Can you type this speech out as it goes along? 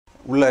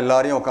உள்ள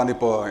எல்லாரையும் உட்காந்து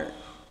இப்போது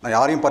நான்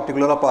யாரையும்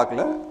பர்டிகுலராக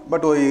பார்க்கல,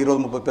 பட் ஒரு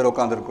 20-30 பேர்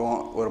உட்காந்துருக்கோம்.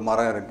 ஒரு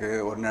மரம்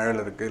இருக்குது, ஒரு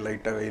நிழல் இருக்குது,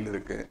 லைட்டாக வெயில்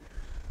இருக்குது.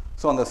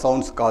 ஸோ அந்த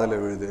சவுண்ட்ஸ்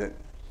காதில் விழுது.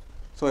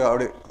 ஸோ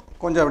அப்படி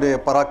கொஞ்சம் அப்படியே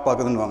பராக்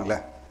பார்க்குதுன்னு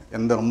வாங்களேன்,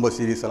 எந்த ரொம்ப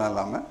சீரியஸெல்லாம்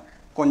இல்லாமல்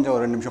கொஞ்சம்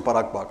ஒரு 2 நிமிஷம்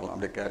பராக் பார்க்கலாம்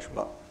அப்படியே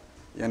கேஷுவலாக.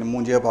 எனக்கு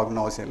மூஞ்சியாக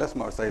பார்க்கணுன்னு அவசியம் இல்லை,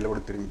 சும்மா சைடில்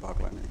கூட திரும்பி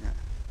பார்க்கலாம் நீங்கள்.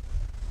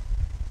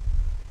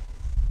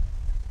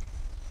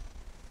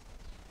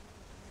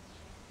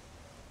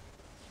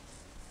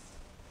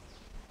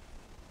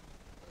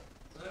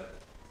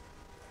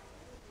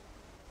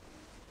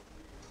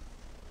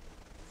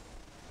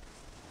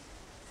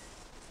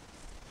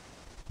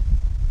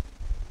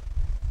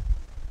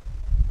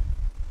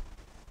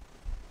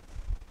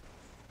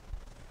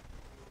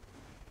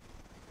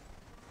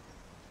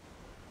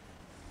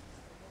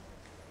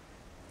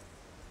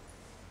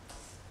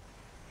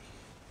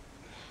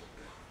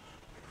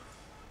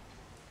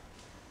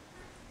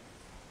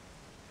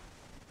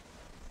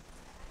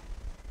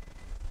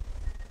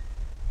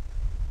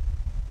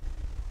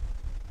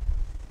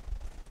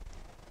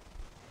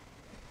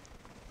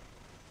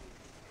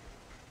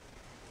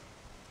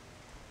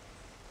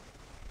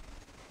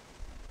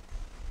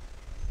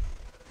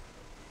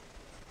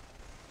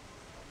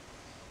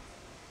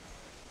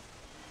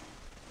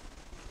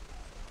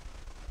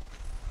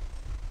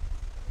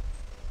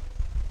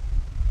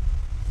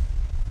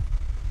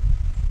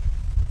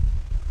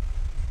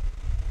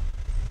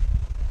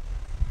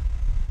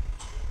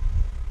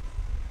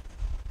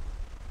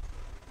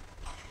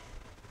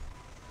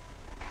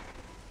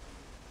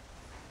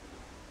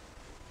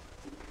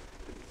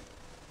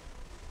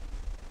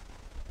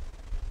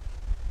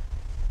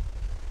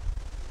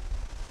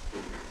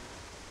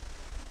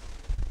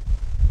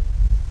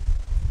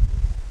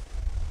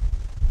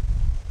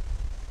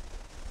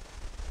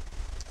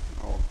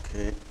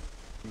 ஓகே,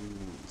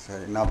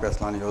 சரி, என்ன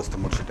பேசலாம்னு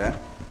யோசித்து முடிச்சுட்டேன்.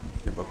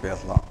 இப்போ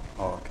பேசலாம்.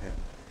 ஓகே.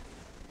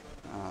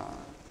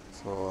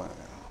 ஸோ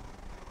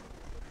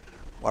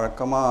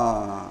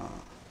வழக்கமாக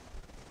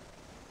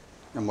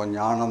நம்ம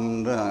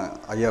ஞானம்னு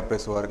ஐயா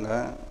பேசுவாருங்க,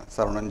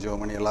 சரவணன்,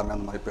 ஜோமணி எல்லாமே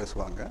அந்த மாதிரி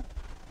பேசுவாங்க.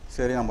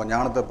 சரி, நம்ம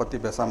ஞானத்தை பற்றி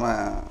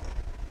பேசாமல்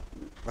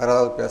வேறு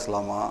ஏதாவது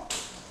பேசலாமா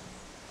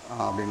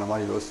அப்படின்ற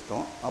மாதிரி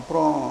யோசித்தோம்.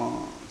 அப்புறம்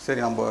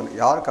சரி, நம்ம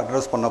யாருக்கு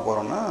அட்ரஸ் பண்ண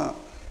போகிறோன்னா,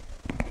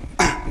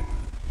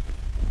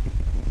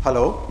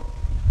 ஹலோ,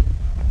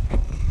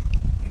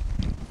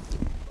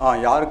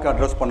 யாருக்கு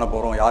அட்ரஸ் பண்ண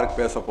போகிறோம், யாருக்கு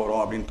பேச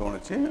போகிறோம் அப்படின்னு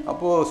தோணுச்சு.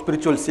 அப்போது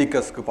ஸ்பிரிச்சுவல்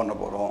சீக்கர்ஸ்க்கு பண்ண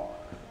போகிறோம்.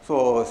 ஸோ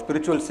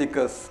ஸ்பிரிச்சுவல்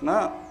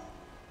சீக்கர்ஸ்னால்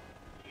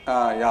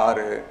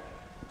யார்?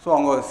 ஸோ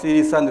அவங்க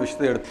சீரியஸாக இந்த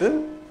விஷயத்தை எடுத்து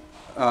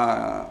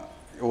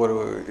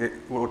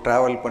ஒரு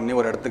ட்ராவல் பண்ணி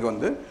ஒரு இடத்துக்கு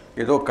வந்து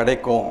ஏதோ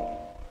கிடைக்கும்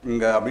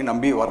இங்கே அப்படின்னு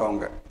நம்பி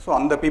வரவங்க. ஸோ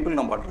அந்த பீப்புள்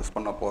நம்ம அட்ரஸ்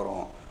பண்ண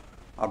போகிறோம்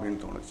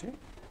அப்படின்னு தோணுச்சு.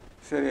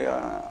 சரி,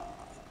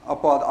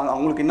 அப்போ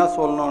அவங்களுக்கு என்ன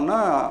சொல்லணுன்னா,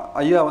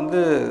 ஐயா வந்து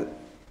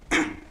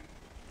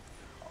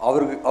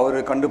அவர்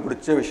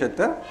கண்டுபிடிச்ச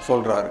விஷயத்த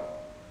சொல்கிறாரு.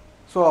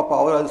 ஸோ அப்போ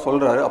அவர் அது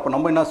சொல்கிறாரு. அப்போ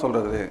நம்ம என்ன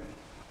சொல்கிறது,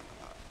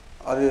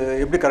 அது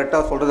எப்படி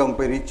கரெக்டாக சொல்கிறது அவங்க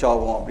போய் ரீச்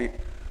ஆகும் அப்படி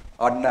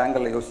அந்த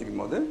ஆங்கிளில்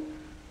யோசிக்கும் போது,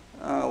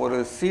 ஒரு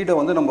சீடை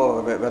வந்து நம்ம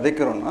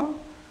விதைக்கிறோன்னா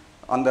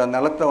அந்த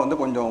நிலத்தை வந்து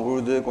கொஞ்சம்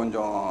உழுது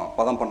கொஞ்சம்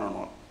பதம்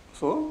பண்ணணும்.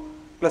 ஸோ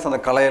ப்ளஸ்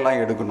அந்த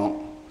களையெல்லாம் எடுக்கணும்.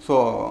 ஸோ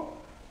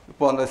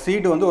இப்போ அந்த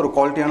சீடு வந்து ஒரு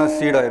குவாலிட்டியான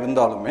சீடாக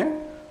இருந்தாலுமே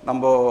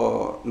நம்ம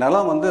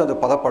நிலம் வந்து அது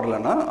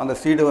பதப்படலைன்னா அந்த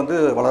சீடு வந்து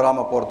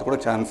வளராமல் போகிறதுக்கு கூட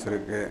சான்ஸ்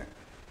இருக்குது.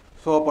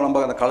 ஸோ அப்போ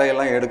நம்ம அந்த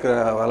களையெல்லாம் எடுக்கிற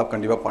வேலை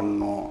கண்டிப்பாக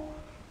பண்ணணும்.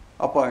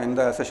 அப்போ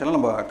இந்த செஷனில்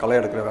நம்ம களை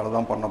எடுக்கிற வேலை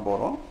தான் பண்ண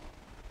போகிறோம்.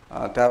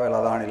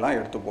 தேவையில்லாத ஆணிலாம்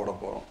எடுத்து போட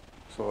போகிறோம்.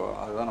 ஸோ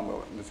அதுதான் நம்ம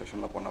இந்த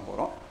செஷனில் பண்ண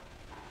போகிறோம்.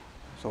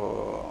 So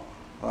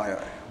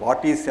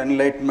what is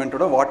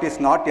என்லைட்மெண்ட்டோட what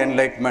is not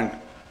enlightenment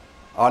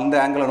அந்த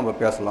ஆங்கிளில் நம்ம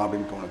பேசலாம்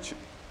அப்படின்னு தோணுச்சு.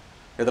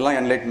 இதெல்லாம்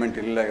என்லைட்மெண்ட்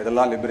இல்லை,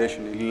 இதெல்லாம்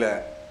லிபரேஷன் இல்லை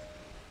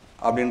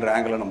அப்படின்ற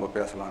ஆங்கிளில் நம்ம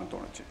பேசலாம்னு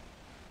தோணுச்சு.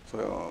 ஸோ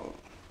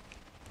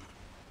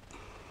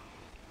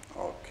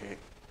ஓகே,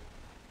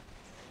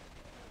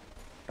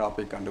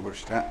 டாபிக்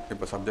கண்டுபிடிச்சிட்டேன்.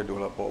 இப்போ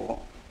சப்ஜெக்டுக்குள்ளே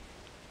போவோம்.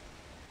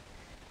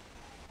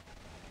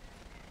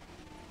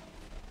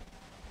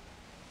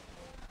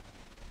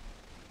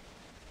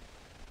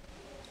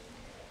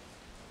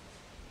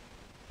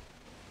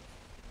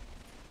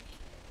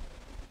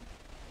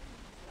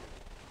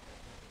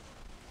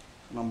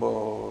 நம்ம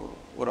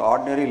ஒரு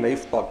ஆர்டினரி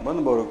லைஃப் பார்க்கும்போது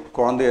நம்ம ஒரு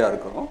குழந்தையாக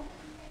இருக்கிறோம்,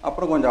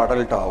 அப்புறம் கொஞ்சம்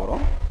அடல்ட்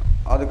ஆகிறோம்,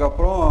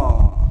 அதுக்கப்புறம்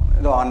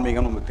ஏதோ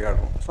ஆன்மீகம் நம்ம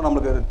தேடுறோம். ஸோ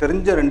நம்மளுக்கு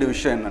தெரிஞ்ச 2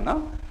 விஷயம் என்னென்னா,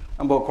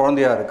 நம்ம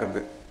குழந்தையாக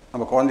இருக்கிறது.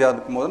 நம்ம குழந்தையாக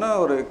இருக்கும் போதுனா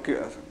ஒரு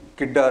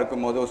கிட்டாக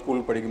இருக்கும் போது,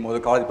 ஸ்கூல் படிக்கும் போது,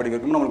 காலேஜ்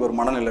படிக்கும் நம்மளுக்கு ஒரு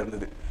மனநிலை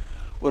இருந்தது.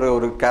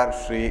 ஒரு கேர்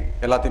ஃப்ரீ,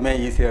 எல்லாத்தையுமே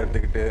ஈஸியாக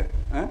எடுத்துக்கிட்டு,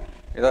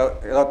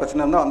 ஏதாவது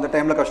பிரச்சனை இருந்தால் அந்த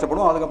டைமில்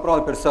கஷ்டப்படும், அதுக்கப்புறம்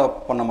அது பெருசாக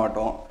பண்ண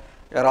மாட்டோம்.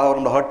 யாராவது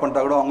நம்மளை ஹர்ட்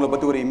பண்ணிட்டா கூட அவங்கள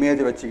பற்றி ஒரு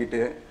இமேஜை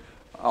வச்சுக்கிட்டு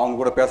அவங்க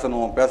கூட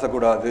பேசணும்,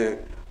 பேசக்கூடாது,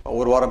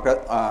 ஒரு வாரம்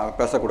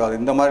பேசக்கூடாது,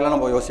 இந்த மாதிரிலாம்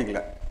நம்ம யோசிக்கல.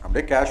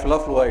 அப்படியே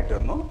கேஷுவலாக ஃப்ளோ ஆகிட்டு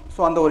இருந்தோம். ஸோ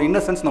அந்த ஒரு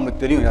இன்னசென்ஸ்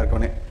நம்மளுக்கு தெரியும்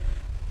யாருக்குமே.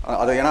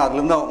 அது ஏன்னா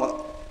அதுலேருந்து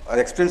அதை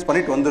எக்ஸ்பீரியன்ஸ்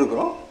பண்ணிட்டு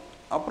வந்திருக்கிறோம்.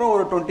 அப்புறம்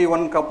ஒரு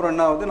 21க்கு அப்புறம்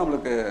என்ன ஆகுது,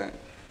 நம்மளுக்கு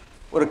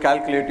ஒரு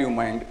கால்குலேட்டிவ்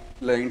மைண்ட்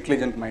இல்லை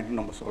இன்டெலிஜென்ட்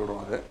மைண்டுன்னு நம்ம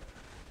சொல்கிறோம். அது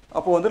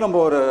அப்போ வந்து நம்ம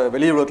ஒரு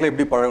வெளி உலகத்தில்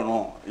எப்படி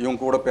பழகணும், இவங்க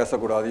கூட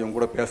பேசக்கூடாது, இவங்க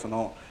கூட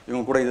பேசணும்,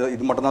 இவங்க கூட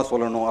இது மட்டும் தான்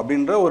சொல்லணும்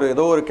அப்படின்ற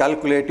ஏதோ ஒரு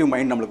கால்குலேட்டிவ்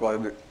மைண்ட் நம்மளுக்கு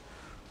வருது.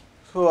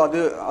 ஸோ அது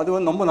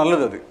வந்து ரொம்ப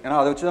நல்லது. அது ஏன்னா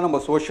அதை வச்சு தான்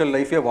நம்ம சோஷியல்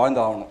லைஃபே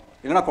வாழ்ந்து ஆகணும்.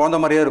 இல்லைன்னா குழந்த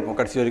மாதிரியே இருக்கும்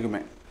கடைசி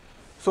வரைக்குமே.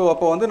 ஸோ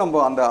அப்போ வந்து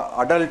நம்ம அந்த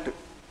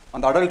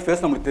அடல்ட்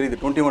ஃபேஸ் நம்மளுக்கு தெரியுது.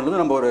 21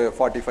 நம்ம ஒரு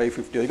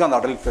 45-50 வரைக்கும் அந்த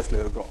அடல்ட்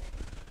ஃபேஸில் இருக்கிறோம்.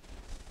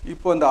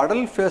 இப்போ அந்த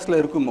அடல்ட்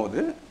ஃபேஸில்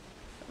இருக்கும்போது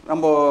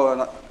நம்ம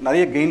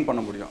நிறைய கெயின்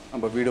பண்ண முடியும்.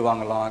 நம்ம வீடு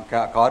வாங்கலாம்,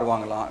 கார்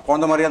வாங்கலாம்.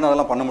 குழந்த மாதிரியே இருந்தால்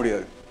அதெல்லாம் பண்ண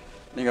முடியாது.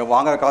 நீங்கள்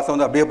வாங்குற காசை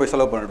வந்து அப்படியே போய்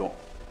செலவு பண்ணிவிடும்.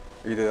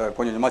 இது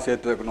கொஞ்சம் கொஞ்சமாக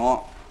சேர்த்து வைக்கணும்.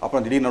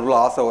 அப்புறம் திடீர்னு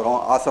நடுவில் ஆசை வரும்.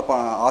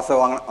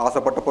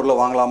 ஆசைப்பட்ட பொருளை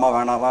வாங்கலாமா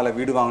வேணாமா, இல்லை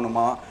வீடு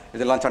வாங்கணுமா,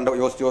 இதெல்லாம் சண்டை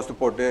யோசித்து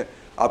போட்டு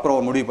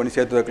அப்புறம் முடிவு பண்ணி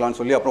சேர்த்து வைக்கலாம்னு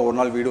சொல்லி அப்புறம் ஒரு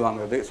நாள் வீடு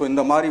வாங்குறது. ஸோ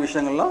இந்த மாதிரி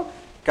விஷயங்கள்லாம்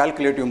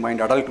கால்குலேட்டிவ்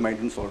மைண்ட், அடல்ட்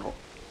மைண்டுன்னு சொல்கிறோம்.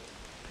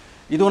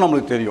 இதுவும்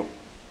நம்மளுக்கு தெரியும்.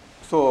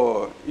 ஸோ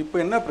இப்போ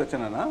என்ன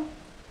பிரச்சனைனா,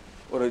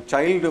 ஒரு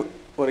சைல்டு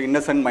ஒரு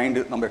இன்னசென்ட்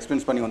மைண்டு நம்ம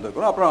எக்ஸ்பீரியன்ஸ் பண்ணி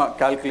வந்திருக்கிறோம். அப்புறம்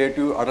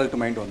கால்குலேட்டிவ் அடல்ட்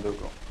மைண்டு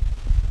வந்திருக்கிறோம்.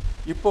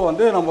 இப்போ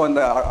வந்து நம்ம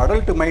இந்த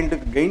அடல்ட்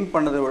மைண்டுக்கு கெயின்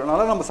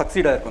பண்ணதுனால நம்ம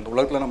சக்சீடாக இருக்கோம். இந்த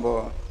உலகத்தில் நம்ம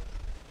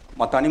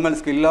மற்ற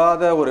அனிமல்ஸ்க்கு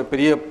இல்லாத ஒரு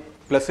பெரிய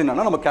ப்ளஸ்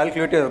என்னென்னா நம்ம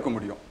கால்குலேட்டிவாக இருக்க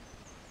முடியும்.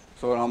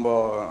 ஸோ நம்ம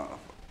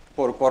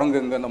இப்போ ஒரு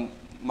குரங்கு இங்கே இந்த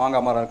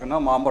மாங்காய் மரம் இருக்குன்னா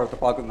மாம்பழத்தை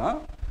பார்க்குன்னா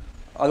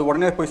அது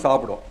உடனே போய்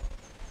சாப்பிடும்.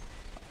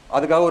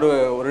 அதுக்காக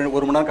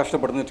ஒரு மணி நேரம்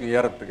கஷ்டப்படுதுன்னு வச்சுக்கோங்க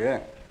ஏறத்துக்கு.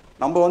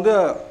 நம்ம வந்து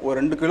ஒரு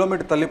 2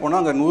 கிலோமீட்டர் தள்ளி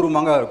போனால் அங்கே 100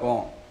 மாங்காய்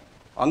இருக்கும்.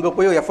 அங்கே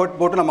போய் எஃபர்ட்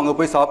போட்டு நம்ம அங்கே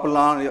போய்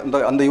சாப்பிட்லாம்,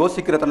 அந்த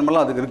யோசிக்கிற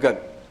தன்மைலாம் அதுக்கு இருக்காது.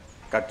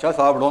 கச்சா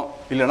சாப்பிடும்,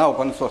 இல்லைன்னா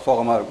உட்காந்து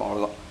சோகமாக இருக்கும்,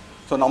 அவ்வளோதான்.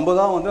 ஸோ நம்ம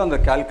தான் வந்து அந்த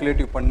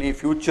கால்குலேட்டிவ் பண்ணி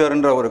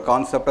ஃப்யூச்சர்ன்ற ஒரு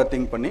கான்செப்டை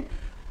திங்க் பண்ணி,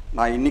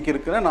 நான் இன்றைக்கி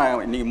இருக்கிறேன்,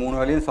 நான் இன்றைக்கி 3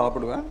 வேளையும்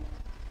சாப்பிடுவேன்,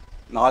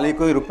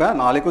 நாளைக்கும் இருப்பேன்,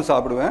 நாளைக்கும்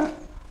சாப்பிடுவேன்,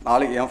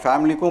 நாளைக்கு என்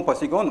ஃபேமிலிக்கும்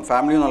பசிக்கும்,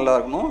 ஃபேமிலியும் நல்லா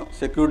இருக்கணும்,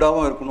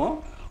 செக்யூர்டாகவும் இருக்கணும்.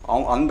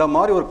 அந்த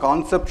மாதிரி ஒரு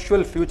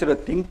கான்செப்டுவல் ஃப்யூச்சரை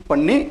திங்க்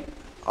பண்ணி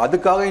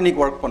அதுக்காக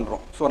இன்றைக்கி ஒர்க்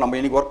பண்ணுறோம். ஸோ நம்ம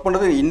இன்றைக்கி ஒர்க்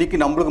பண்ணுறது இன்றைக்கி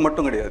நம்மளுக்கு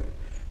மட்டும் கிடையாது.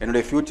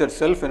 என்னுடைய ஃப்யூச்சர்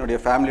செல்ஃப், என்னுடைய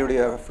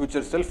ஃபேமிலியுடைய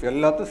ஃப்யூச்சர் செல்ஃப்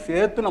எல்லாத்தையும்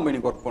சேர்த்து நம்ம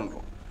இன்றைக்கி ஒர்க்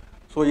பண்ணுறோம்.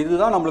 ஸோ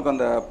இதுதான் நம்மளுக்கு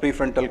அந்த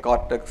ப்ரீஃப்ரண்டல்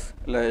கார்டெக்ஸ்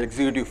இல்லை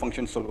எக்ஸிக்யூட்டிவ்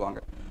ஃபங்க்ஷன் சொல்லுவாங்க.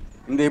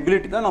 இந்த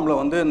எபிலிட்டி தான் நம்மளை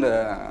வந்து இந்த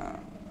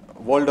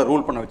வேர்ல்டை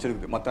ரூல் பண்ண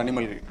வச்சுருக்குது மற்ற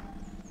அனிமல்கள்.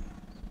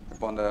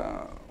 இப்போ அந்த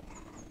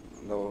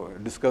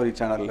டிஸ்கவரி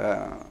சேனலில்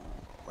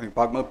நீங்கள்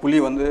பார்க்கும்போது புலி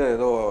வந்து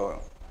ஏதோ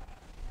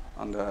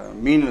அந்த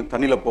மீன்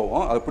தண்ணியில்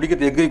போகும், அது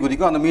பிடிக்கிறது எகிரி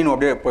குதிக்கும், அந்த மீன்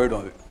அப்படியே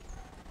போயிடும்.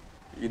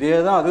 இதே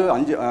தான் அது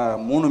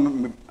 3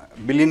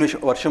 பில்லியன்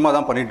வருஷமாக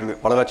தான் பண்ணிகிட்ருக்கு,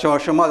 பல லட்சம்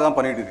வருஷமாக அதுதான்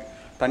பண்ணிகிட்ருக்கு.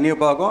 தண்ணியை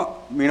பார்க்கும்,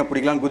 மீனை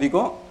பிடிக்கலான்னு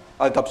குதிக்கும்,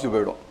 அது தப்பிச்சு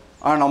போயிடும்.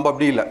 ஆனால் நம்ம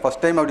அப்படி இல்லை.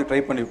 ஃபஸ்ட் டைம் அப்படி ட்ரை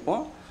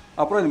பண்ணியிருப்போம்.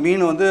 அப்புறம் இந்த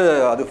மீன் வந்து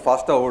அது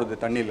ஃபாஸ்ட்டாக ஓடுது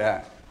தண்ணியில்,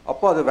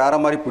 அப்போ அது வேறு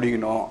மாதிரி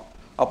பிடிக்கணும்,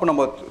 அப்போ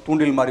நம்ம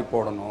தூண்டில் மாதிரி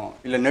போடணும்,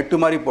 இல்லை நெட்டு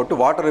மாதிரி போட்டு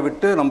வாட்டரை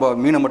விட்டு நம்ம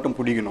மீனை மட்டும்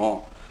பிடிக்கணும்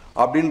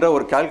அப்படின்ற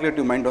ஒரு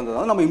கால்குலேட்டிவ் மைண்ட்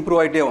வந்ததுனால நம்ம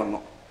இம்ப்ரூவ் ஆகிட்டே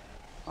வந்தோம்.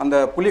 அந்த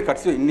புளி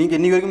கடைசி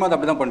இன்னைக்கு வரைக்கும் அது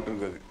அப்படி தான் பண்ணிட்டு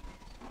இருக்குது.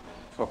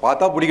 ஸோ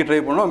பார்த்தா பிடிக்க ட்ரை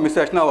பண்ணோம், மிஸ்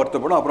ஆச்சுன்னா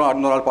வருத்தப்படும், அப்புறம்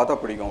அடுத்த நாள் பார்த்தா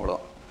பிடிக்கும்,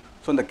 அவ்வளோதான்.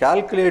 ஸோ இந்த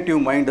கால்குலேட்டிவ்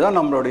மைண்டு தான்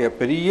நம்மளுடைய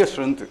பெரிய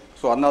ஸ்ட்ரென்த்து.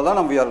 ஸோ அதனால தான்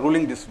நம்ம we are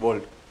ruling this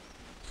world.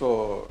 So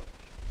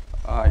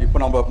இப்போ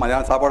நம்ம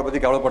மதியானம் சாப்பாடை பற்றி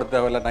கவலைப்பட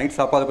தேவையில்லை, நைட்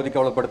சாப்பாடை பற்றி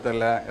கவலைப்பட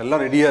தேவையில்லை,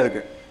 எல்லாம் ரெடியாக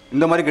இருக்குது.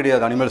 இந்த மாதிரி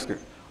கிடையாது அனிமல்ஸ்க்கு.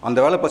 அந்த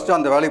வேலை ஃபஸ்ட்டு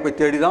அந்த வேலையை போய்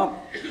தேடி தான்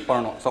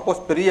பண்ணணும். சப்போஸ்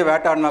பெரிய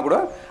வேட்டாடினா கூட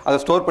அதை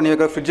ஸ்டோர் பண்ணி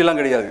வைக்கிற ஃப்ரிட்ஜெலாம்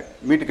கிடையாது,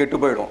 மீட்டு கெட்டு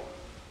போயிடும்.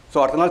 ஸோ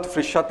அடுத்த நாள்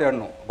ஃப்ரெஷ்ஷாக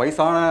தேடணும்.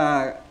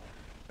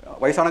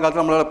 வயசான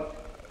காலத்தில் நம்மளால்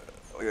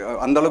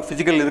அந்தளவுக்கு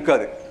ஃபிசிக்கல்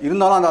இருக்காது,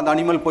 இருந்தாலும் அந்த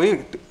அனிமல் போய்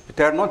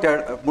தேடணும்.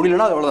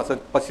 முடியலன்னா அது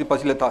அவ்வளோதான்,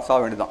 பசியில் சாக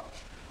வேண்டியதான்.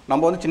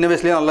 நம்ம வந்து சின்ன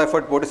வயசுலேயே நல்லா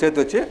எஃபர்ட் போட்டு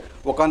சேர்த்து வச்சு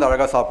உட்காந்து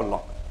அழகாக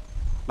சாப்பிட்லாம்.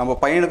 நம்ம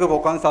பையனுக்கு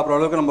உட்காந்து சாப்பிட்ற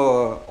அளவுக்கு நம்ம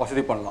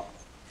வசதி பண்ணலாம்.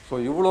 ஸோ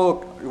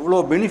இவ்வளோ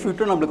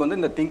பெனிஃபிட்டும் நம்மளுக்கு வந்து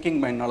இந்த திங்கிங்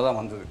மைண்ட்னால தான்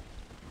வந்தது.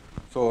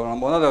 ஸோ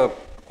நம்ம வந்து அதை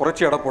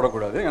குறைச்சி எடை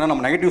போடக்கூடாது. ஏன்னா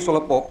நம்ம நெகட்டிவ் சொல்ல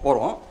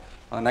போகிறோம்.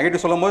 அந்த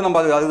நெகட்டிவ் சொல்லும் போது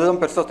நம்ம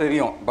அதுதான் பெருசாக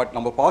தெரியும். பட்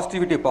நம்ம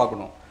பாசிட்டிவிட்டியை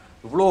பார்க்கணும்.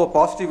 இவ்வளோ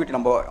பாசிட்டிவிட்டி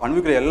நம்ம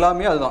அனுபவிக்கிற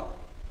எல்லாமே அதுதான்.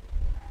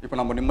 இப்போ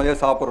நம்ம நிம்மதியாக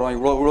சாப்பிட்றோம்,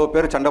 இவ்வளோ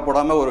பேர் சண்டை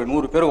போடாமல் ஒரு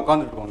 100 பேர்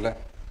உட்காந்துருக்கோம்ல.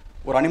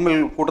 ஒரு அனிமல்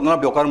கூட்டம்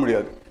அப்படி உட்கார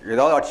முடியாது,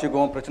 ஏதாவது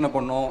அடிச்சிக்கும், பிரச்சனை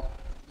பண்ணோம்.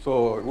 ஸோ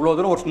இவ்வளோ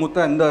தூரம் ஒரு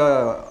ஸ்மூத்தாக எந்த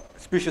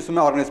ஸ்பீஷஸுமே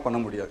ஆர்கனைஸ் பண்ண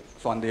முடியாது.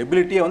 ஸோ அந்த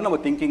எபிலிட்டியை வந்து நம்ம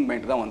திங்கிங்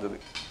மைண்ட் தான் வந்தது.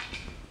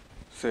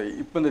 சரி,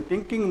 இப்போ இந்த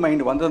திங்கிங்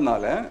மைண்ட்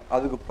வந்ததுனால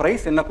அதுக்கு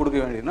ப்ரைஸ் என்ன கொடுக்க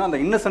வேண்டியதுன்னா, அந்த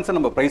இன்னசென்ஸை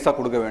நம்ம ப்ரைஸாக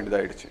கொடுக்க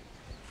வேண்டியதாகிடுச்சு.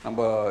 நம்ம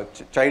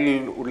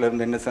சைல்டுஹுட்டில்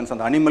இருந்த இன்னசென்ஸ்,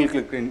 அந்த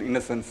அனிமல்களுக்கு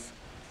இன்னசென்ஸ்.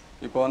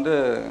 இப்போ வந்து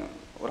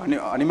ஒரு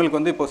அனிமலுக்கு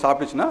வந்து இப்போ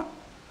சாப்பிட்டுச்சுன்னா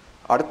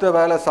அடுத்த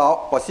வேலை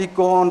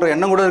பசிக்கும்ன்ற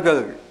எண்ணம் கூட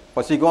இருக்காது.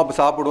 பசிக்கும் அப்போ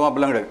சாப்பிடுவோம்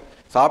அப்படிலாம் கிடையாது.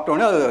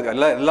 சாப்பிட்டோன்னே அது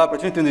எல்லா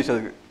பிரச்சனையும் தெரிஞ்சிச்சு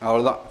அதுக்கு,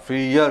 அவ்வளோதான்,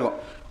 ஃப்ரீயாக இருக்கும்.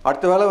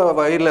 அடுத்த வேலை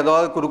வயிறில்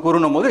ஏதாவது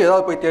குறுன்னும் போது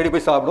ஏதாவது போய் தேடி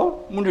போய் சாப்பிடும்,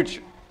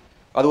 முடிஞ்சிடுச்சு.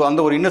 அது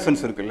அந்த ஒரு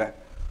இன்னசென்ஸ் இருக்குல்ல.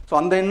 ஸோ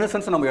அந்த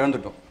இன்னசென்ஸை நம்ம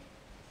இழந்துட்டோம்.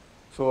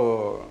 ஸோ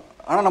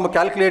ஆனால் நம்ம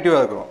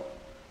கால்குலேட்டிவாக இருக்கிறோம்,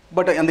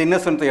 பட் அந்த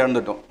இன்னசென்ஸை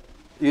இழந்துட்டோம்.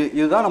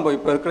 இதுதான் நம்ம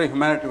இப்போ இருக்கிற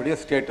ஹியூமனிட்டியுடைய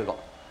ஸ்டேட்டு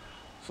தான்.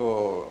 ஸோ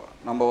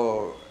நம்ம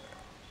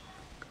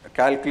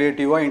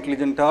கால்குலேட்டிவாக,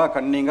 இன்டெலிஜென்ட்டாக,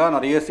 கன்னிங்காக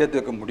நிறைய சேர்த்து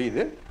வைக்க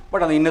முடியுது,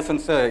 பட் அந்த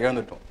இன்னசென்ஸை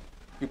இழந்துட்டோம்.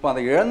 இப்போ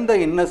அந்த இழந்த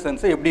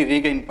இன்னசென்ஸை எப்படி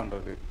ரீகெயின்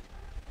பண்ணுறது?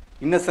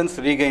 இன்னசென்ஸ்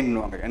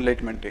ரீகெயின்னுவாங்க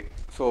என்லைட்மெண்ட்டே.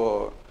 ஸோ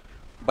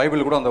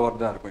பைபிள் கூட அந்த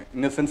வார்த்தை தான் இருக்கும்,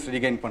 இன்னசென்ஸ்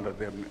ரீகெயின்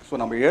பண்ணுறது அப்படின்னு. ஸோ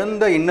நம்ம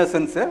இழந்த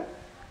இன்னசென்ஸை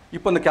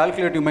இப்போ அந்த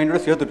கால்குலேட்டிவ் மைண்டோட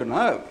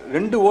சேர்த்துட்டோன்னா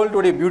 2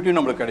 வேர்ல்டுடைய பியூட்டியும்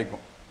நம்மளுக்கு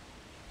கிடைக்கும்.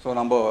 ஸோ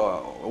நம்ம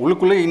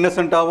உள்ளுக்குள்ளே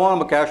இன்னசென்ட்டாகவும்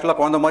நம்ம கேஷுவலாக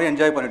குழந்த மாதிரி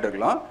என்ஜாய் பண்ணிட்டு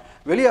இருக்கலாம்.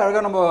 வெளியே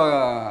அழகாக நம்ம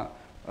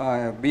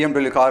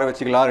BMW காரை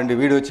வச்சுக்கலாம், 2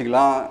 வீடு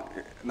வச்சுக்கலாம்,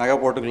 நகை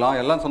போட்டுக்கலாம்,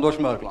 எல்லாம்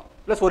சந்தோஷமாக இருக்கலாம்.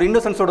 ப்ளஸ் ஒரு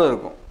இன்னசென்ஸோடு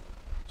இருக்கும்.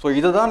 ஸோ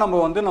இதை தான்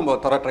நம்ம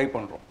தர ட்ரை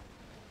பண்ணுறோம்.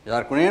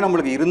 யாருக்குனே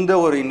நம்மளுக்கு இருந்த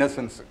ஒரு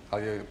இன்னசென்ஸ்,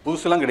 அது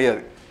புதுசுலாம்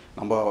கிடையாது.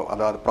 நம்ம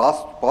அதை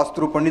பாஸ்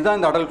த்ரூ பண்ணி தான்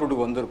இந்த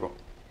அடல்ட்ஹுட்டுக்கு வந்திருக்கோம்.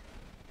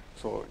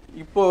 ஸோ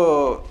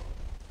இப்போது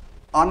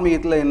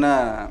ஆன்மீகத்தில் என்ன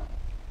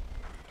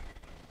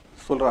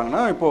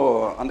சொல்கிறாங்கன்னா,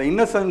 இப்போது அந்த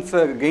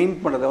இன்னசென்ஸை கெயின்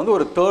பண்ணுறதை வந்து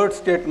ஒரு தேர்ட்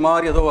ஸ்டேட்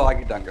மாதிரி ஏதோ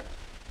ஆக்கிட்டாங்க.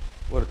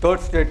 ஒரு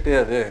தேர்ட் ஸ்டேட்டு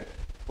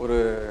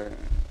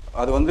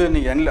அது வந்து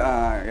நீங்கள்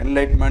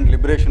என்லைட்மெண்ட்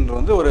லிபரேஷன்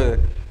வந்து ஒரு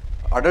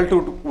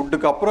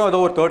அடல்ட்ஹுட்டுக்கு அப்புறம் ஏதோ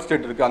ஒரு தேர்ட்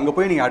ஸ்டேட் இருக்குது, அங்கே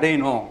போய் நீங்கள்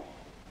அடையணும்.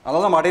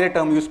 அதனால நம்ம அடையிற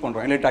டேர்ம் யூஸ்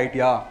பண்ணுறோம். என்லைட்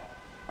ஆகிட்டியா,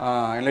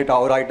 என்லைட்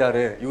அவர்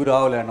ஆகிட்டாரு, இவர்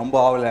ஆகலை, நம்ம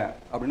ஆகலை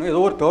அப்படின்னு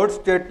ஏதோ ஒரு தேர்ட்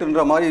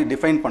ஸ்டேட்டுன்ற மாதிரி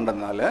டிஃபைன்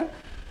பண்ணுறதுனால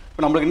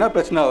இப்போ நம்மளுக்கு என்ன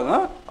பிரச்சனை ஆகுதுன்னா,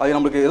 அது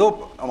நம்மளுக்கு ஏதோ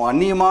நம்ம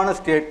அந்நியமான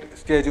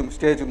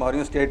ஸ்டேஜ்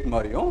மாதிரியும் ஸ்டேட்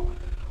மாதிரியும்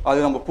அது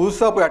நம்ம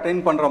புதுசாக போய்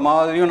அட்டைன் பண்ணுற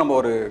மாதிரியும் நம்ம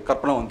ஒரு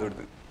கற்பனை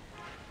வந்துடுது.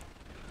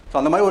 ஸோ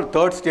அந்த மாதிரி ஒரு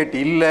தேர்ட் ஸ்டேட்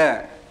இல்லை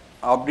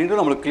அப்படின்றது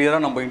நம்மளுக்கு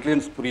கிளியராக நம்ம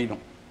இன்டெலிஜென்ஸ்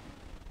புரியணும்.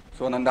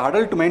 ஸோ அந்த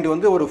அடல்ட் மைண்ட்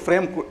வந்து ஒரு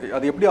ஃப்ரேம்,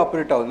 அது எப்படி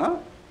ஆப்ரேட் ஆகுதுன்னா,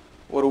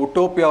 ஒரு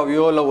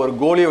உட்டோப்பியாவையோ இல்லை ஒரு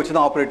கோலியை வச்சு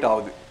தான் ஆப்ரேட்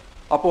ஆகுது.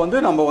 அப்போ வந்து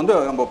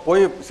நம்ம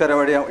போய் சேர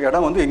வேண்டிய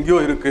இடம் வந்து எங்கேயோ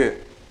இருக்குது,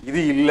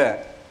 இது இல்லை,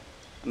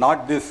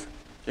 நாட் திஸ்,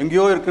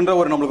 எங்கேயோ இருக்குன்ற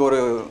நம்மளுக்கு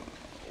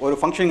ஒரு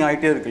ஃபங்க்ஷனிங்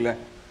ஆகிட்டே இருக்குல்ல.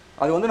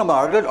 அது வந்து நம்ம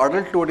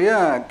அடல்ட்டுடைய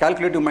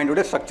கால்குலேட்டிவ்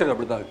மைண்டுடைய ஸ்ட்ரக்சர்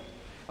அப்படி தான் இருக்குது.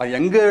 அது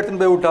எங்கே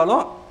எடுத்துன்னு போய்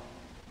விட்டாலும்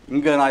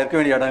இங்கே நான் இருக்க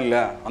வேண்டிய இடம்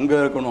இல்லை, அங்கே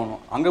இருக்கணும்,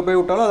 அங்கே போய்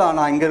விட்டாலும்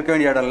நான் இங்கே இருக்க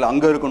வேண்டிய இடம் இல்லை,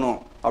 அங்கே இருக்கணும்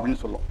அப்படின்னு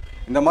சொல்லும்.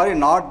 இந்த மாதிரி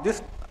நாட்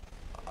திஸ்,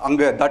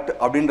 அங்கே தட்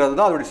அப்படின்றது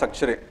தான் அதோடைய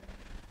ஸ்ட்ரக்சரே.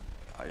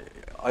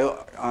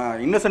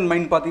 இன்னசென்ட்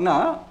மைண்ட் பார்த்தீங்கன்னா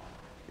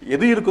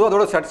எது இருக்குதோ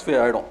அதோட சாட்டிஸ்ஃபை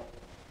ஆகிடும்.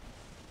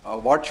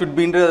 வாட் ஷுட்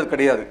பீன்றது அது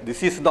கிடையாது,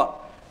 திஸ் இஸ் தான்.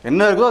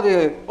 என்ன இருக்குதோ அது,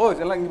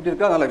 எல்லாம் இப்படி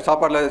இருக்கா, அதில்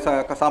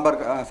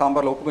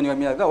சாம்பாரில் உப்பு கொஞ்சம்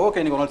கம்மியாக இருக்கா, ஓகே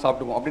இன்றைக்கி ஒரு நாள்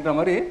சாப்பிட்டுப்போம் அப்படின்ற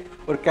மாதிரி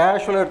ஒரு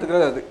கேஷுவலாக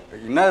எடுத்துக்கிறது. அது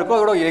என்ன இருக்கோ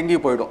அதோட இறங்கி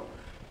போயிடும்.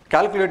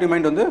 கால்குலேட்டிவ்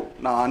மைண்ட் வந்து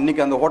நான்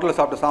அன்றைக்கி அந்த ஹோட்டலில்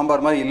சாப்பிட்ட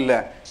சாம்பார் மாதிரி இல்லை,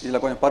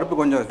 இதில் கொஞ்சம் பருப்பு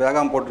கொஞ்சம்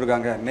வேகாமல்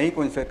போட்டிருக்காங்க, நெய்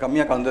கொஞ்சம்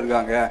கம்மியாக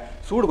கலந்துருக்காங்க,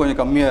 சூடு கொஞ்சம்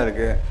கம்மியாக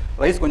இருக்குது,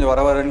 ரைஸ் கொஞ்சம்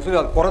வரன்னு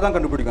சொல்லி அது குறை தான்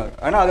கண்டுபிடிக்காங்க.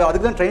 ஆனால்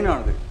அதுக்கு தான் ட்ரெயின்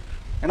ஆனது.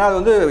 ஏன்னா அது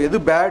வந்து எது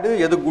பேடு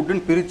எது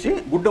குட்டுன்னு பிரித்து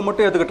குட்டை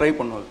மட்டும் எதுக்கு ட்ரை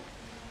பண்ணுவது.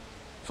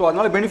 ஸோ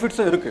அதனால்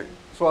பெனிஃபிட்ஸும் இருக்குது.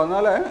 ஸோ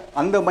அதனால்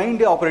அந்த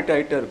மைண்டே ஆப்ரேட்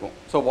ஆகிட்டே இருக்கும்.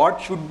 ஸோ வாட்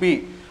ஷுட் பி,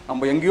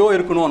 நம்ம எங்கேயோ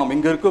இருக்கணும், நம்ம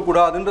இங்கே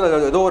இருக்கக்கூடாதுன்ற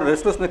ஏதோ ஒரு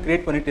ரெஸ்ட்லெஸ்னஸ்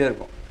க்ரியேட் பண்ணிகிட்டே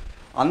இருக்கும்.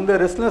 அந்த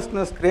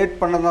ரெஸ்ட்லெஸ்னஸ் க்ரியேட்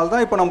பண்ணதுனால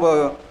தான் இப்போ நம்ம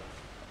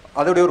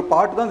அதோடைய ஒரு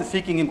பார்ட் தான் இந்த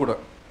சீக்கிங்கும் கூட.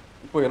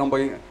 இப்போ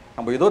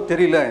நம்ம ஏதோ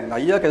தெரியல, இந்த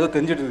ஐயாவுக்கு ஏதோ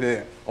தெரிஞ்சிட்டு இருக்குது,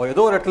 அவர்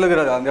ஏதோ ஒரு இடத்துல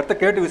இருக்கிறாரு, அந்த இடத்த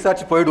கேட்டு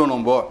விசாரிச்சு போயிடுவோம்.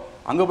 நம்ம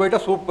அங்கே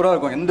போயிட்டால் சூப்பராக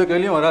இருக்கும், எந்த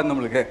கேள்வியும் வராது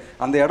நம்மளுக்கு.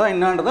 அந்த இடம்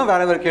என்னன்றதான்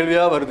வேறு வேறு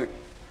கேள்வியாக வருது.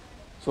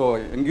 ஸோ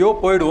எங்கேயோ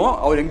போயிடுவோம்,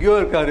 அவர் எங்கேயோ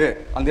இருக்காரு,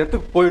 அந்த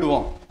இடத்துக்கு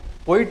போயிடுவோம்,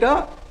 போயிட்டா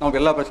நமக்கு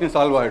எல்லா பிரச்சனையும்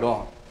சால்வ்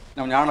ஆகிடும்,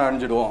 நம்ம ஞானம்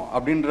அடைஞ்சிடுவோம்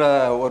அப்படின்ற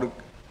ஒரு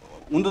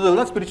உந்துதல்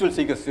தான் ஸ்பிரிச்சுவல்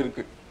சீக்கர்ஸ்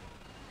இருக்குது.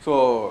 ஸோ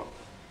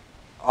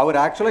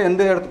அவர் ஆக்சுவலாக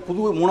எந்த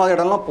இடத்துக்கு மூணாவது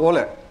இடம்லாம் போகல.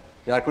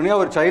 யாருக்குன்னே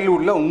அவர்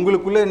சைல்டுஹுட்டில்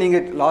உங்களுக்குள்ளே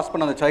நீங்கள் லாஸ்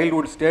பண்ண அந்த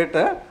சைல்டுஹுட்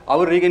ஸ்டேட்டை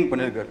அவர் ரீகெயின்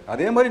பண்ணியிருக்காரு.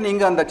 அதே மாதிரி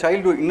நீங்கள் அந்த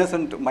சைல்டுஹுட்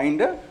இன்னசென்ட்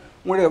மைண்டை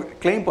உங்களுடைய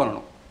கிளைம்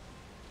பண்ணணும்.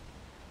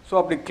 ஸோ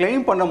அப்படி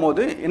கிளைம் பண்ணும்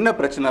போது என்ன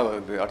பிரச்சனை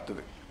வருது?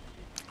 அடுத்தது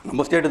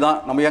நம்ம ஸ்டேட்டு தான்,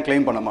 நம்ம ஏன்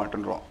கிளைம் பண்ண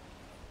மாட்டேன்றோம்.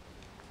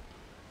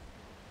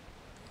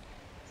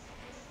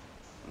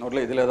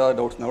 நோட்டில் இதில் ஏதாவது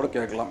டவுட்ஸ்னால் கூட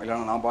கேட்கலாம்,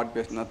 இல்லைனா நான் பாட்டு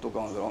பேசினா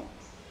தூக்கம் வந்துடும்.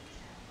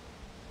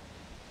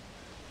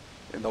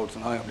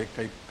 டவுட்ஸ்னால்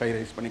அப்படியே கை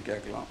ரைஸ் பண்ணி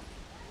கேட்கலாம்,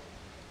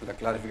 இல்லை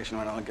கிளாரிஃபிகேஷன்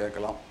வேணாலும்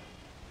கேட்கலாம்.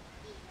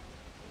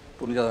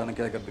 புரிஞ்சாதானே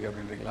கேட்கறதுக்கு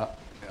அப்படின்றீங்களா?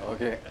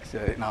 ஓகே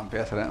சரி, நான்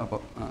பேசுகிறேன். அப்போ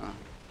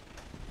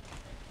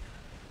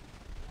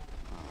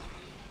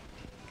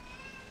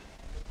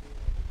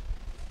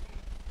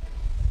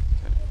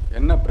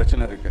என்ன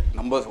பிரச்சனை இருக்குது?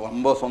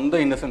 நம்ம சொந்த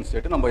இன்னசென்ஸ்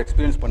ஸ்டேட்டு நம்ம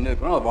எக்ஸ்பீரியன்ஸ்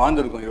பண்ணியிருக்கிறோம், அது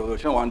வாழ்ந்துருக்கோம், 20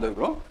 வருஷம்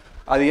வாழ்ந்துருக்கிறோம்.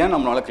 அது ஏன்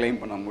நம்மளால்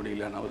கிளைம் பண்ண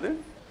முடியலன்னாவது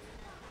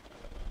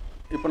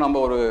இப்போ நம்ம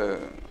ஒரு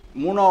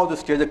 3வது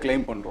ஸ்டேஜை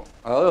கிளைம் பண்ணுறோம்.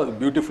 அதாவது அது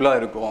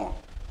பியூட்டிஃபுல்லாக இருக்கும்.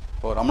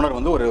 இப்போ ரமணர்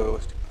வந்து ஒரு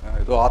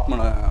ஏதோ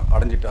ஆத்மனை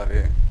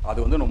அடைஞ்சிட்டாரு, அது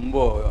வந்து ரொம்ப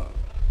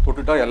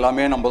தொட்டுட்டா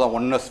எல்லாமே நம்ம தான்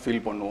ஒன்னஸ்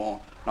ஃபீல் பண்ணுவோம்,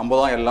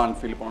 நம்ம தான் எல்லாம்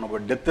ஃபீல் பண்ணுவோம்,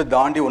 நம்ம டெத்தை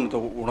தாண்டி ஒன்று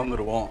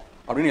உணர்ந்துருவோம்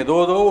அப்படின்னு ஏதோ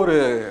ஒரு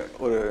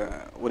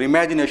ஒரு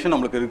இமேஜினேஷன்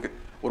நம்மளுக்கு இருக்குது,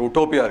 ஒரு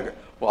உட்டோப்பியா இருக்குது.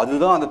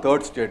 அதுதான் அந்த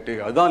தேர்ட் ஸ்டேட்டு,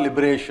 அதுதான்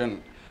லிபரேஷன்.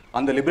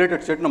 அந்த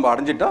லிபரேட்டட் ஸ்டேட் நம்ம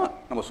அடைஞ்சிட்டா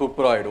நம்ம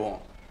சூப்பராக ஆகிடுவோம்.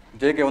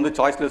 ஜேகே வந்து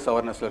சாய்ஸ்லெஸ்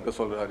அவேர்னஸில் இருக்க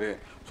சொல்கிறாரு.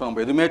 ஸோ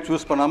நம்ம எதுவுமே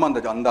சூஸ்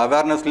பண்ணாமல் அந்த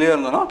அவேர்னஸ்லேயே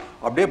இருந்தோன்னா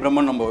அப்படியே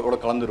பிரம்மன் நம்மளோட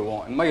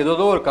கலந்துருவோம். இந்த மாதிரி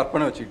ஏதோ ஒரு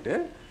கற்பனை வச்சுக்கிட்டு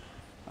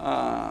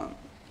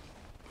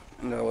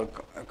இந்த ஒரு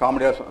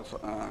காமெடியாக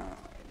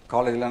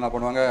காலேஜில் என்ன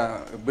பண்ணுவாங்க,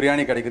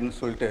 பிரியாணி கிடைக்குதுன்னு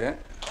சொல்லிட்டு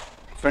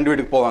ஃப்ரெண்டு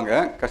வீட்டுக்கு போவாங்க.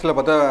 கடைசியில்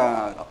பார்த்தா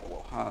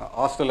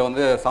ஹாஸ்டலில்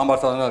வந்து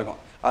சாம்பார் சாதம் தான்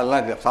இருக்கும்.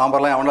 அதெல்லாம் இது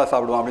சாம்பார்லாம் எவனா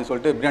சாப்பிடுவோம் அப்படின்னு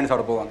சொல்லிட்டு பிரியாணி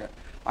சாப்பிட போவாங்க.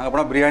 அங்கே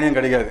போனால் பிரியாணியும்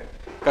கிடைக்காது,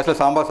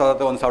 கடைசியில் சாம்பார்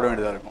சாதத்தை வந்து சாப்பிட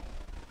வேண்டியதாக இருக்கும்.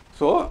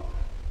 ஸோ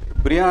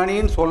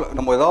பிரியாணின்னு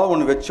நம்ம ஏதாவது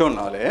ஒன்று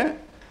வச்சோம்னாலே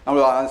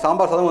நம்ம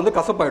சாம்பார் சாதம் வந்து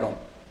கசப்பாயிடும்.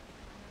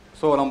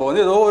 ஸோ நம்ம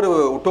வந்து ஏதோ ஒரு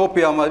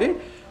உட்டோப்பியா மாதிரி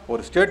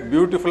ஒரு ஸ்டேட்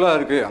பியூட்டிஃபுல்லாக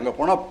இருக்குது, அங்கே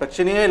போனால்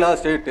பிரச்சனையே இல்லாத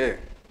ஸ்டேட்டு.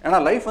 ஏன்னா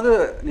லைஃப் வந்து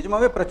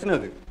நிஜமாகவே பிரச்சனை,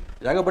 அது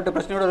ஏகப்பட்ட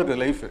பிரச்சனையோடு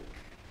இருக்குது லைஃபு.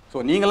 ஸோ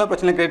நீங்களாம்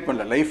பிரச்சனை கிரியேட்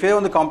பண்ணல. லைஃபே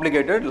வந்து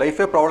காம்ப்ளிகேட்டட்,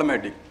 லைஃபே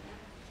ப்ராப்ளமேட்டிக்.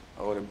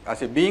 ஒரு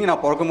ஆஸ் எ பீயிங்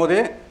நான் பிறக்கும்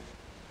போதே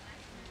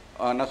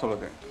என்ன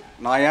சொல்கிறது,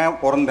 நான் ஏன்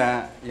பிறந்தேன்,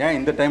 ஏன்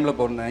இந்த டைமில்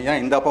பிறந்தேன், ஏன்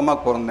இந்த அப்பா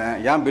அம்மாவுக்கு பிறந்தேன்,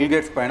 ஏன்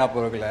பில்கேட்ஸ் பையனாக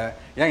பிறக்கல,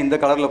 ஏன் இந்த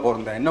கலரில்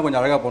பிறந்தேன், இன்னும்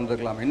கொஞ்சம் அழகாக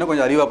பிறந்துருக்கலாமே, இன்னும்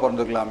கொஞ்சம் அறிவாக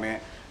பிறந்துருக்கலாமே.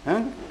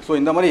 ஸோ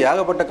இந்த மாதிரி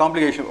ஏகப்பட்ட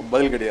காம்ப்ளிகேஷன்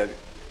பதில் கிடையாது.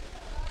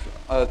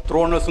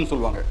 த்ரோனஸ்ன்னு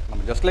சொல்லுவாங்க.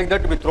 நம்ம ஜஸ்ட் லைக்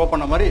தட் இப்படி த்ரோ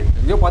பண்ண மாதிரி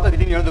எங்கேயோ பார்த்தா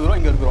திடீர்னு எழுதுக்கிறோம்,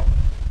 இங்கே இருக்கிறோம்.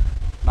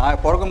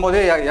 நான் பிறக்கும் போதே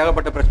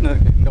ஏகப்பட்ட பிரச்சனை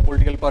இருக்குது. இந்த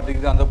பொலிட்டிக்கல்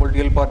பார்ட்டிக்குது, அந்த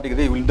பொலிட்டிக்கல்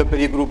பார்ட்டிக்குது, இந்த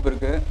பெரிய குரூப்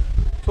இருக்குது.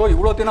 ஸோ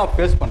இவ்வளோத்தையும் நான்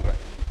ஃபேஸ் பண்ணுறேன்.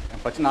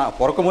 என் பிரச்சனை நான்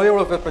பிறக்கும் போதே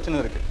இவ்வளோ பிரச்சனை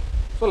இருக்குது.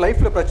 ஸோ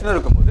லைஃப்பில் பிரச்சனை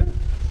இருக்கும்போது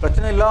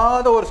பிரச்சனை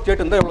இல்லாத ஒரு ஸ்டேட்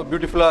இருந்தால் எவ்வளோ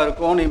பியூட்டிஃபுல்லாக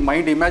இருக்கும். நீ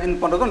மைண்ட் இமேஜின்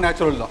பண்ணுறதும்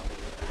நேச்சுரல் தான்.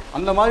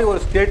 அந்த மாதிரி ஒரு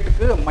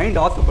ஸ்டேட்டுக்கு மைண்ட்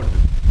ஆசைப்படுது.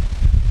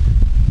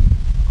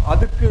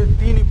 அதுக்கு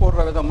தீனி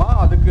போடுற விதமாக,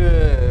 அதுக்கு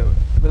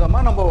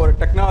விதமாக நம்ம ஒரு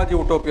டெக்னாலஜி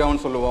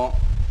உட்டோப்பியான்னு சொல்லுவோம்.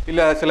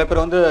 இல்லை சில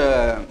பேர் வந்து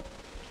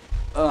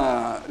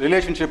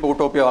ரிலேஷன்ஷிப்பை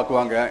உட்டோப்பியா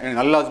ஆக்குவாங்க. எனக்கு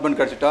நல்ல ஹஸ்பண்ட்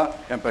கிடச்சிட்டா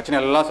என் பிரச்சனை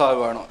எல்லாம்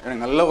சால்வ் ஆகிடும்,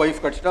 எனக்கு நல்ல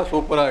ஒய்ஃப் கிடச்சிட்டா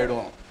சூப்பராக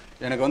ஆகிடும்,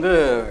 எனக்கு வந்து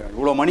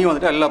இவ்வளோ மணி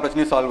வந்துட்டால் எல்லா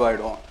பிரச்சனையும் சால்வ்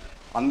ஆகிடும்.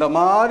 அந்த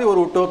மாதிரி ஒரு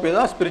உட்டோப்பியா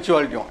தான்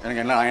ஸ்பிரிச்சுவாலிட்டியும்.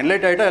 எனக்கு என்ன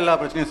என்லைட் ஆகிட்டா எல்லா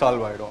பிரச்சனையும்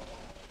சால்வ் ஆகிடும்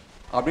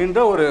அப்படின்ற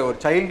ஒரு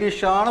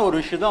சைல்டிஷான ஒரு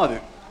விஷயம் தான் அது.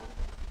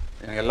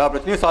 எனக்கு எல்லா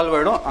பிரச்சனையும் சால்வ்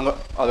ஆகிடும், அங்கே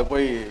அதை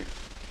போய்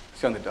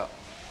சேர்ந்துட்டா.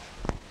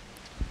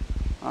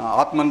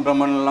 ஆத்மன்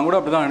பிரம்மன்லாம் கூட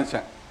அப்படி தான்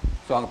நினச்சேன்.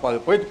 ஸோ அங்கே அது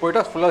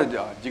போயிட்டால்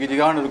ஃபுல்லாக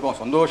ஜிகிஜிகான்னு இருக்கும்,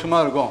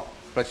 சந்தோஷமாக இருக்கும்,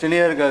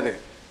 பிரச்சனையே இருக்காது.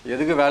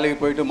 எதுக்கு வேலைக்கு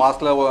போயிட்டு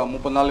மாதத்தில்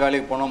 30 நாள்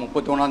வேலைக்கு போனோம்,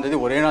 31ஆந்தேதி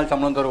ஒரே நாள்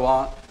சம்பளம்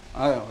தருவான்,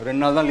 2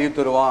 நாள் தான் லீவ்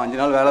தருவான், 5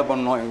 நாள் வேலை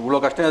பண்ணணும், இவ்வளோ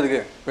கஷ்டம் எதுக்கு?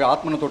 போய்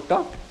ஆத்மனை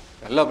தொட்டால்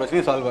எல்லா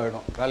பிரச்சனையும் சால்வ்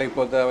ஆகிடும், வேலைக்கு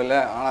போக தேவையில்லை,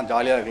 ஆனால்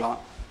ஜாலியாக இருக்கலாம்.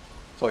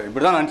 ஸோ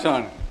இப்படி தான் நினச்சேன்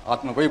நான்.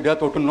 ஆத்மா போய் இப்படியா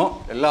தொட்டுணும்,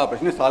 எல்லா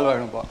பிரச்சனையும் சால்வ்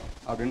ஆகிடும்ப்பா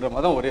அப்படின்ற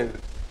மாதிரி தான் ஒரே இது.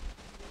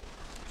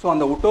 ஸோ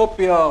அந்த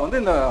உட்டோப்பியா வந்து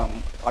இந்த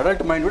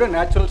அடல்ட் மைண்டோட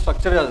நேச்சுரல்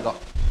ஸ்ட்ரக்சரே அதுதான்.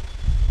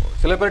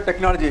 சில பேர்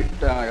டெக்னாலஜி,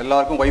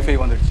 எல்லாருக்கும் ஒய்ஃபை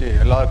வந்துடுச்சு,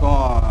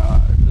 எல்லாருக்கும்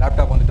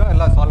லேப்டாப் வந்துட்டா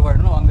எல்லாம் சால்வ்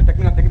ஆகிடணும், அந்த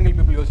டெக்னிக்கல்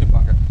பீப்புள்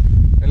யோசிப்பாங்க.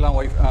 எல்லாம்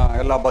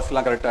எல்லா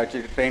பஸ்லாம் கரெக்டாக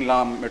ஆகிடுச்சு,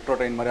 ட்ரெயின்லாம் மெட்ரோ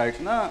ட்ரெயின் மாதிரி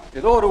ஆகிடுச்சுன்னா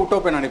ஏதோ ஒரு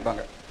உட்டோப்பியா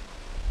நினைப்பாங்க.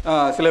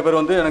 சில பேர்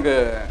வந்து எனக்கு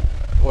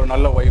ஒரு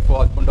நல்ல ஒய்ஃபோ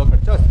ஹஸ்பண்டோ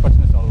கிடச்சா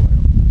பிரச்சனை சால்வ்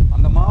ஆகிடும்.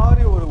 அந்த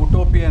மாதிரி ஒரு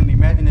உட்டோப்பியன்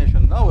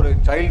இமேஜினேஷன் தான், ஒரு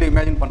சைல்டு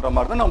இமேஜின் பண்ணுற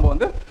மாதிரி தான் நம்ம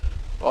வந்து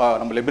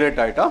நம்ம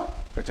லிபரேட் ஆகிட்டா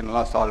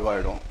பிரச்சனைலாம் சால்வ்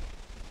ஆகிடும்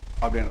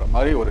அப்படின்ற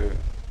மாதிரி ஒரு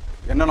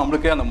எண்ணம்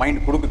நம்மளுக்கே அந்த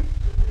மைண்ட் கொடுக்குது.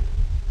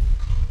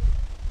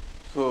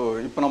 ஸோ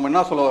இப்போ நம்ம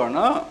என்ன சொல்ல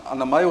வரோன்னா,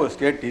 அந்த மாதிரி ஒரு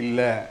ஸ்டேட்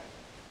இல்லை.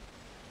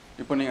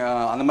 இப்போ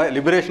நீங்கள் அந்த மாதிரி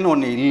லிபரேஷன்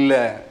ஒன்று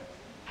இல்லை.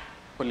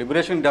 இப்போ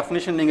லிபரேஷன்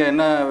டெஃபினிஷன் நீங்கள்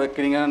என்ன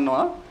வைக்கிறீங்கன்னா,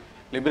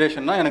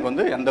 லிபரேஷன்னா எனக்கு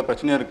வந்து எந்த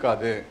பிரச்சனையும்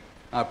இருக்காது,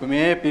 நான்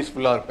எப்பவுமே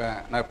பீஸ்ஃபுல்லாக இருப்பேன்,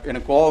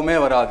 எனக்கு கோவமே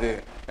வராது,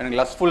 எனக்கு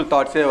லஸ்ஃபுல்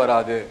தாட்ஸே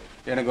வராது,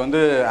 எனக்கு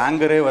வந்து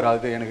ஆங்கரே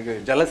வராது, எனக்கு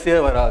ஜலஸே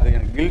வராது,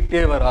 எனக்கு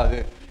கில்ட்டே வராது.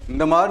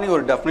 இந்த மாதிரி நீங்கள்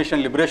ஒரு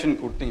டெஃபினிஷன் லிபரேஷன்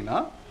கொடுத்தீங்கன்னா,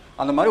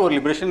 அந்த மாதிரி ஒரு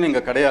லிபரேஷன்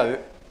நீங்கள் கிடையாது.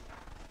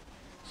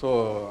 ஸோ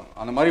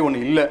அந்த மாதிரி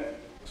ஒன்று இல்லை.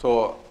 ஸோ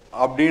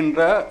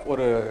அப்படின்ற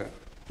ஒரு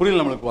புரிதல்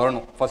நம்மளுக்கு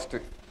வரணும் ஃபஸ்ட்டு.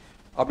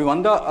 அப்படி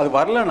வந்தால், அது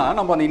வரலைன்னா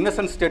நம்ம அந்த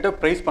இன்னசென்ட் ஸ்டேட்டை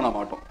ப்ரைஸ் பண்ண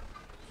மாட்டோம்.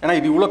 ஏன்னா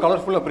இது இவ்வளோ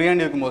கலர்ஃபுல்லாக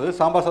பிரியாணி இருக்கும்போது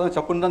சாம்பார் சாதம்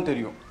சப்புன்னு தான்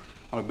தெரியும்.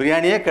 நம்ம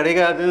பிரியாணியே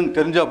கிடைக்காதுன்னு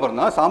தெரிஞ்ச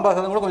அப்புறம் தான் சாம்பார்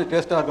சாதம் கூட கொஞ்சம்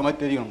டேஸ்ட்டாக இருக்க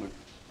மாதிரி தெரியும் நம்மளுக்கு.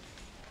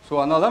 ஸோ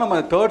அதனால தான்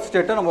நம்ம தேர்ட்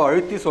ஸ்டேட்டை நம்ம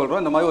அழுத்தி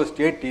சொல்கிறோம், இந்த மாதிரி ஒரு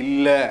ஸ்டேட்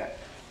இல்லை.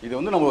 இது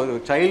வந்து நம்ம ஒரு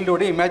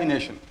சைல்டோடைய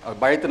இமேஜினேஷன், அது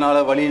பயத்தினால,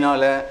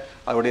 வலினால,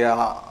 அதோடைய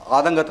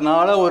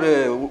ஆதங்கத்தினால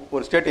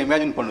ஒரு ஸ்டேட்டை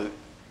இமேஜின் பண்ணுது,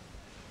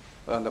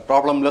 அந்த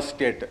ப்ராப்ளம்லெஸ்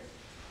ஸ்டேட்டு.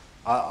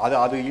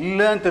 அது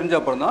இல்லைன்னு தெரிஞ்ச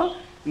அப்புறம் தான்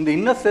இந்த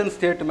இன்னசென்ட்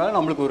ஸ்டேட்டு மேலே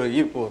நம்மளுக்கு ஒரு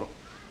ஈர்ப்பு வரும்.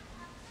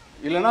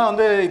 இல்லைனா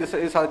வந்து இது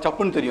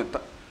சப்புன்னு தெரியும்.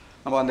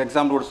 நம்ம அந்த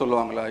எக்ஸாம்பிள் கூட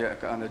சொல்லுவாங்களா,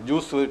 அந்த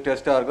ஜூஸ்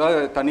டேஸ்ட்டாக இருக்கா,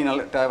 தண்ணி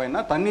நல்ல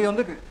தேவைன்னா தண்ணி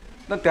வந்து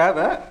தான்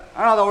தேவை,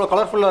 ஆனால் அது அவ்வளோ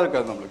கலர்ஃபுல்லாக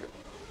இருக்காது நம்மளுக்கு.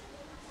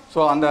 ஸோ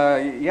அந்த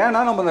ஏன்னா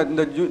நம்ம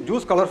இந்த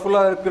ஜூஸ்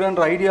கலர்ஃபுல்லாக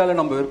இருக்கிறன்ற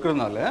ஐடியாவில் நம்ம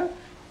இருக்கிறதுனால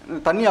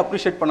தண்ணி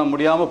அப்ரிஷியேட் பண்ண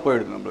முடியாமல்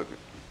போயிடுது நம்மளுக்கு.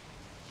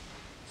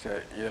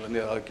 சரி,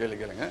 இதுலேருந்து ஏதாவது கேள்வி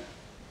கேளுங்க,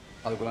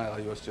 அதுக்குலாம்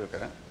ஏதாவது யோசிச்சு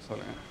வைக்கிறேன்,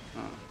 சொல்லுங்கள்.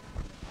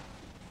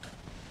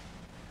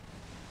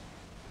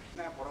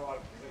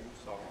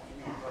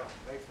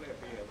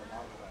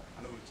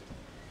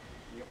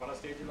 பல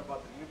ஸ்டேஜில்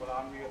பார்த்துருக்கீங்க, பல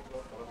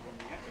ஆன்மீகத்தில் தொடர்பு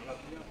பண்ணீங்க,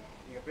 எல்லாத்துலேயும்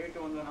நீங்கள் போயிட்டு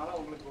வந்ததுனால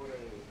உங்களுக்கு ஒரு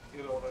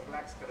இதில் ஒரு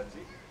ரிலாக்ஸ்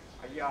கிடச்சி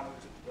ஐயா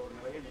அனுபவிச்சுட்டு ஒரு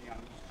நிலையை நீங்கள்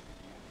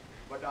அனுபவிச்சுருக்கீங்க.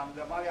 பட்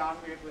அந்த மாதிரி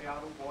ஆன்மீகத்தில்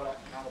யாரும் போகல,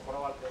 நாங்கள் புற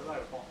வாழ்க்கையில் தான்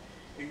இருக்கோம்.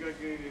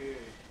 எங்களுக்கு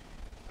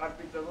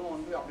கற்பித்ததும்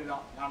வந்து அப்படி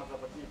தான், ஞானத்தை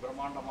பற்றி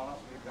பிரம்மாண்டமாக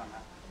தான் சொல்லியிருக்காங்க.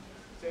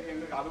 சரி,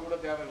 எங்களுக்கு அது கூட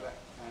தேவையில்லை,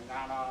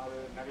 ஞானம் அது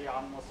நிறைய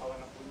ஆன்ம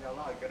சாதனை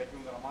புரிஞ்சாலும் அது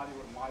கிடைக்குங்கிற மாதிரி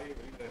ஒரு மாயை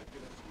வெளியில்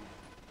இருக்குதுன்னு சொன்னாங்க.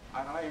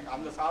 அதனால்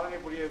அந்த சாதனை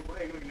புரியறது கூட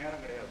எங்களுக்கு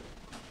நேரம் கிடையாது.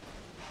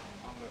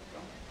 அவங்க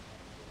இருக்காங்க,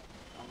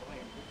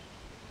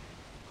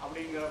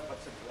 அப்படிங்கிற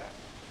பட்சத்தில்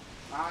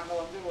நாங்கள்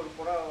வந்து ஒரு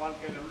புற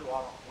வாழ்க்கையிலேருந்து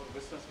வாரோம், ஒரு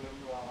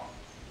பிஸ்னஸ்லேருந்து வாரோம்,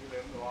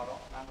 இதுலேருந்து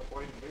வாரோம். நாங்கள்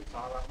கோயிலுக்கு போய்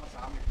சாதாரண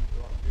சாமி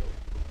கும்பிட்டு வரவே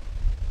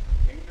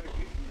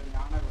எங்களுக்கு இந்த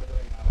ஞான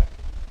விடுதலைனால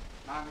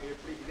நாங்கள்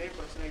எப்படி இதே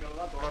பிரச்சனைகள்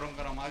தான்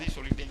தொடருங்கிற மாதிரி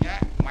சொல்லிட்டீங்க.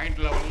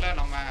 மைண்ட் லெவலில்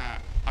நம்ம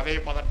அதே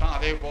பதட்டம்,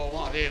 அதே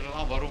கோபம், அதே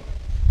இதெல்லாம் வரும்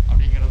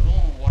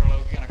அப்படிங்கிறதும்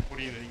ஓரளவுக்கு எனக்கு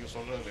புரியுது நீங்கள்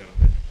சொல்கிறதுல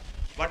இருந்து.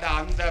 பட்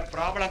அந்த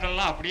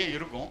ப்ராப்ளங்கள்லாம் அப்படியே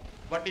இருக்கும்.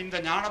 பட் இந்த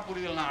ஞான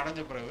புரிதல் நான்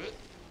அடைஞ்ச பிறகு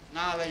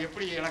நான் அதை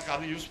எப்படி எனக்கு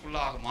அது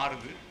யூஸ்ஃபுல்லாக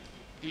மாறுது,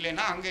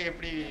 இல்லைன்னா அங்கே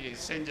எப்படி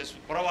சேஞ்சஸ்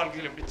புற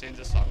வாழ்க்கையில் எப்படி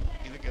சேஞ்சஸ் ஆகும்?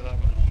 இதுக்கு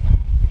ஏதாவது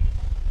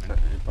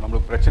இப்போ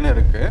நம்மளுக்கு பிரச்சனை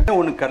இருக்குது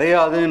ஒன்று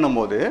கிடையாதுன்னும்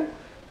போது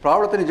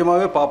ப்ராப்ளத்தை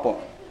நிஜமாகவே பார்ப்போம்,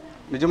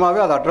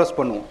 நிஜமாகவே அதை அட்ரஸ்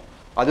பண்ணுவோம்.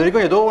 அது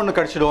வரைக்கும் ஏதோ ஒன்று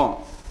கிடச்சிடும்,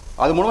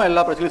 அது மூலமாக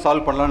எல்லா பிரச்சனையும்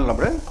சால்வ் பண்ணலான்னு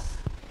நம்ம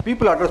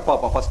பீப்புள் அட்ரஸ்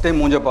பார்ப்போம். ஃபஸ்ட் டைம்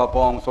மூஞ்ச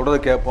பார்ப்போம், அவங்க சொல்கிறத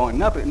கேட்போம்,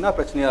 என்ன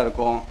பிரச்சனையாக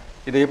இருக்கும்,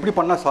 இதை எப்படி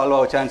பண்ணால் சால்வ்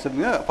ஆக சான்ஸ்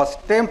இருக்குங்க.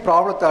 ஃபஸ்ட் டைம்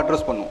ப்ராப்ளத்தை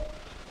அட்ரஸ் பண்ணுவோம்.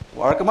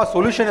 வழக்கமாக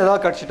சொல்யூஷன்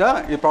ஏதாவது கிடச்சிட்டா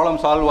இது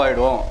ப்ராப்ளம் சால்வ்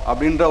ஆகிடும்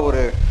அப்படின்ற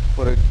ஒரு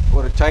ஒரு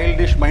ஒரு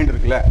சைல்டிஷ் மைண்ட்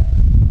இருக்குல்ல,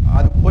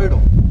 அது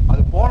போயிடும்.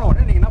 அது போன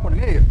உடனே நீங்கள் என்ன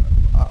பண்ணுவீங்க,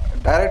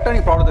 டைரெக்டாக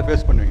நீங்கள் ப்ராப்ளத்தை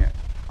ஃபேஸ் பண்ணுவீங்க.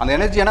 அந்த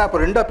எனர்ஜி ஏன்னா இப்போ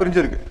ரெண்டாக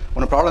பிரிஞ்சிருக்கு.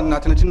 ஒன்று ப்ராப்ளம்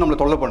சின்ன நம்மளை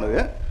தொல்லை பண்ணுது,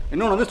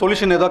 இன்னொன்று வந்து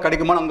சொல்யூஷன் ஏதாவது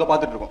கிடைக்குமான்னு அங்கே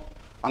பார்த்துட்ருக்கோம்.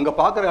 அங்கே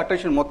பார்க்குற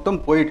அட்டென்ஷன் மொத்தம்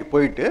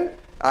போயிட்டு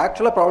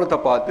ஆக்சுவலாக ப்ராப்ளத்தை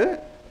பார்த்து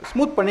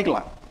ஸ்மூத்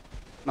பண்ணிக்கலாம்.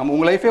 நம்ம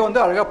உங்கள் லைஃபே வந்து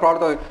அழகாக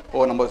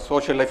ப்ராப்ளத்தை நம்ம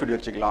சோஷியல் லைஃப் இப்படி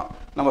வச்சுக்கலாம்,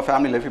 நம்ம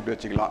ஃபேமிலி லைஃப் இப்படி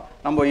வச்சுக்கலாம்,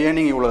 நம்ம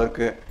ஏர்னிங் இவ்வளோ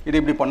இருக்குது, இது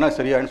இப்படி பண்ணால்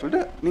சரியான்னு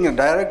சொல்லிட்டு நீங்கள்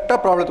டைரெக்டாக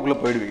ப்ராப்ளத்துக்குள்ளே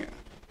போயிடுவீங்க.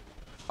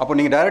 அப்போ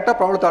நீங்கள் டைரெக்டாக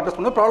ப்ராப்ளத்தை அட்ரஸ்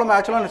பண்ணால் ப்ராப்ளம்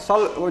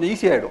ஆக்சுவலாக கொஞ்சம்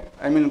ஈஸியாகிடும்.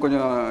 ஐ மீன்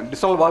கொஞ்சம்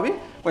டிசால்வ் ஆகி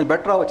கொஞ்சம்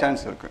பெட்டராக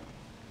சான்ஸ் இருக்குது.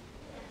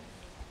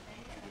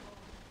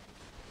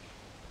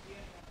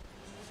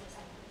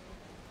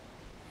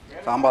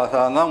 சாம்பார்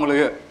சாதம் தான்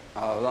உங்களுக்கு,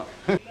 அதுதான்.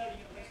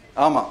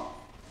 ஆமாம்,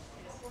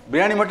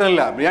 பிரியாணி மட்டும்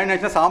இல்லை, பிரியாணி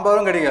ஆச்சுன்னா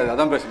சாம்பாரும் கிடைக்காது,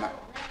 அதான் பிரச்சனை.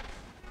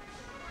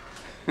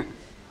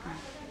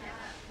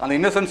 அந்த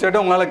இன்னசென்ஸ் ஸ்டேட்டை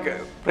உங்களால்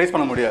ப்ரைஸ்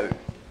பண்ண முடியாது.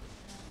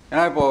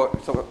 ஏன்னா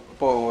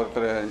இப்போது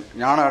ஒருத்தர்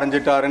ஞானம்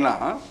அடைஞ்சிட்டாருன்னா,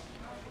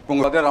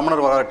 உங்கள் வந்து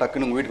ரமணர் வர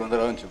டக்குன்னு உங்கள் வீட்டுக்கு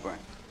வந்துடுறாருன்னு வச்சுப்பேன்.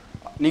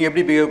 நீங்கள்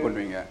எப்படி பிஹேவ்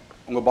பண்ணுவீங்க,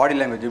 உங்கள் பாடி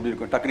லாங்குவேஜ் எப்படி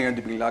இருக்கும், டக்குன்னு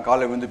எழுந்துப்பீங்களா,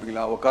 காலை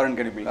எழுந்துப்பீங்களா, உட்காருன்னு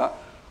கிடைப்பீங்களா?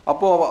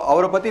 அப்போது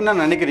அவரை பற்றி என்ன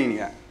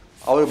நினைக்கிறீங்க?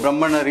 அவர்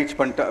பிரம்மனை ரீச்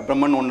பண்ணிட்டு,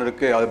 பிரம்மன் ஒன்று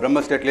இருக்குது, அது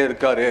பிரம்ம ஸ்டேட்லேயே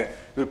இருக்கார்,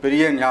 இவர்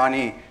பெரிய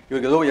ஞானி,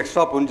 இவருக்கு ஏதோ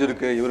எக்ஸ்ட்ரா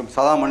புரிஞ்சிருக்கு, இவர்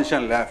சாதா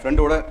மனுஷன் இல்லை,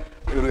 ஃப்ரெண்டோட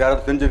இவருக்கு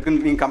யாராவது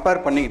தெரிஞ்சிருக்குன்னு நீங்கள்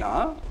கம்பேர் பண்ணிங்கன்னா,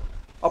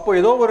 அப்போது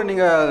ஏதோ ஒரு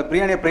நீங்கள்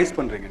பிரியாணியை ப்ரைஸ்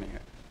பண்ணுறீங்க.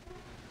 நீங்கள்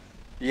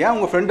ஏன்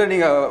உங்கள் ஃப்ரெண்டை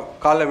நீங்கள்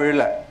காலில்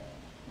விழல,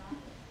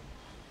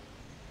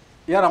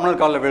 ஏன்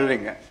ரமணர் காலில்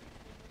விழுறீங்க?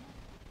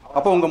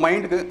 அப்போ உங்கள்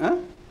மைண்டுக்கு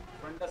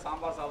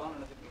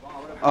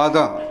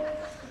அதான்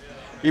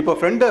இப்போ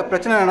ஃப்ரெண்டு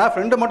பிரச்சனை என்னன்னா,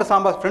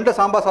 ஃப்ரெண்டை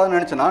சாம்பார் சாதம்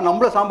நினச்சினா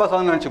நம்மள சாம்பார்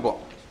சாதம் நினச்சிப்போம்.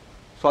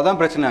 ஸோ அதான்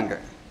பிரச்சனை அங்கே.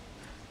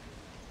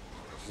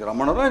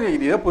 ரமணரும்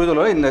இதே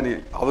புரிதலோ இந்த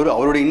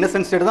அவருடைய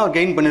இன்னசென்ட் ஸ்டேட் தான் அவர்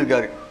கெயின்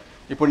பண்ணியிருக்காரு.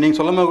 இப்போ நீங்கள்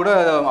சொல்லும்போது கூட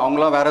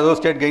அவங்களாம் வேறு ஏதோ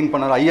ஸ்டேட் கெயின்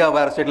பண்ணார், ஐயா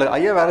வேறு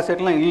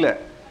ஸ்டேட்லாம் இல்லை.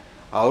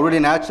 அவருடைய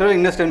நேச்சுரல்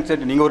இன்னசென்ட்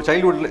ஸ்டேட், நீங்கள் ஒரு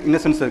சைல்டுஹுட்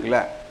இன்னசென்ஸ்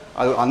இருக்குல்ல,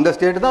 அது அந்த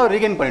ஸ்டேட்டு தான் அவர்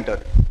ரீகெயின்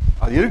பண்ணிட்டார்.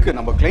 அது இருக்குது,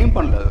 நம்ம கிளைம்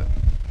பண்ணல. அது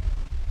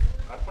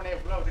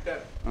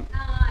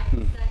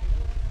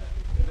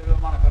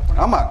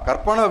ஆமாம்,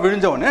 கற்பனை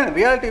விழிஞ்சவொடனே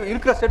ரியாலிட்டி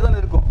இருக்கிற ஸ்டேட் தானே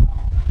இருக்கும்.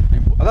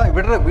 இப்போ அதான்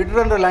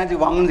விடுற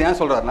லாங்குவேஜ் வாங்கணும்னு ஏன்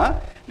சொல்கிறாருன்னா,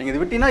 நீங்கள்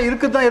இது விட்டினா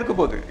தான் இருக்க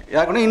போகுது.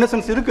 யாருக்குன்னா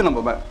இன்னசென்ஸ் இருக்குது.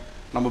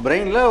 நம்ம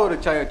பிரெயினில் ஒரு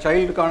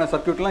சைல்டுக்கான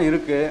சர்க்யூட்லாம்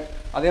இருக்குது,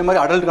 அதே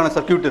மாதிரி அடல்ட்டுக்கான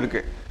சர்க்யூட்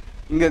இருக்குது.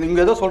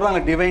 இங்கே ஏதோ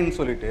சொல்கிறாங்க டிவைன்னு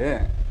சொல்லிட்டு,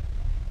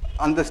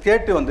 அந்த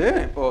ஸ்டேட்டு வந்து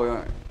இப்போது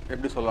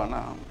எப்படி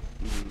சொல்லலாம்னா,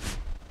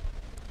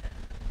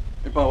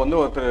 இப்போ வந்து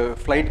ஒருத்தர்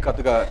ஃப்ளைட்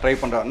கற்றுக்க ட்ரை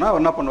பண்ணுறாருன்னா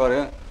என்ன பண்ணுவார்,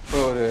 இப்போ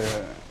ஒரு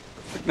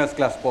ஃபிட்னஸ்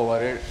கிளாஸ்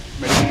போவார்,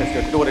 மெடிக்கல் டெஸ்ட்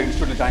எடுத்துகிட்டு ஒரு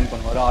இன்ஸ்டியூட்டில் ஜாயின்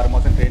பண்ணுவார், 6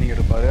 மாதம் ட்ரைனிங்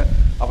எடுப்பார்.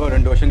 அப்புறம்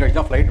 2 வருஷம் கழிச்சு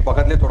தான் ஃப்ளைட்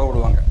பக்கத்துலேயே தொட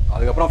விடுவாங்க.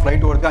 அதுக்கப்புறம்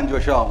ஃப்ளைட் ஓடுறதுக்கு 5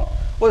 வருஷம் ஆகும்.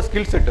 ஒரு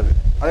ஸ்கில் செட் அது.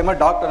 அதே மாதிரி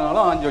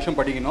டாக்டர்னாலும் 5 வருஷம்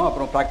படிக்கணும்,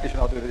 அப்புறம்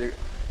ப்ராக்டிஷன் ஆகுது,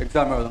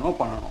 எக்ஸாம் எழுதணும்,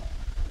 பண்ணணும்.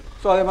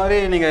 ஸோ அதே மாதிரி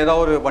நீங்கள்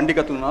ஏதாவது ஒரு வண்டி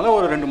கற்றுக்கணுனாலும்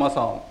ஒரு 2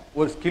 மாதம் ஆகும்,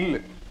 ஒரு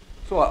ஸ்கில்லு.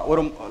 ஸோ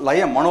ஒரு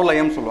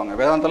மனோலயம்னு சொல்லுவாங்க.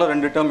 வேதாந்தால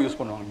 2 டேர்ம் யூஸ்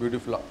பண்ணுவாங்க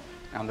பியூட்டிஃபுல்லாக.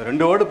 அந்த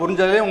 2 வேர்டு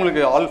புரிஞ்சாலே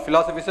உங்களுக்கு ஆல்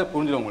ஃபிலாசபிஸே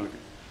புரிஞ்சிடும்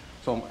உங்களுக்கு.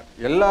 ஸோ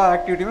எல்லா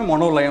ஆக்டிவிட்டியுமே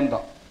மனோலயம்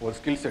தான், ஒரு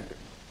ஸ்கில் செட்டு.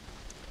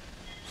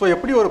 ஸோ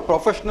எப்படி ஒரு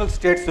ப்ரொஃபஷ்னல்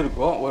ஸ்டேட்ஸ்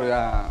இருக்கோ, ஒரு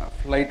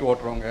ஃப்ளைட்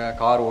ஓட்டுறவங்க,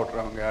 கார்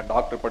ஓட்டுறவங்க,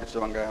 டாக்டர்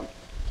படித்தவங்க,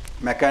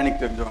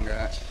 மெக்கானிக் தெரிஞ்சவங்க,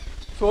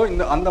 ஸோ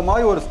அந்த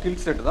மாதிரி ஒரு ஸ்கில்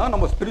செட் தான்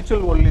நம்ம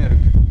ஸ்பிரிச்சுவல் வேர்ல்ட்லேயும்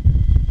இருக்குது.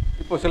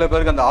 இப்போ சில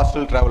பேருக்கு அந்த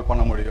ஹாஸ்டல் ட்ராவல்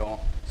பண்ண முடியும்,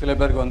 சில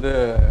பேருக்கு வந்து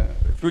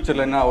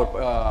ஃப்யூச்சரில் என்ன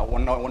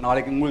ஒரு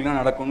நாளைக்கு உங்களுக்கு என்ன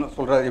நடக்கும்னு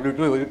சொல்கிற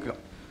எப்படி இருக்குது.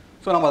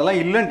 ஸோ நம்ம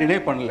அதெல்லாம் இல்லைன்னு டினை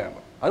பண்ணல,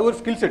 அது ஒரு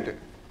ஸ்கில் செட்டு.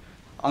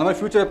 அந்த மாதிரி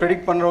ஃப்யூச்சரை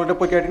ப்ரெடிக்ட் பண்ணுறவங்கள்ட்ட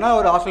போய் கேட்டிங்கன்னா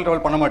ஒரு ஹாஸ்டல்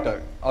ட்ராவல் பண்ண மாட்டார்,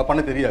 அது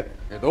பண்ண தெரியாது.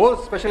 ஏதோ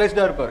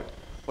ஸ்பெஷலைஸ்டாக இருப்பார்.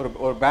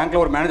 ஒரு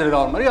பேங்க்கில் ஒரு மேனேஜர்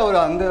ஆகிற மாதிரி அவர்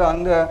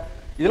அந்த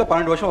இதில்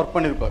 12 வருஷம் ஒர்க்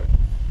பண்ணியிருப்பார்.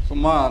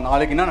 சும்மா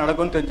நாளைக்கு என்ன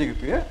நடக்கும்னு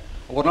தெரிஞ்சுக்கிறதுக்கு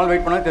ஒரு நாள்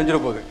வெயிட் பண்ணால் தெரிஞ்சிட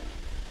போகுது.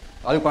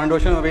 அது 12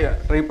 வருஷம்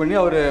ட்ரை பண்ணி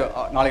அவர்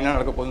நாளைக்கு என்ன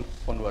நடக்க போகுதுன்னு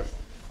பண்ணுவார்.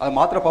 அது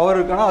மாத்திர பவர்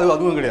இருக்குன்னா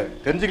அதுவும் கிடையாது.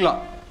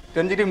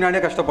 தெரிஞ்சுக்கிட்டு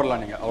முன்னாடியே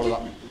கஷ்டப்படலாம் நீங்கள்,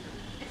 அவ்வளோதான்.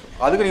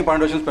 அதுக்கு நீங்கள்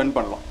 12 வருஷம் ஸ்பெண்ட்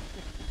பண்ணலாம்.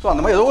 ஸோ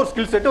அந்த மாதிரி ஏதோ ஒரு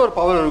ஸ்கில் செட்டு, ஒரு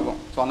பவர்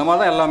இருக்கும். ஸோ அந்த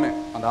மாதிரி தான் எல்லாமே.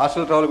 அந்த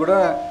ஹாஸ்டல் ட்ராவல் கூட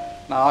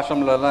நான்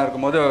ஹாஸ்டல்லாம்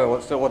இருக்கும்போது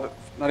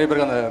நிறைய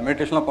பேருக்கு அந்த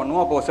மெடிடேஷன்லாம்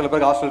பண்ணுவோம். அப்போ சில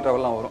பேருக்கு ஹாஸ்டல்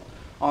ட்ராவல்லாம் வரும்.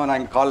 நான்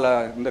இங்கே காலைல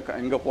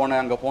இங்கே போனேன்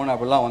அங்கே போனேன்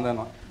அப்படிலாம் வந்தேன்.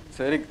 நான்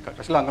சரி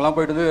கடைசியில் அங்கெல்லாம்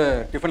போய்ட்டு வந்து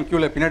டிஃபன்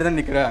க்யூவில் பின்னாடி தான்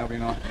நிற்கிறேன்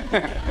அப்படின்னா.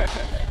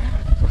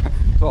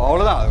 ஸோ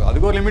அவ்வளோதான்,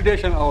 அதுக்கு ஒரு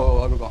லிமிட்டேஷன்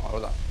இருக்கும்,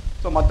 அவ்வளோதான்.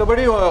 ஸோ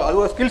மற்றபடி அது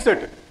ஒரு ஸ்கில்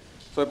செட்டு.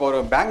 ஸோ இப்போ ஒரு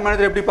பேங்க்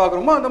மேனேஜர் எப்படி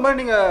பார்க்குறோமோ அந்த மாதிரி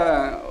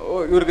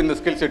நீங்கள் இவருக்கு இந்த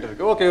ஸ்கில் செட்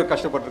இருக்குது, ஓகே இவர்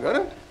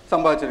கஷ்டப்பட்டுருக்காரு,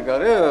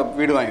 சம்பாதிச்சிருக்காரு,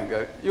 வீடு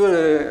வாங்கியிருக்காரு, இவர்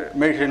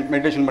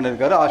மெடிடேஷன்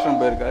பண்ணியிருக்காரு,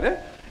 ஆசிரமம் போயிருக்காரு,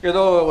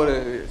 ஏதோ ஒரு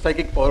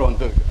சைக்கிக் பவர்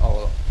வந்துருக்கு,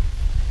 அவ்வளோதான்.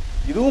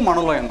 இதுவும்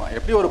மனோலயம் தான்.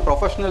 எப்படி ஒரு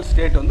ப்ரொஃபஷனல்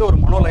ஸ்டேட் வந்து ஒரு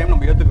மனோலயம்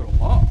நம்ம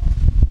ஏற்றுக்கிறோமோ,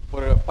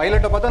 ஒரு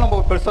பைலட்டை பார்த்தா நம்ம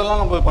பெருசெல்லாம்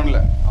நம்ம பண்ணல,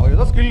 அவர்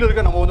ஏதோ ஸ்கில்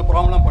இருக்குது, நம்ம வந்து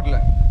ப்ராப்ளம்லாம் பண்ணல,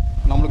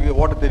 நம்மளுக்கு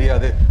ஓட்ட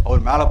தெரியாது,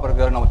 அவர் மேலே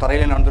பிறகு நம்ம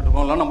தரையிலே நடந்துட்டு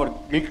இருக்கோம்லாம் நம்ம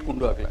கில்ட்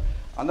கொண்டு வரல.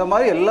 அந்த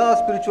மாதிரி எல்லா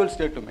ஸ்பிரிச்சுவல்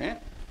ஸ்டேட்டுமே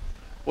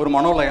ஒரு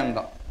மனோலயம்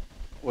தான்,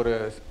 ஒரு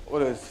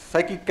ஒரு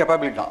சைக்கிக்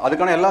கேப்பபிலிட்டி தான்.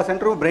 அதுக்கான எல்லா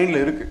சென்டரும்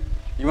பிரெயினில் இருக்குது.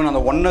 ஈவன்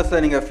அந்த ஒன்னஸை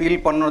நீங்கள் ஃபீல்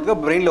பண்ணுறதுக்கு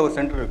பிரெயினில் ஒரு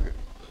சென்டர் இருக்குது.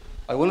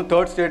 அது வந்து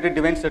தேர்ட் ஸ்டேட்டு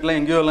டிவைன் ஸ்டேட்லாம்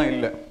எங்கேயோலாம்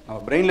இல்லை, நம்ம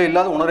பிரெயினில்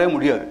இல்லாத உணரவே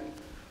முடியாது.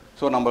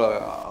 ஸோ நம்ம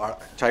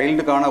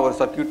சைல்டுக்கான ஒரு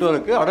சர்க்கியூட்டும்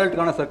இருக்குது,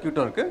 அடல்ட்டுக்கான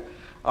சர்க்கியூட்டும் இருக்குது.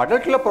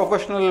 அடல்ட்டில்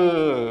ப்ரொஃபஷனல்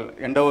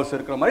எண்டவர்ஸ்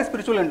இருக்கிற மாதிரி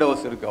ஸ்பிரிச்சுவல்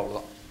எண்டவர்ஸ் இருக்குது,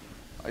 அவ்வளோதான்.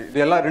 இது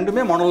எல்லாம்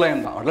ரெண்டுமே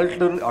மனோலயம் தான்.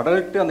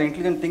 அடல்ட்டு அந்த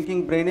இன்டெலிஜென்ட்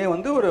திங்கிங் பிரெயினே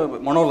வந்து ஒரு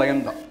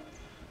மனோலயம் தான்.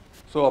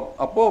 ஸோ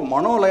அப்போது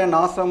மனோலய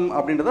நாசம்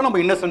அப்படின்றத நம்ம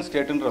இன்னசென்ட்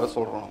ஸ்டேட்டுன்றத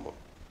சொல்கிறோம் நம்ம.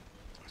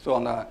 ஸோ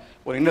அந்த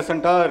ஒரு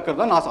இன்னசென்ட்டாக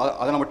இருக்கிறது தான் நாசம்.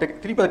 அதை நம்ம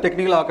திருப்பி அதை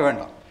டெக்னிக்கலாக ஆக்க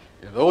வேண்டாம்.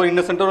 ஏதோ ஒரு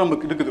இன்னசென்ட்டாக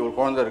நமக்கு இருக்குது, ஒரு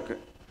குழந்தை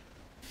இருக்குது.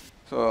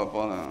 ஸோ அப்போ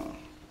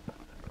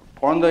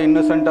குழந்தை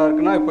இன்னசென்ட்டாக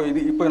இருக்குன்னா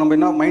இப்போ நம்ம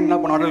என்ன மைண்ட் என்ன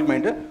பண்ண அடல்ட்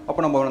மைண்டு,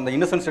 அப்போ நம்ம அந்த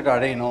இன்னசென்ட் ஸ்டேட்டை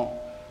அடையணும்.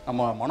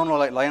 நம்ம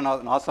மனோலய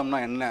நாசம்னா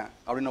என்ன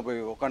அப்படின்னு போய்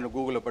உட்காந்து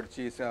கூகுளில்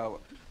படித்து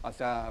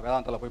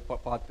வேதாந்தில் போய்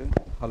பார்த்து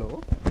ஹலோ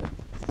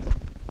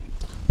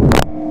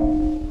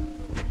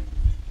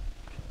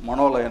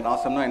மனோலய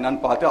நாசம்னா என்னன்னு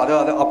பார்த்து அது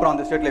அப்புறம்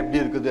அந்த ஸ்டேட்டில்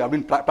எப்படி இருக்குது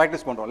அப்படின்னு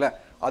ப்ராக்டிஸ் பண்ணுறோம்ல,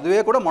 அதுவே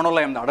கூட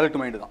மனோலயம் தான், அடல்ட்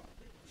மைண்டு தான்.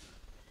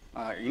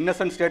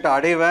 இன்னசென்ட் ஸ்டேட்டை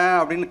அடைவேன்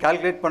அப்படின்னு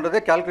கால்குலேட்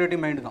பண்ணுறதே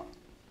கால்குலேட்டிவ் மைண்டு தான்.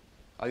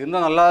 அது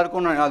இருந்தால் நல்லா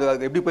இருக்கும்,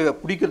 அது எப்படி போய்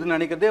பிடிக்கிறதுன்னு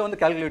நினைக்கிறதே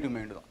வந்து கால்குலேட்டிவ்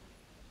மைண்டு தான்.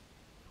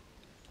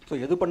 ஸோ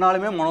எது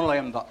பண்ணாலுமே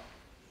மனோலயம் தான்.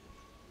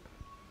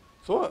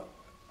 ஸோ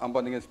அப்போ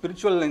நீங்கள்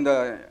ஸ்பிரிச்சுவல் இந்த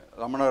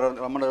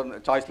ரமணர்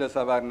சாய்ஸ்லெஸ்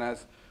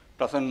அவேர்னஸ்,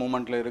 ப்ரெசன்ட்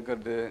மூமெண்ட்டில்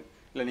இருக்கிறது,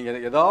 இல்லை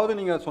நீங்கள் ஏதாவது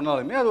நீங்கள்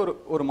சொன்னாலுமே அது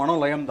ஒரு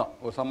மனோலயம் தான்,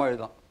 ஒரு சமாளி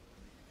தான்.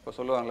 இப்போ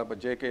சொல்லுவாங்களே, இப்போ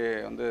ஜேகே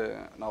வந்து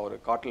நான் ஒரு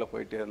காட்டில்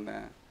போயிட்டே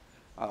இருந்தேன்,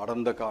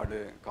 அடர்ந்த காடு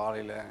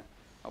காலையில்,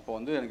 அப்போ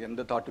வந்து எனக்கு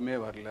எந்த தாட்டுமே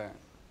வரல,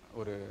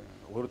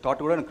 ஒரு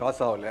தாட்டு கூட எனக்கு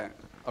கிராஸ் ஆகலை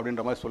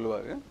அப்படின்ற மாதிரி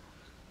சொல்லுவார்.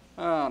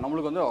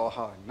 நம்மளுக்கு வந்து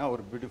ஆஹா என்ன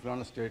ஒரு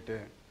பியூட்டிஃபுல்லான ஸ்டேட்டு,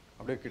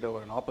 அப்படியே கிட்ட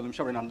ஒரு 40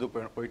 நிமிஷம் அப்படியே நடந்து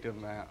போயிட்டு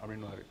இருந்தேன்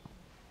அப்படின்வாரு.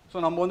 ஸோ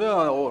நம்ம வந்து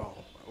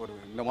ஒரு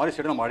இந்த மாதிரி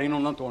ஸ்டேட்டை நம்ம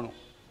அடையணும்னு தான் தோணும்.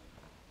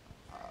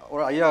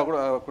 ஒரு ஐயா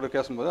கூட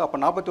பேசும்போது அப்போ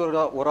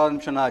 41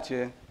 நிமிஷம் என்ன ஆச்சு,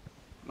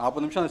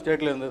 40 நிமிஷம் அந்த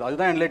ஸ்டேட்டில் இருந்தது,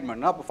 அதுதான்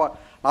என்லைட்மெண்ட்னா அப்போ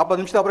 40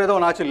 நிமிஷத்துக்கு அப்புறம் ஏதோ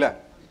ஒன்று ஆச்சு இல்லை,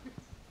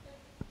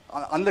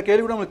 அந்த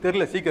கேள்வி கூட நம்மளுக்கு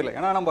தெரியல சீக்கிரம்,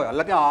 ஏன்னா நம்ம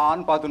எல்லாத்தையும்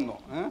ஆன்னு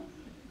பார்த்துருந்தோம்.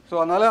 ஸோ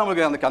அதனால்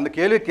நம்மளுக்கு அந்த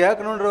கேள்வி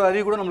கேட்கணுன்ற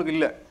அறிவு கூட நம்மளுக்கு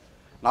இல்லை.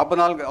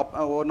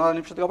 44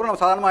 நிமிஷத்துக்கு அப்புறம்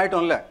நம்ம சாதாரணமாக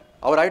ஆகிட்டோம்ல,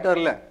 அவர்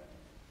ஆகிட்டார்ல,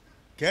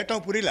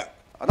 கேட்டோம் புரியல,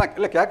 அதான்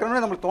இல்லை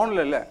கேட்கணும்னு நம்மளுக்கு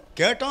தோணல, இல்லை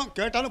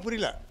கேட்டாலும்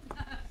புரியல.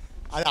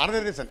 அது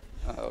அனதர் ரீசன்.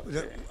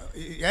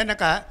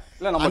 ஏன்னாக்கா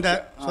அந்த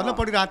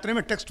சொல்லப்படுகிற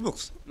அத்தனையுமே டெக்ஸ்ட்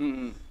புக்ஸ்.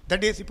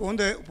 தட் இஸ் இப்போ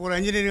வந்து ஒரு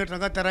இன்ஜினியரிங்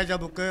எடுத்தாங்க, தெராஜா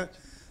புக்கு,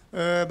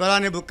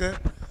 பலானி புக்கு,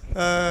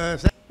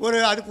 ஒரு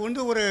அதுக்கு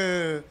வந்து ஒரு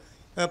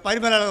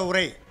பரிமேலாளர்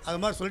உரை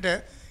அது மாதிரி சொல்லிட்டு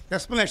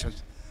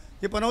எக்ஸ்ப்ளனேஷன்ஸ்.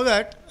 இப்போ know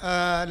that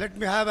let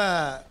me have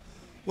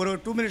ஒரு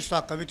 2 minutes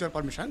talk with your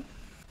permission.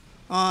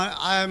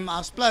 I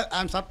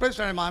am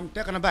surprised, I am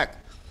taken a back.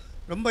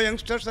 ரொம்ப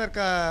யங்ஸ்டர்ஸாக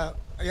இருக்க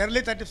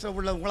early 30s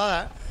உள்ள உங்களால்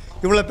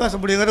இவ்வளோ பேச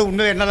முடியுங்கிறது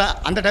உண்மையில் என்னால்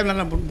அந்த டைமில்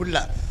நான் முடியல,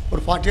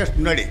 ஒரு 40 years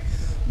முன்னாடி.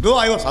 தோ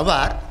I was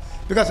aware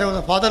because I was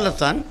a fatherless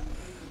Sun,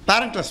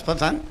 பேரண்ட்லெஸ்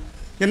person.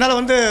 என்னால்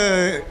வந்து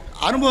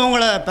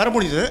அனுபவங்களை பெற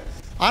முடியுது,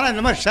 ஆனால்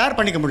இந்த மாதிரி ஷேர்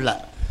பண்ணிக்க முடியல.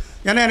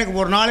 ஏன்னா எனக்கு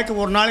ஒரு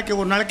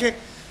நாளைக்கு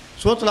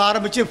சோத்தில்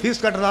ஆரம்பித்து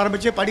ஃபீஸ் கட்டுறது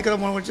ஆரம்பித்து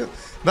படிக்கிற வச்சு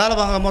வேலை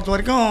வாங்குற மொத்த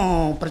வரைக்கும்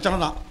பிரச்சனை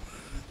தான்.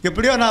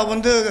 எப்படியோ நான்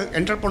வந்து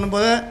என்டர்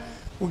பண்ணும்போது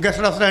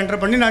கெஸ்ட் ஹவுஸில்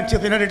என்டர் பண்ணி நான்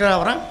சீஃப் எடிட்டர்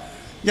ஆகிறேன்.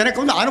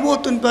 எனக்கு வந்து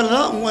அனுபவத்தின் பேர்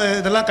தான்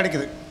இதெல்லாம்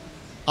கிடைக்குது.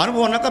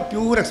 அனுபவம்னாக்கா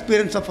pure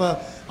experience of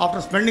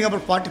after spending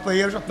about 45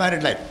 years of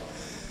married life.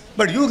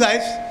 But you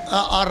guys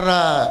are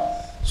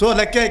so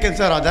lucky, I can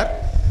say rather.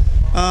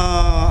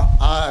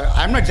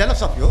 I am not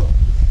jealous of you.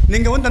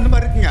 நீங்கள் வந்து அந்த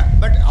மாதிரி இருக்கீங்க.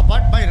 But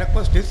apart my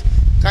request is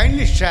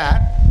kindly share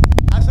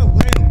as a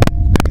way.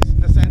 That is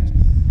இந்த sense.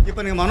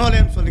 இப்போ நீங்கள்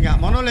மனோலயம் சொன்னீங்க.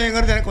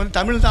 மனோலயங்கிறது எனக்கு வந்து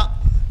தமிழ் தான்.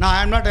 நான்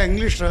I am not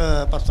English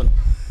person.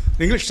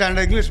 English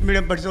standard English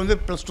medium படித்தது வந்து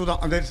 +2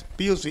 தான், அந்த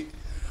PUC.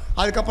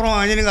 அதுக்கப்புறம்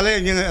இன்ஜினியரிங்காலே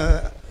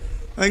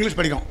இங்கிலீஷ்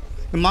படிக்கும்.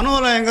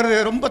 மனோலயங்கிறது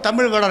ரொம்ப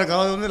தமிழ் வேர்டாக இருக்குது.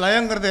 அது வந்து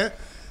லயங்கிறது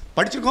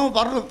படிச்சிருக்கோம்,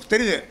 வர்றது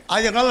தெரியுது.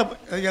 அது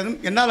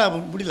என்னால்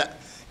முடியல,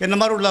 என்ன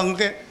மாதிரி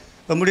உள்ளவங்களுக்கு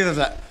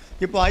முடியறதில்ல.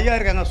 இப்போ ஐயா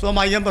இருக்காங்க,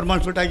 சோமா ஐயம்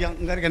பெருமான்னு சொல்லிட்டு ஐயா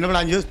இங்கே இருக்க, என்ன விட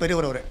 5 years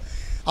பெரியவர்.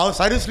 அவர்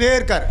சர்வீஸ்லேயே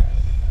இருக்கார்.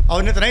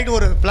 அவர் நேற்று நைட்டு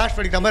ஒரு ஃப்ளாஷ்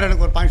படிக்கிற மாதிரி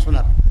எனக்கு ஒரு பாயிண்ட்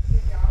சொன்னார்.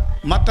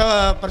 மற்ற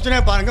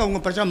பிரச்சனையை பாருங்கள்,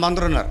 உங்கள் பிரச்சனை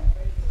மறந்துடுனார்.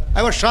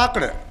 I was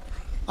shocked.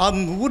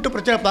 வீட்டு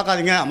பிரச்சனை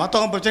பார்க்காதீங்க,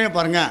 மற்றவங்க பிரச்சனையை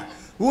பாருங்கள்,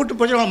 வீட்டு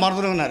பிரச்சனை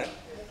மறந்துடுங்கனார்.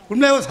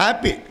 உண்மையாக வாஸ்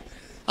ஹாப்பி.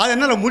 அது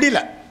என்னால்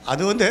முடியல.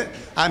 அது வந்து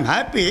I am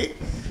happy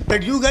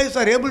that you guys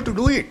are able to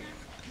do it.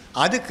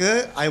 அதுக்கு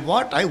I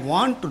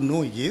want to know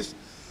is,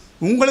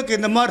 உங்களுக்கு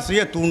இந்த மாதிரி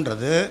செய்ய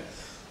தூண்டுறது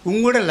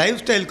உங்களுடைய லைஃப்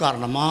ஸ்டைல்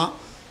காரணமாக,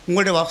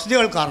 உங்களுடைய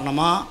வசதிகள்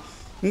காரணமாக,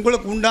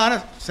 உங்களுக்கு உண்டான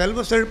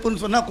செல்வ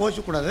செழிப்புன்னு சொன்னால்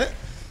கோச்சிக்கூடாது,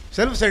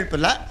 செல்வ செழிப்பு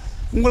இல்லை,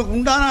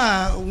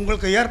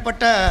 உங்களுக்கு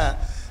ஏற்பட்ட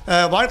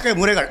வாழ்க்கை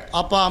முறைகள்,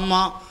 அப்பா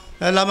அம்மா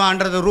எல்லாமே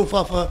அண்டர் த ரூஃப்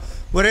ஆஃப்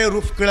ஒரே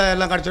ரூஃப் கீழே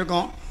எல்லாம்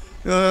கிடச்சிருக்கோம்,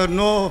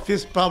 நோ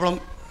ஃபீஸ் ப்ராப்ளம்,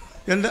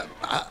 எந்த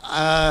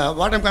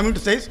what I'm coming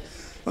to size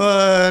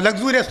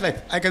luxurious life,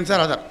 I can say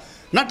rather.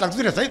 Not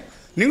luxurious life,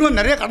 நீங்களும்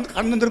நிறைய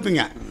கடந்து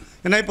வந்துருப்பீங்க.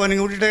 ஏன்னா இப்போ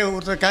நீங்கள் விட்டுட்டு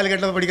ஒருத்தர்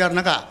கேல்குலேட்டர்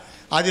படிக்காருனாக்கா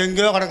அது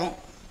எங்கேயோ கிடக்கும்.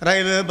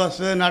 ரயிலு,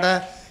 பஸ்ஸு, நடை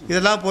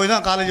இதெல்லாம் போய்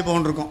தான் காலேஜ்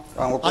போகணுருக்கும்.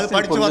 அது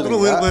படித்து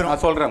பார்த்துட்டு உயிர் போயிடும்.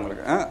 நான் சொல்கிறேன்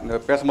உங்களுக்கு, இந்த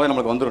பேசும்போது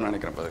நம்மளுக்கு வந்துடும்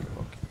நினைக்கிறேன் பதில்.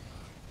 Okay.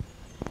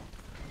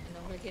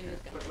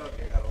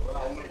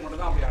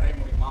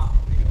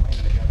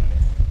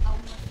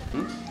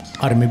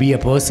 Or maybe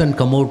a person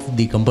come out of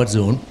the comfort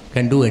zone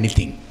can do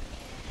anything.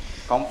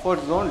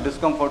 Comfort zone,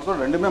 discomfort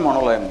zone ரெண்டுமே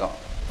மனோலயம் தான்.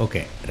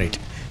 Okay, right.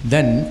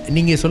 Then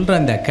நீங்கள் சொல்கிற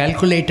அந்த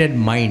calculated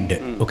mind,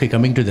 okay,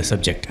 coming to the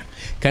subject,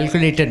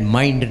 calculated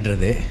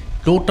mindன்றது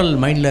total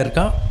மைண்டில்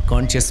இருக்கா,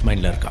 கான்ஷியஸ்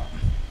மைண்டில் இருக்கா?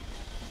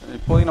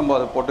 இப்போதைக்கு நம்ம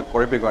அதை போட்டு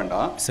குழப்பிக்க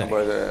வேண்டாம்.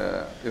 நம்ம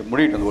இது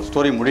முடியட்டும், ஒரு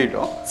ஸ்டோரி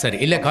முடியட்டும். சரி,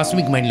 இல்லை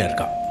காஸ்மிக் மைண்டில்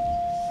இருக்கா?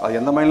 அது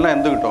எந்த மைண்ட்லாம்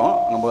இருந்துக்கிட்டோம்,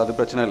 நம்ம அது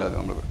பிரச்சனை இல்லை. அது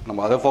நம்மளுக்கு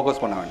நம்ம அதை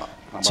ஃபோக்கஸ் பண்ண வேண்டாம்.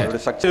 நம்ம அதோட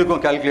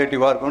ஸ்ட்ரக்சருக்கும்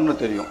கால்குலேட்டிவாக இருக்கும்னு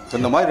தெரியும்.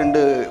 இந்த மாதிரி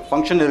 2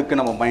 ஃபங்க்ஷன் இருக்குது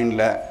நம்ம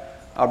மைண்டில்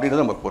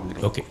அப்படின்றத நம்ம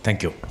புரிஞ்சுக்கலாம். Okay,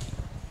 thank you.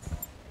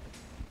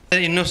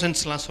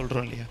 இன்னோசன்ஸ்லாம்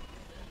சொல்கிறோம் இல்லையா,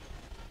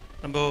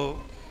 நம்ம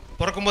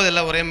பிறக்கும்போது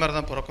எல்லாம் ஒரே மாதிரி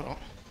தான் பிறக்கிறோம்.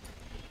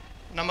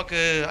 நமக்கு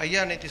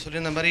ஐயா நேற்று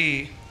சொல்லியிருந்த மாதிரி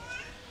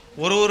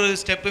ஒரு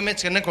ஸ்டெப்புமே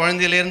சின்ன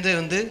குழந்தையிலேருந்து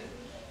வந்து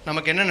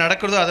நமக்கு என்ன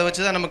நடக்கிறதோ அதை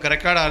வச்சு தான் நமக்கு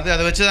ரெக்கார்ட் ஆகுது.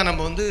 அதை வச்சு தான்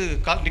நம்ம வந்து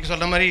நீங்கள்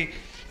சொல்கிற மாதிரி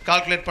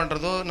கால்குலேட்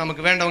பண்ணுறதோ,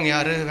 நமக்கு வேண்டவங்க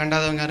யார்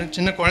வேண்டாதவங்க யார்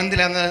சின்ன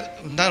குழந்தையிலேருந்து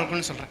தான்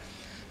இருக்குன்னு சொல்கிறேன்.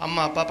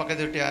 அம்மா அப்பா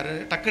பக்கத்து விட்டு யார்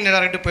டக்குன்னு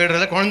எல்லார்கிட்ட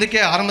போய்டுறத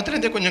குழந்தைக்கே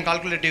ஆரம்பத்துலேருந்தே கொஞ்சம்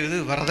கால்குலேட்டிவ் இது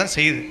வரதான்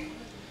செய்யுது.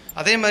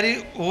 அதே மாதிரி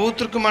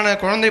ஒவ்வொருத்தருக்குமான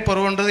குழந்தை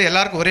பருவன்றது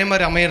எல்லாருக்கும் ஒரே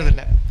மாதிரி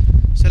அமையறதில்லை.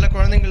 சில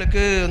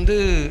குழந்தைங்களுக்கு வந்து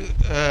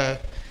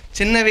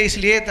சின்ன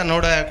வயசுலேயே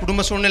தன்னோட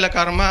குடும்ப சூழ்நிலை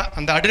காரணமாக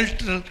அந்த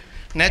அடல்ட்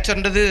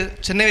நேச்சர்ன்றது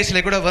சின்ன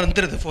வயசுலேயே கூட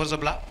வந்துடுது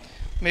ஃபோர்ஸபிளாக.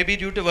 மேபி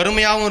டியூ டு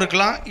வறுமையாகவும்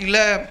இருக்கலாம்,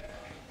 இல்லை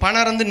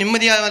பணம் இருந்து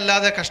நிம்மதியாக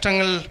இல்லாத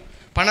கஷ்டங்கள்,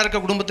 பணம் இருக்க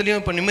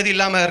குடும்பத்துலேயும் இப்போ நிம்மதி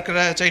இல்லாமல் இருக்கிற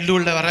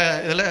சைல்டுஹுட்டில் வர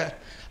இதில்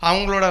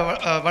அவங்களோட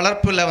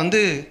வளர்ப்பில்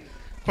வந்து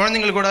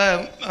குழந்தைங்களுக்கு கூட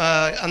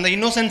அந்த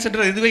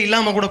இன்னோசன்ஸ்ன்ற இதுவே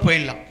இல்லாமல் கூட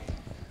போயிடலாம்.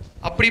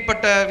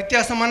 அப்படிப்பட்ட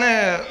வித்தியாசமான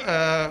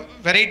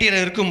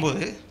வெரைட்டியில்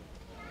இருக்கும்போது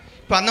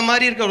இப்போ அந்த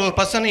மாதிரி இருக்க ஒரு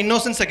பர்சன்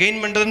இன்னோசன்ஸை கெயின்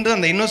பண்ணுறதுன்றது,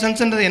 அந்த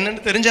இன்னோசன்ஸ்ன்றது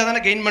என்னென்னு தெரிஞ்சால் தானே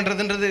கெயின்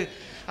பண்ணுறதுன்றது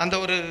அந்த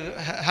ஒரு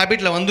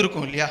ஹேபிட்டில்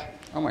வந்திருக்கும் இல்லையா?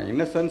 ஆமாம்,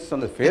 இன்னசென்ஸ்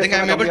அந்த ஃபேஸ்.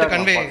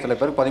 சில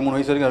பேர் 13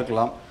 வயசு வரைக்கும்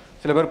இருக்கலாம்,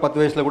 சில பேர்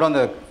 10 வயசில் கூட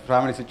அந்த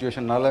ஃபேமிலி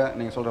சுச்சுவேஷனால்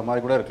நீங்கள் சொல்கிற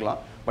மாதிரி கூட இருக்கலாம்.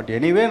 பட்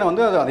எனிவே நான்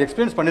வந்து அதை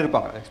எக்ஸ்பீரியன்ஸ்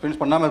பண்ணியிருப்பாங்க,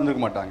 எக்ஸ்பீரியன்ஸ் பண்ணாமல்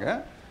இருந்திருக்க மாட்டாங்க.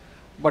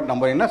 பட்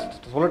நம்ம என்ன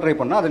சொல்ல ட்ரை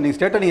பண்ணால் அது நீங்கள்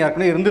ஸ்டேட்டை நீங்கள்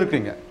ஏற்கனவே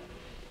இருந்திருக்கீங்க,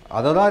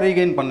 அதை தான்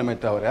ரீகெயின் பண்ணுமே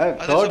தவிர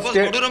தேர்ட்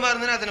ஸ்டேட்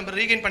அதை நம்ம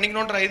ரீகெயின்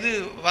பண்ணிக்கணுன்ற இது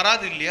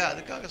வராது இல்லையா?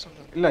 அதுக்காக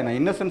சொல்கிறேன். இல்லை, நான்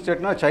இன்னசென்ட்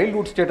ஸ்டேட்னா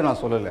சைல்ட்ஹுட் ஸ்டேட்டை நான்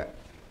சொல்லலை.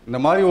 இந்த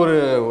மாதிரி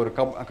ஒரு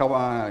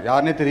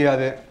யாருன்னே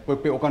தெரியாது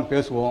போய் உட்காந்து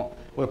பேசுவோம்,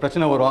 ஒரு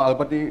பிரச்சனை வரும், அதை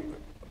பற்றி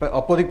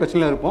அப்போதைக்கு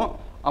பிரச்சனையில் இருப்போம்.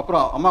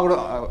 அப்புறம் அம்மா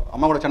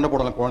கூட சண்டை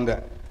போடலாம் குழந்தை,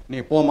 நீ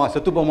போமா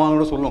செத்து போமான்னு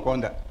கூட சொல்லுவோம்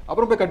குழந்தை,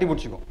 அப்புறம் போய் கட்டி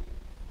பிடிச்சிக்கும்.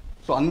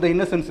 ஸோ அந்த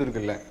இன்னசென்ஸ்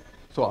இருக்குல்ல,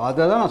 ஸோ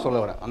அதை தான் நான் சொல்ல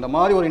வரேன். அந்த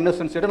மாதிரி ஒரு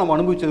இன்னசென்ட் ஸ்டேட்டை நம்ம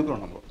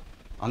அனுபவிச்சிருக்கிறோம். நம்ம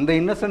அந்த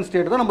இன்னசென்ட்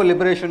ஸ்டேட் தான் நம்ம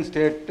லிபரேஷன்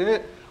ஸ்டேட்டு.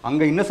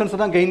 அங்கே இன்னசென்ஸை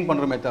தான் கெயின்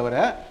பண்ணுறோமே தவிர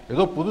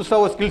ஏதோ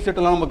புதுசாக ஒரு ஸ்கில்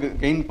செட்டெல்லாம் நமக்கு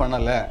கெயின்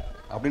பண்ணலை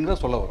அப்படின்றத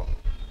சொல்ல வரும்.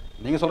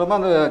 நீங்கள் சொல்கிற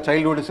மாதிரி அந்த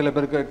சைல்டுஹுட் சில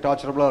பேருக்கு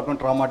டார்ச்சரபுளாக இருக்கும்,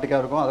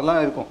 ட்ராமாட்டிக்காக இருக்கும்,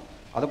 அதெல்லாம் இருக்கும்.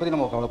 அதை பற்றி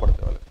நம்ம கவலைப்பட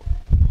தேவையில்லை.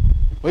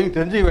 இப்போ நீங்கள்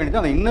தெரிஞ்சுக்க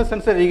வேண்டியது அந்த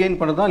இன்னசென்ஸை ரீகெயின்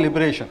பண்ணுறது தான்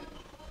லிபரேஷன்.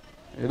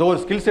 ஏதோ ஒரு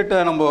ஸ்கில் செட்டை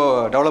நம்ம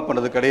டெவலப்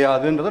பண்ணுறது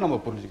கிடையாதுன்றதை நம்ம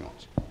புரிஞ்சுக்கணும்.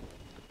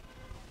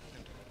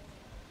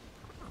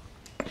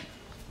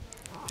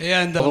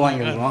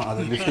 வாங்கிடுவோம்,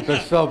 அது லிஸ்ட்டு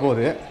பெருசாக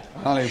போகுது,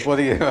 அதனால்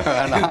இப்போதைக்கு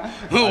வேணாம்,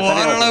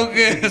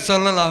 ஓரளவுக்கு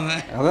சொல்லலாமே.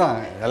 அதான்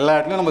எல்லா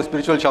இடத்துலையும் நம்ம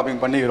ஸ்பிரிச்சுவல்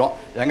ஷாப்பிங் பண்ணிக்கிறோம்,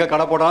 எங்கே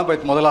கடை போட்டாலும்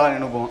போய் முதலாக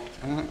நினைப்போம்.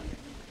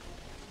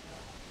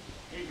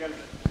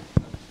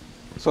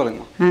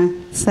 சொல்லுங்க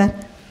சார்.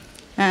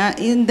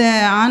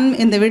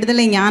 இந்த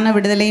விடுதலை, ஞான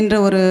விடுதலைன்ற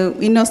ஒரு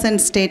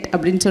இன்னோசன்ட் ஸ்டேட்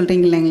அப்படின்னு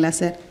சொல்கிறீங்க இல்லைங்களா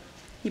சார்?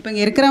 இப்போ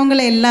இங்கே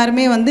இருக்கிறவங்கள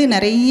எல்லாருமே வந்து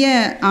நிறைய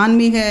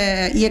ஆன்மீக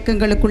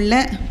இயக்கங்களுக்குள்ளே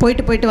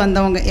போயிட்டு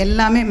வந்தவங்க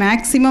எல்லாமே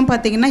மேக்சிமம்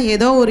பார்த்திங்கன்னா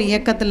ஏதோ ஒரு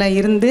இயக்கத்தில்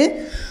இருந்து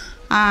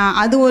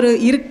அது ஒரு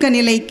இருக்க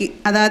நிலைக்கு,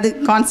 அதாவது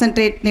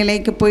கான்சன்ட்ரேட்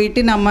நிலைக்கு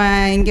போயிட்டு நம்ம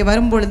இங்கே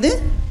வரும்பொழுது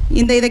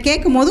இதை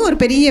கேட்கும் போது ஒரு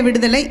பெரிய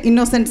விடுதலை,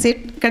 இன்னோசன்ட்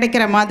ஸ்டேட்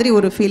கிடைக்கிற மாதிரி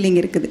ஒரு ஃபீலிங்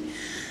இருக்குது.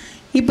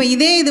 இப்போ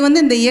இது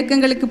வந்து இந்த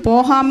இயக்கங்களுக்கு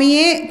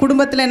போகாமையே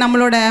குடும்பத்தில்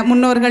நம்மளோட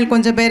முன்னோர்கள்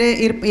கொஞ்சம் பேர்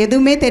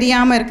எதுவுமே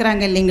தெரியாமல்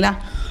இருக்கிறாங்க இல்லைங்களா?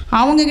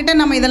 அவங்கக்கிட்ட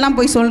நம்ம இதெல்லாம்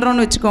போய்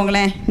சொல்கிறோன்னு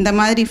வச்சுக்கோங்களேன், இந்த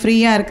மாதிரி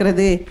ஃப்ரீயாக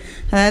இருக்கிறது,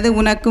 அதாவது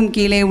உனக்கும்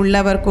கீழே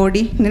உள்ளவர்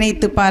கோடி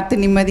நினைத்து பார்த்து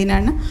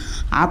நிம்மதினான்னா,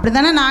 அப்படி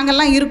தானே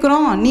நாங்கள்லாம்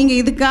இருக்கிறோம், நீங்கள்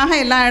இதுக்காக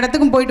எல்லா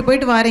இடத்துக்கும்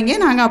போயிட்டு வாரீங்க,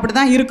 நாங்கள் அப்படி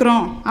தான்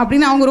இருக்கிறோம்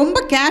அப்படின்னு அவங்க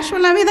ரொம்ப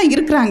கேஷுவலாகவே தான்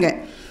இருக்கிறாங்க.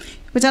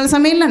 இப்போ சில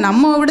சமயத்தில்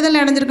நம்ம விடுதலை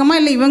அடைஞ்சிருக்கோமா,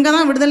 இல்லை இவங்க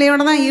தான்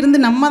விடுதலையோடு தான் இருந்து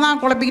நம்ம தான்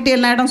குழப்பிக்கிட்டு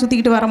எல்லா இடம்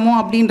சுற்றிக்கிட்டு வரமோ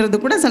அப்படின்றது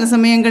கூட சில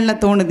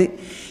சமயங்களில் தோணுது.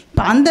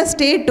 இப்போ அந்த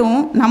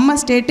ஸ்டேட்டும் நம்ம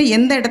ஸ்டேட்டு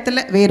எந்த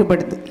இடத்துல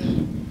வேறுபடுது?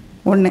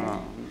 ஒன்று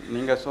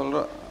நீங்கள்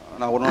சொல்கிற,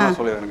 நான் ஒன்று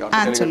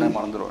சொல்லிடுறேன்,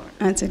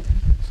 மறந்துடுவேன். சரி.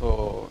 ஸோ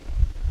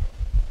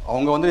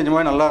அவங்க வந்து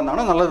நிஜமாவே நல்லா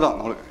இருந்தாங்கன்னா நல்லது தான்,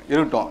 நம்மளுக்கு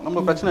இருக்கட்டும்,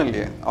 நம்ம பிரச்சனை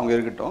இல்லையே, அவங்க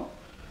இருக்கட்டும்.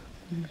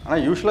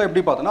 ஆனால் யூஸ்வலாக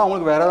எப்படி பார்த்தோன்னா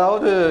அவங்களுக்கு வேறு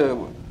ஏதாவது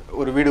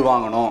ஒரு வீடு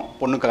வாங்கணும்,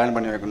 பொண்ணு கல்யாணம்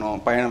பண்ணி வைக்கணும்,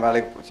 பையனை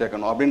வேலைக்கு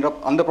சேர்க்கணும் அப்படின்ற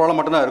அந்த ப்ராப்ளம்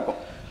மட்டும்தான் இருக்கும்.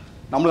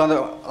 நம்மளுக்கு அந்த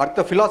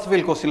அடுத்த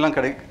ஃபிலாசபிக்கல் கொஸ்டின்லாம்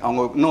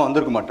அவங்க இன்னும்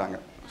வந்திருக்க மாட்டாங்க.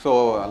 ஸோ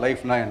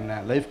லைஃப்னா என்ன,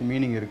 லைஃப்க்கு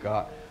மீனிங் இருக்கா,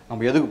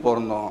 நம்ம எதுக்கு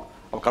பிறந்தோம்,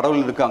 அப்போ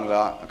கடவுள்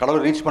இருக்காங்களா,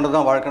 கடவுள் ரீச் பண்ணுறது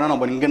தான் வாழ்க்கைனா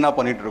நம்ம இங்கே என்ன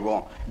பண்ணிகிட்டு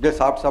இருக்கோம், இப்படியே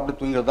சாப்பிட்டு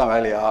தூங்கிறது தான்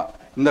வேலையா,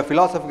 இந்த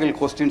ஃபிலாசபிக்கல்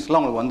கொஸ்டின்ஸ்லாம்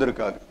அவங்களுக்கு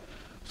வந்திருக்காது.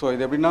 ஸோ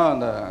இது எப்படின்னா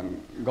அந்த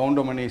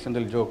கவுண்டமணி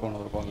செந்தில் ஜோக்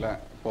ஒன்று இருக்கும்ல,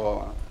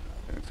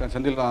 இப்போது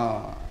செந்தில் நான்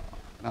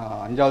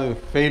 5வது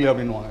ஃபெயில்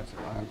அப்படின்வாங்க,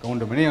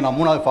 கவுண்டமணி நான்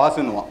 3வது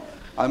பாஸுன்னுவான்.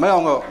 அது மாதிரி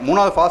அவங்க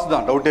 3வது பாஸ்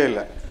தான், டவுட்டே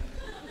இல்லை.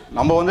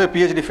 நம்ம வந்து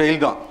பிஹெச்டி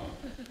ஃபெயில் தான்.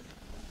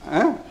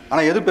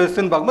 ஆனால் எது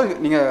பெருசுன்னு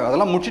பார்க்கும்போது நீங்கள்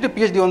அதெல்லாம் முடிச்சுட்டு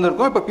பிஹெச்டி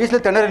வந்திருக்கோம், இப்போ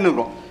பிஹெச்டியில் திணறின்னு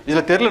இருக்கிறோம்.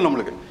 இதில் தெரில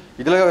நம்மளுக்கு,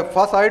 இதில்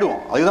பாஸ்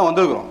ஆகிடுவோம், அதுதான்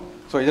வந்திருக்கிறோம்.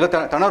 ஸோ இதில்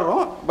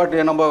திணறோம், பட்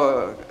நம்ம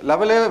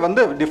லெவலே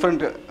வந்து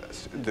டிஃப்ரெண்ட்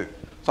இது.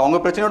 ஸோ அவங்க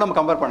பிரச்சனையோட நம்ம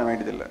கம்பேர் பண்ண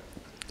வேண்டியதில்லை.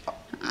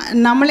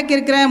 நம்மளுக்கு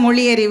இருக்கிற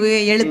மொழி அறிவு,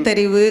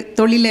 எழுத்தறிவு,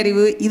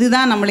 தொழிலறிவு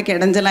இதுதான் நம்மளுக்கு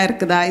இடைஞ்சலாக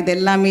இருக்குதா? இது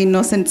எல்லாமே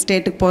இன்னோசன்ட்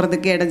ஸ்டேட்டுக்கு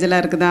போகிறதுக்கு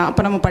இடைஞ்சலாக இருக்குதா?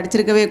 அப்போ நம்ம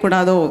படிச்சிருக்கவே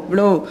கூடாதோ?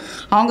 இவ்வளோ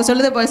அவங்க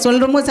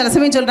சொல்கிறோமோ சில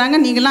சமயம் சொல்கிறாங்க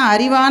நீங்களாம்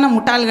அறிவான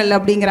முட்டாள்கள்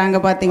அப்படிங்கிறாங்க.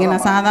 பார்த்தீங்கன்னா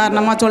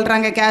சாதாரணமாக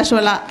சொல்கிறாங்க,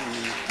 கேஷுவலாக.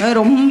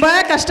 ரொம்ப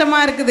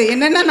கஷ்டமாக இருக்குது.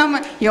 என்னென்னா நம்ம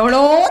எவ்வளோ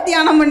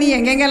தியானம் பண்ணி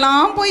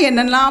எங்கெங்கெல்லாம் போய்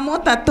என்னெல்லாமோ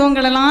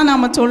தத்துவங்களெல்லாம்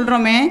நம்ம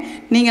சொல்கிறோமே,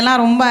 நீங்கள்லாம்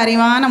ரொம்ப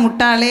அறிவான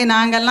முட்டாளே,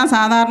 நாங்கள்லாம்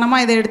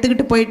சாதாரணமாக இதை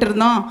எடுத்துக்கிட்டு போயிட்டு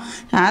இருந்தோம்,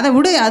 அதை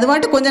விடு, அது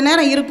பாட்டு கொஞ்சம்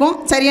நேரம் இருக்கும்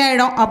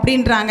சரியாயிடும்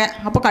அப்படின்றாங்க.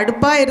 அப்போ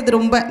கடுப்பாக இருக்குது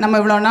ரொம்ப.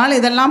 நம்ம இவ்வளோ நாள்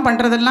இதெல்லாம்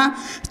பண்ணுறதெல்லாம்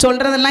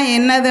சொல்கிறதெல்லாம்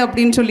என்னது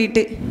அப்படின்னு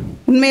சொல்லிட்டு,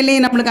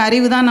 உண்மையிலேயே நம்மளுக்கு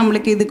அறிவு தான்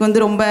நம்மளுக்கு இதுக்கு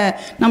வந்து ரொம்ப,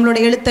 நம்மளோட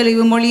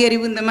எழுத்தறிவு,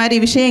 மொழியறிவு, இந்த மாதிரி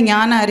விஷய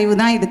ஞான அறிவு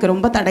தான் இதுக்கு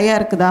ரொம்ப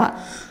தடையாக இருக்குதா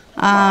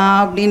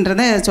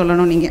அப்படின்றத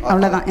சொல்லணும் நீங்கள்.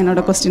 அவ்வளோதான்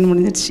என்னோடய கொஸ்டின்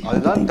முடிஞ்சிடுச்சு.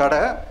 அதுதான் தடை.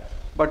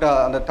 பட்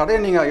அந்த தடையை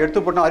நீங்கள் எடுத்து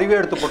போட்டால் அறிவே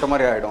எடுத்து போட்ட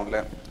மாதிரி ஆகிடும்ல.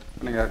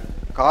 நீங்கள்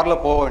காரில்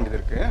போக வேண்டியது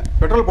இருக்குது,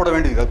 பெட்ரோல் போட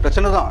வேண்டியது, அது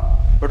பிரச்சனை தான்.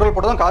 பெட்ரோல்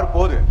போட தான் கார்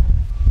போகுது.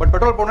 பட்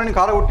பெட்ரோல் போட நீங்கள்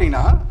காரை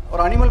விட்டிங்கன்னா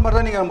ஒரு அனிமல் மாதிரி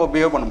தான் நீங்கள் நம்ம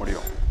பிஹேவ் பண்ண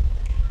முடியும்,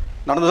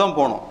 நடந்து தான்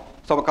போகணும்.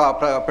 ஸோ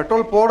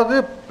பெட்ரோல் போடுறது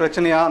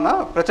பிரச்சனையானா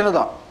பிரச்சனை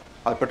தான்.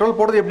 அது பெட்ரோல்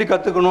போடுறது எப்படி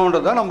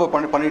கற்றுக்கணுன்றதை நம்ம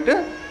பண்ணிவிட்டு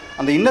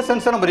அந்த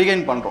இன்னசென்ஸை நம்ம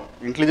ரீகெயின் பண்ணுறோம்.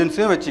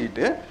 இன்டெலிஜென்ஸையும்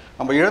வச்சுக்கிட்டு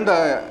நம்ம இழந்த,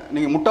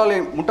 நீங்கள்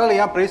முட்டாளை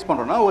ஏன் ப்ரைஸ்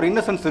பண்ணுறோன்னா ஒரு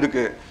இன்னசென்ஸ்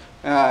இருக்குது.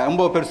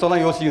 ரொம்ப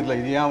பெருசாலாம் யோசிக்கிறதுல,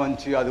 இது ஏன்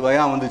வந்துச்சு, அது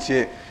ஏன் வந்துச்சு.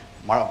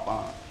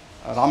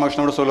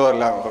 ராமகிருஷ்ணனோட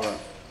சொல்லுவார்ல,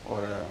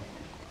 ஒரு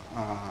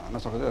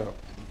என்ன சொல்கிறது,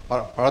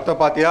 பழத்தை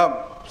பார்த்தியா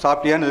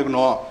சாப்பிட்டியான்னு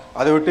இருக்கணும்,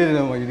 அதை விட்டு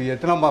இது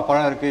எத்தனை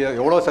பழம் இருக்குது,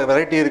 எவ்வளோ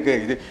வெரைட்டி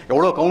இருக்குது, இது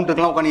எவ்வளோ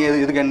கவுண்ட்டுக்கெலாம்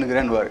உட்காந்து இதுக்கு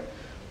என்னுக்கிறேன்னுவார்.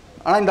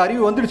 ஆனால் இந்த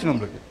அறிவு வந்துடுச்சு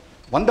நம்மளுக்கு.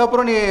 வந்த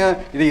அப்புறம் நீ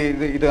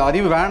இது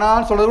அறிவு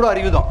வேணான்னு சொல்கிறது கூட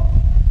அறிவு தான்.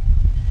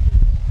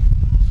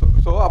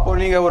 ஸோ அப்போ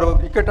நீங்கள் ஒரு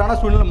இக்கட்டான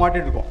சூழ்நிலை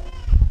மாட்டிட்டு இருக்கோம்.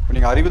 இப்போ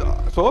நீங்கள் அறிவு,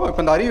 ஸோ இப்போ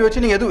இந்த அறிவை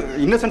வச்சு நீங்கள் எது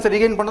இன்னசென்ஸை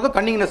ரீகெயின் பண்ணுறதும்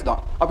கன்னிங்னஸ் தான்.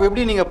 அப்போ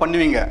எப்படி நீங்கள்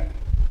பண்ணுவீங்க?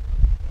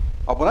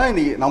 அப்போ தான்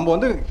இந்த நம்ம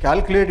வந்து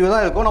கால்குலேட்டிவ்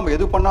தான் இருக்கும். நம்ம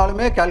எது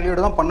பண்ணாலுமே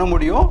கால்குலேட்டிவ் தான் பண்ண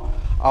முடியும்.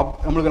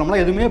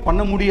 நம்மளால் எதுவுமே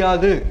பண்ண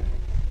முடியாது.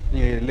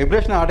 நீங்கள்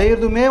லிபரேஷன்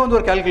அடையிறதுமே வந்து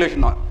ஒரு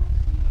கால்குலேஷன் தான்.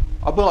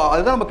 அப்போ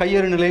அதுதான் நம்ம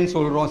கையறு நிலைன்னு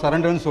சொல்கிறோம்,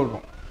 சரண்டர்னு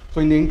சொல்கிறோம். ஸோ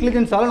இந்த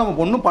இன்டெலிஜென்ஸால்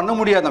நம்ம ஒன்றும் பண்ண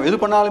முடியாது. நம்ம எது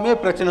பண்ணாலுமே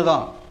பிரச்சனை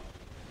தான்.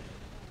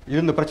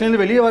 இது இந்த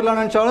பிரச்சனையில வெளியே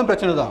வரலாம்னு நினச்சாலும்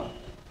பிரச்சனை தான்.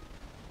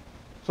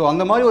 ஸோ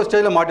அந்த மாதிரி ஒரு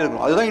ஸ்டேஜில்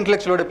மாட்டிருக்கணும். அதுதான்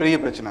இன்டெலெக்சுவலோட பெரிய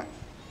பிரச்சனை.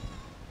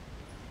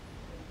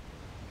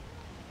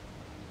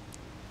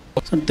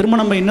 திரும்ப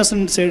நம்ம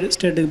இன்னசென்ட்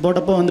ஸ்டேட்டுக்கு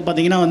போட்டப்போ வந்து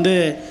பார்த்திங்கன்னா வந்து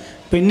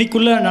இப்போ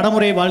இன்றைக்குள்ள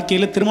நடைமுறை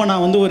வாழ்க்கையில் திரும்ப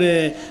நான் வந்து ஒரு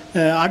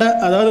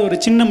அதாவது ஒரு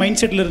சின்ன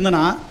மைண்ட் செட்டில்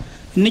இருந்தேன்னா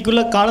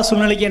இன்றைக்குள்ள கால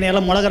சூழ்நிலைக்கு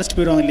என்னையெல்லாம் முளை கரைச்சி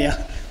போயிடுவாங்க இல்லையா?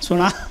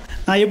 ஸோ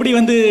நான் எப்படி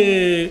வந்து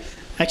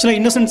ஆக்சுவலாக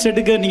இன்னசென்ட்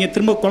ஸ்டேட்டுக்கு நீங்கள்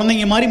திரும்ப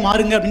குழந்தைங்க மாதிரி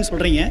மாறுங்க அப்படின்னு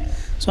சொல்கிறீங்க.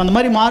 ஸோ அந்த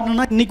மாதிரி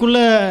மாறணுன்னா இன்றைக்குள்ள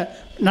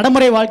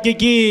நடைமுறை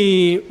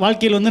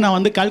வாழ்க்கையில் வந்து நான்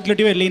வந்து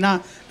கால்குலேட்டிவாக இல்லைன்னா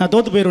நான்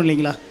தோற்று போயிடும்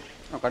இல்லைங்களா?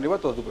 கண்டிப்பாக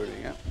தோற்று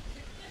போயிடுவீங்க.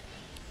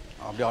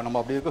 நம்ம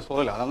அப்படி இருக்க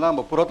சொல்லலை. அதனால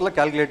நம்ம புறத்தில்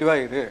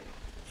கால்குலேட்டிவாக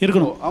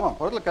இருக்கணும். ஆமாம்,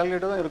 புறத்தில்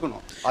கால்குலேட்டிவாக தான்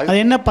இருக்கணும்.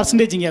 அது என்ன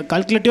பர்சன்டேஜிங்க?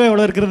 கால்குலேட்டிவாக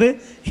எவ்வளோ இருக்கிறது,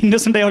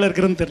 இன்னசென்ட்டாக எவ்வளோ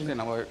இருக்கிறதுன்னு தெரியல.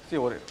 நம்ம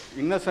ஒரு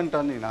இன்னசென்ட்டாக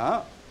இருந்தீங்கன்னா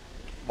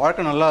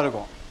வாழ்க்கை நல்லா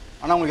இருக்கும்.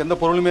 ஆனால் உங்களுக்கு எந்த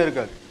பொருளுமே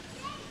இருக்காது,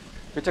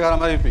 பிச்சைக்கார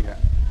மாதிரி இருப்பீங்க.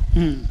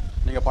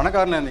 நீங்கள்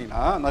பணக்காரனாக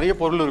இருந்தீங்கன்னா நிறைய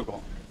பொருள்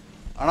இருக்கும்,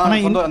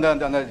 ஆனால் வந்து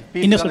அந்த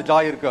பீஸ் அந்த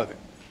ஜாய் இருக்காது.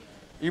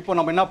 இப்போ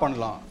நம்ம என்ன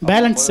பண்ணலாம்,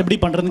 பேலன்ஸ் எப்படி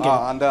பண்ணுறதுன்னு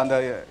அந்த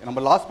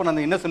நம்ம லாஸ் பண்ண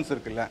அந்த இன்னசென்ஸ்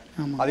இருக்குல்ல,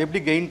 அதை எப்படி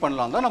கெயின்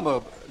பண்ணலாம் தான் நம்ம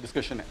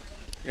டிஸ்கஷனு.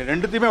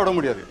 ரெண்டுத்தையுமே விட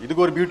முடியாது.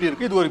 இதுக்கு ஒரு பியூட்டி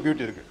இருக்குது, இது ஒரு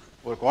பியூட்டி இருக்குது.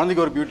 ஒரு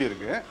குழந்தைக்கு ஒரு பியூட்டி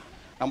இருக்குது.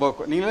 நம்ம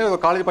நீங்களே ஒரு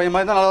காலேஜ் பையன்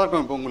மாதிரி தான் நல்லா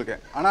இருக்கும் இப்போ உங்களுக்கு.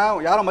 ஆனால்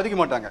யாரும் மதிக்க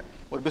மாட்டாங்க.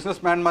 ஒரு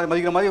பிஸ்னஸ் மேன் மாதிரி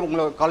மதிக்கிற மாதிரி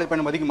உங்களை காலேஜ்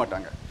பையனை மதிக்க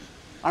மாட்டாங்க.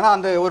 ஆனால்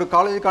அந்த ஒரு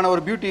காலேஜுக்கான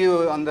ஒரு பியூட்டி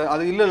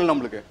அது இல்லை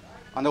நம்மளுக்கு,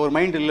 அந்த ஒரு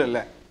மைண்ட்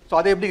இல்லை. ஸோ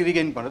அதை எப்படி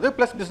ரீகெயின் பண்ணுறது,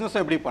 ப்ளஸ் பிஸ்னஸை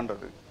எப்படி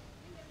பண்ணுறது,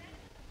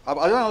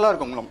 அதுதான்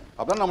நல்லாயிருக்கும் உங்களுக்கு.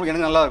 அப்போ தான் நம்மளுக்கு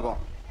எனக்கு நல்லாயிருக்கும்.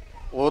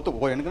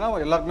 எனக்குன்னா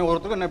எல்லாருக்குமே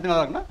ஒருத்தருக்கும் எப்படி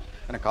நல்லா இருக்குன்னா,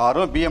 எனக்கு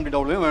காரும்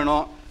BMW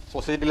வேணும்,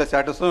 சொசைட்டியில்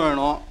ஸ்டேட்டஸும்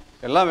வேணும்,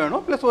 எல்லாம்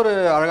வேணும், ப்ளஸ் ஒரு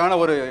அழகான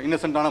ஒரு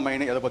இன்னசென்ட்டான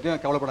மைண்டு, எதை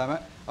பற்றியும்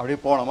கவலைப்படாமல் அப்படியே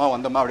போனோமா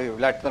வந்தோமா அப்படியே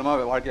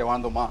விளையாட்டுத்தனமாக வாழ்க்கையை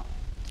வாழ்ந்தோமா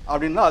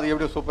அப்படின்னா அது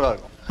எப்படி சூப்பராக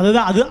இருக்கும்.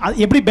 அதுதான்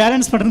அது எப்படி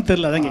பேலன்ஸ் பண்ணுறதுன்னு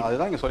தெரியல. அதாங்க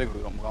அதுதான் இங்கே சொல்லிக்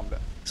கொடுக்குறோம்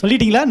முகாமில்.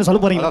 சொல்லிட்டீங்களா? என்ன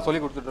சொல்ல போகிறீங்களா? அதான்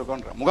சொல்லிக்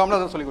கொடுத்துட்ருக்கோன்ற முகாமில்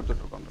அதான் சொல்லிக்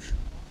கொடுத்துட்ருக்கோம்.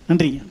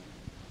 நன்றிங்க.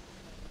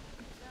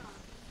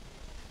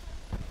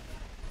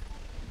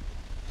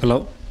 ஹலோ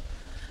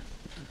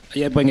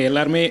ஐயா, இப்போ இங்கே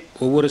எல்லாருமே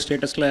ஒவ்வொரு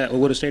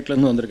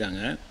ஸ்டேட்லேருந்து வந்திருக்காங்க.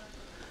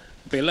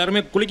 இப்போ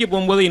எல்லாருமே குளிக்க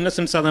போகும்போது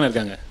இன்னசென்ஸாக தானே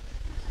இருக்காங்க.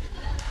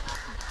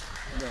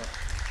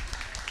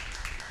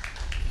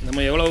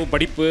 நம்ம எவ்வளவு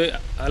படிப்பு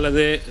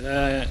அல்லது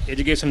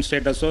எஜுகேஷன்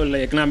ஸ்டேட்டஸோ இல்லை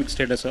எக்கனாமிக்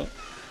ஸ்டேட்டஸோ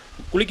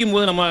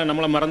குளிக்கும்போது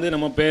நம்மளை மறந்து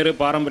நம்ம பேர்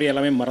பாரம்பரியம்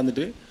எல்லாமே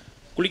மறந்துட்டு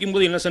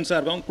குளிக்கும்போது இன்னசென்ஸாக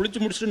இருக்கும். குளிச்சு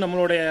முடிச்சுட்டு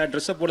நம்மளுடைய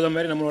ட்ரெஸ்ஸை போடுற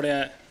மாதிரி நம்மளுடைய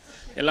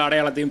எல்லா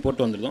அடையாளத்தையும்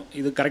போட்டு வந்துருந்தோம்.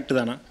 இது கரெக்டு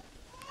தானே?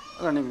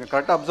 அதான் நீங்கள்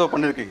கரெக்டாக அப்சர்வ்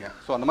பண்ணியிருக்கீங்க.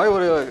 ஸோ அந்த மாதிரி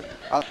ஒரு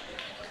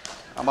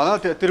நம்ம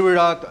அதான்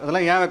திருவிழா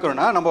அதெல்லாம் ஏன்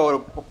வைக்கிறோன்னா, நம்ம ஒரு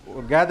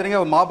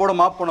கேதரிங்காக மாப்போட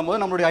மாப்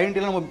பண்ணும்போது நம்மளுடைய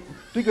ஐடென்டிட்டியில் நம்ம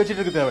தூக்கி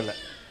வச்சுட்டு இருக்க தேவையில்லை.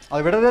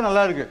 அது விடவே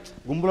நல்லா இருக்குது.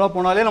 கும்பலாக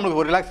போனாலே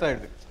நம்மளுக்கு ஒரு ரிலாக்ஸ்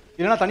ஆகிடுது.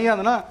 இல்லைனா தனியாக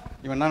இருந்தனா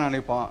இவன் என்ன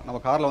நினைப்பான், நம்ம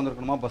காரில்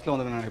வந்துருக்கணுமா பஸ்ஸில்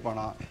வந்துருக்கணும்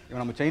நினைப்பானா,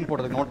 இவன் நம்ம செயின்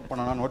போட்டதுக்கு நோட்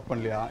பண்ணனா நோட்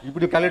பண்ணலையா,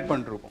 இப்படி கேல்குலேட்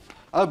பண்ணிட்டு இருக்கோம்.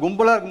 அதாவது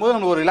கும்பலாக இருக்கும்போது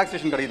நமக்கு ஒரு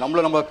ரிலாக்ஸேஷன்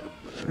கிடைக்குது. நம்ம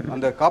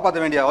அந்த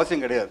காப்பாற்ற வேண்டிய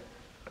அவசியம் கிடையாது.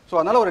 ஸோ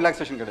அதனால் ஒரு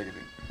ரிலாக்ஸேஷன்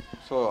கிடைக்குது.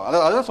 ஸோ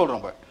அதுதான்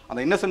சொல்கிறோம். இப்போ அந்த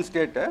இன்னசென்ட்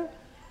ஸ்டேட்டை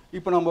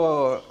இப்போ நம்ம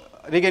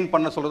ரீகெயின்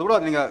பண்ண சொல்கிறது கூட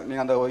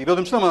நீங்கள் அந்த 20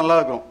 நிமிஷம் நம்ம நல்லா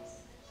இருக்கிறோம்.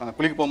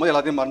 குளிக்க போகும்போது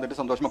எல்லாத்தையும் மறந்துட்டு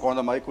சந்தோஷமாக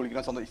குழந்த மாதிரி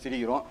குளிக்கிறோம்,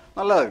 சிரிக்கிறோம்,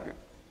 நல்லா இருக்குது,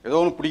 ஏதோ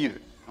ஒன்று பிடிக்குது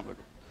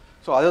நம்மளுக்கு.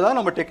 ஸோ அதுதான்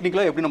நம்ம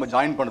டெக்னிக்கலாக எப்படி நம்ம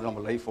ஜாயின் பண்ணுறது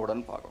நம்ம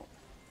லைஃபோடன்னு பார்க்குறோம்.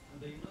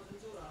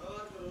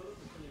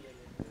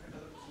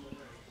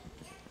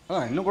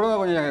 இன்னும் கூட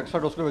கொஞ்சம் எக்ஸ்ட்ரா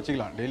டோஸ் கூட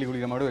வச்சுக்கலாம், டெய்லி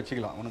குளிக்கிற மாதிரி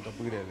வச்சுக்கலாம், ஒன்றும்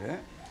தப்பு கிடையாது.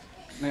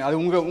 அது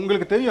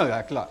உங்களுக்கு தெரியும். அது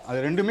ஆக்சுவலாக அது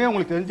ரெண்டுமே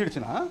உங்களுக்கு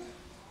தெரிஞ்சிடுச்சுன்னா,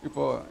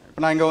 இப்போ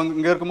நான்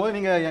இங்கே இருக்கும்போது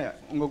நீங்கள்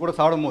உங்கள் கூட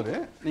சாப்பிடும்போது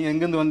நீங்கள்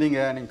எங்கேருந்து வந்தீங்க,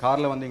 நீங்கள்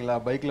காரில் வந்தீங்களா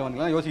பைக்கில்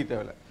வந்தீங்களா யோசிக்க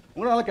தேவையில்லை.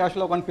 உங்களால்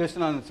கேஷுவலாக உட்காந்து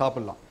பேசிட்டு நான்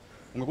சாப்பிட்லாம்.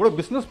 உங்கள் கூட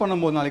பிஸ்னஸ்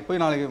பண்ணும்போது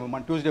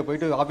நாளைக்கு டியூஸ்டே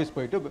போயிட்டு ஆஃபீஸ்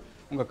போயிட்டு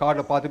உங்கள்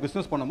கார்டை பார்த்து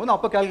பிஸ்னஸ் பண்ணும்போது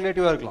அப்போ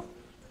கேல்குலேட்டிவாக இருக்கலாம்.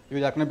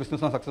 இவர் ஏற்கனவே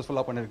பிஸ்னஸ்லாம்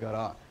சக்ஸஸ்ஃபுல்லாக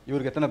பண்ணியிருக்காரா,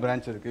 இவருக்கு எத்தனை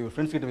பிரான்ச் இருக்குது, இவர்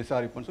ஃப்ரெண்ட்ஸ் கிட்ட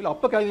விசாரிப்போன்னு சொல்லி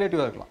அப்போ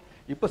கேல்குலேட்டிவாக இருக்கலாம்.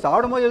 இப்போ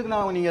சாப்பிடும்போது எதுக்கு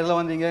நான் நீங்கள் எதில்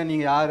வந்தீங்க,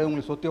 நீங்கள் யார்,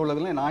 உங்களுக்கு சொத்து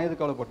எவ்வளோதுலாம் நான்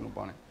எதுக்கு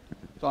கவலைப்பட்டுனுப்பானே.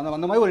 ஸோ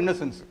அந்த மாதிரி ஒரு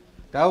இன்னசென்ஸ்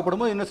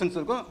தேவைப்படும் போது இன்னசென்ஸ்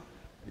இருக்கும்.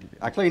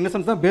 ஆக்சுவலாக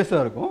இன்னசென்ஸ் தான்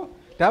பேஸாக இருக்கும்.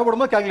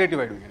 தேவைப்படும் போது கேல்குலேட்டிவ்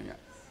ஆகிடுவீங்க. நீங்கள்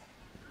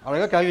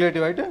அழகாக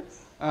கேல்குலேட்டிவ் ஆகிட்டு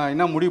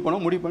என்ன முடிவு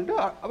பண்ணிட்டு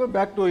அப்போ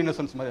பேக் டு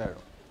இன்னசென்ஸ் மாதிரி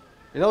ஆகிடும்.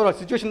 ஏதாவது ஒரு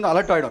சுச்சுவேஷன் தான்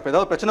அலர்ட் ஆகிடும். இப்போ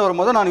ஏதாவது பிரச்சனை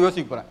வரும்போது நான்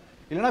யோசிக்க போகிறேன்,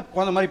 இல்லைனா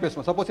குழந்த மாதிரி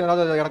பேசுவேன். சப்போஸ்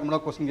யாராவது எனக்கு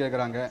முன்னாடி கொஸ்டின்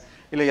கேட்குறாங்க,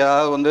 இல்லை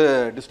யாராவது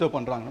டிஸ்டர்ப்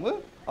பண்ணுறாங்க,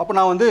 அப்போ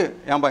நான்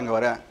ஏன்பா இங்கே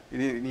வரேன்,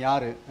 இது நீ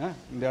யார்,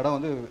 இந்த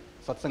இடம்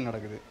சத்சங்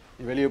நடக்குது,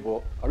 நீ வெளியே போ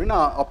அப்படின்னு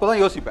நான் அப்போ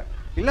தான் யோசிப்பேன்.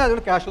 இல்லை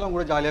அதோட கேஷுவலாக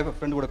கூட ஜாலியாக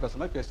ஃப்ரெண்டு கூட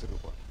பேசுகிற மாதிரி பேசிட்டு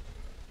இருப்போம்.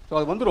 ஸோ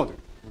அது வந்துடும். அது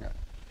நீங்கள்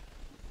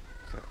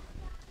சரி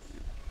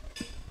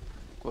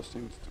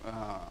கொஸ்டின்ஸ்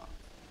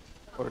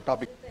ஒரு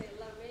டாபிக்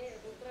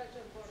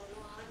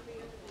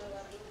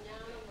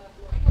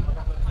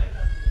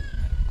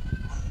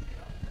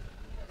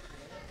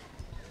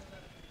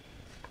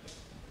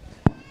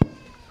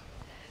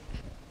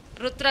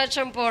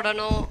ருத்ராட்சம்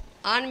போடணும்,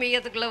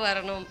 ஆன்மீகத்துக்குள்ளே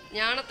வரணும்,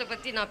 ஞானத்தை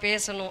பற்றி நான்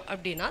பேசணும்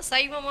அப்படின்னா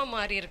சைவமாக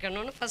மாறி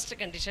இருக்கணும்னு ஃபஸ்ட்டு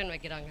கண்டிஷன்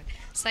வைக்கிறாங்க.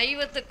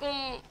 சைவத்துக்கும்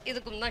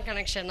இதுக்கும் தான்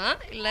கனெக்ஷனா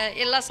இல்லை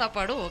எல்லா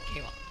சாப்பாடும்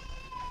ஓகேவா?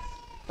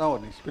 தான்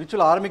ஒரு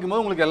ஸ்பிரிச்சுவல் ஆரம்பிக்கும்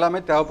போது உங்களுக்கு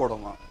எல்லாமே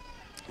தேவைப்படுமா.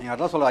 நீங்கள்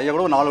அதான் சொல்ல ஐயா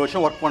கூட ஒரு 4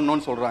 வருஷம் ஒர்க்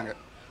பண்ணணும்னு சொல்கிறாங்க.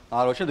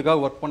 4 வருஷம்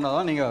இதுக்காக ஒர்க் பண்ணால்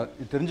தான்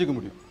நீங்கள் தெரிஞ்சுக்க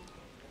முடியும்.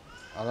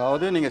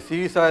 அதாவது நீங்கள்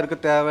சீரியஸாக இருக்க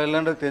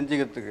தேவையில்லைன்றது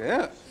தெரிஞ்சுக்கிறதுக்கு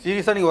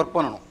சீரியஸாக நீங்கள் ஒர்க்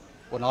பண்ணணும்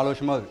ஒரு 4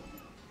 வருஷமாவது.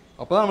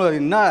 அப்போ தான்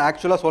நம்மளுக்கு என்ன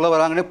ஆக்சுவலாக சொல்ல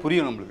வராங்கன்னே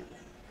புரியும் நம்மளுக்கு.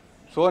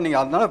 ஸோ நீங்கள்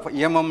அதனால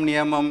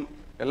நியமம்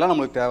எல்லாம்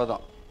நம்மளுக்கு தேவை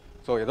தான்.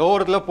 ஸோ ஏதோ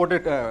ஒரு இடத்துல போட்டு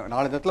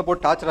 4 இடத்துல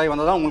போட்டு டார்ச்சர் ஆகி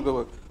வந்தால் தான் உங்களுக்கு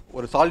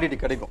ஒரு சாலிடிட்டி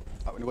கிடைக்கும்.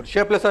 ஒரு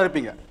ஷேப்லெஸ்ஸாக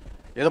இருப்பீங்க,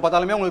 எதை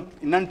பார்த்தாலுமே உங்களுக்கு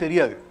என்னன்னு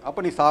தெரியாது. அப்போ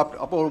நீ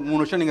அப்போ ஒரு 3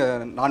 வருஷம்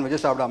நீங்கள் நான்வெஜ்ஜே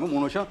சாப்பிடாம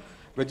 3 வருஷம்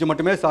வெஜ்ஜு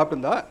மட்டுமே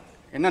சாப்பிட்டுருந்தா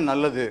என்ன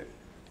நல்லது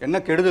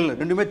என்ன கெடுதல்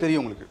ரெண்டுமே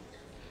தெரியும் உங்களுக்கு.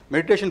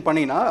 மெடிடேஷன்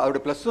பண்ணிங்கன்னா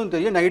அதோடய ப்ளஸ்ஸும்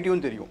தெரியும்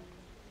நெகட்டிவும் தெரியும்.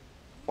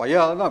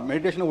 பையா தான்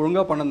மெடிடேஷனை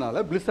ஒழுங்காக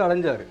பண்ணதுனால பிளிஸ்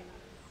அடைஞ்ச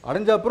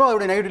அப்புறம்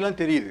அதோடைய நெகட்டிவ்லாம்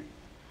தெரியுது.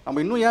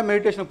 நம்ம இன்னும் ஏன்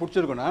மெடிடேஷனை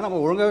பிடிச்சிருக்கோன்னா நம்ம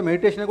ஒழுங்காக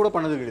மெடிடேஷனே கூட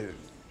பண்ணது கிடையாது.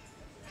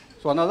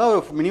 ஸோ அதனால தான்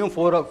ஒரு மினிமம்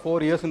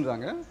 4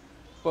 இயர்ஸ்ன்றாங்க.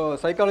 இப்போ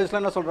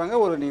சைக்காலஜிஸ்ட்லாம் என்ன சொல்கிறாங்க,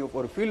 நீங்கள்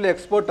ஒரு ஃபீல்டில்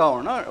எக்ஸ்பர்ட்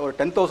ஆகணும்னா ஒரு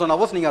 10,000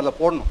 hours நீங்கள் அதில்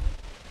போடணும்.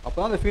 அப்போ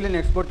தான் அந்த ஃபீல்டில்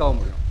எக்ஸ்பர்ட் ஆக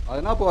முடியும்.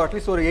 அதனால் இப்போ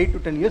அட்லீஸ்ட் ஒரு 8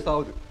 to 10 years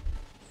ஆகுது.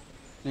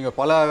 நீங்கள்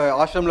பல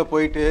ஆசிரமில்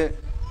போயிட்டு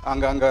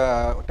அங்கே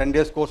 10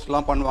 days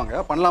கோர்ஸ்லாம்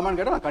பண்ணலாமான்னு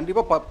கேட்டால் நான்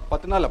கண்டிப்பாக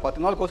 10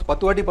 நாள் கோர்ஸ்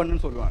 10 வாட்டி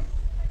பண்ணுன்னு சொல்லுவாங்க.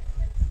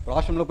 ஒரு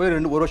ஆசிரமில் போய்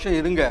 1 வருஷம்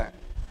இருங்க,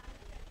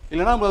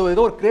 இல்லைனா நம்ம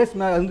ஏதோ ஒரு கிரேஸ்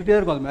இருந்துகிட்டே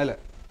இருக்கும். அது மேலே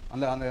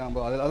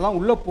நம்ம அதெல்லாம்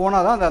உள்ளே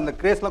போனால் தான் அந்த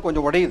கிரேஸ்லாம்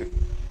கொஞ்சம் உடையுது.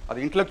 அது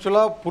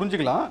இன்டலெக்சுவலாக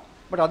புரிஞ்சுக்கலாம்,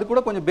 பட் அது கூட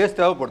கொஞ்சம் பேஸ்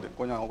தேவைப்படுது.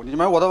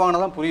 கொஞ்சமாக உதவாங்கன்னா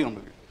தான் புரியும்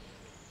நம்மளுக்கு.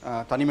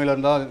 தனிமையில்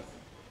இருந்தால்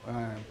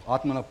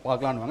ஆத்மனை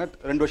பார்க்கலான்னு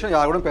 2 வருஷம்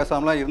யார் கூட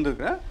பேசாமலாம்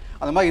இருந்திருக்கிறேன்.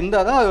 அந்த மாதிரி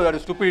இருந்தால் தான்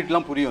அது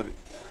ஸ்டூபிடிட்டிலாம் புரியும் அது.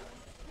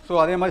 ஸோ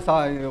அதே மாதிரி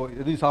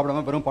எதுவும்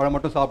சாப்பிடாம வெறும் பழம்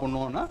மட்டும்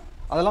சாப்பிட்ணுன்னா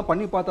அதெல்லாம்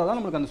பண்ணி பார்த்தா தான்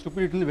நம்மளுக்கு அந்த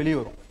ஸ்டூபிடிட்டிலேருந்து வெளியே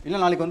வரும். இல்லை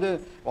நாளைக்கு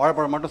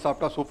வாழைப்பழம் மட்டும்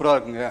சாப்பிட்டா சூப்பராக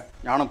இருக்குங்க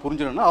ஞானம்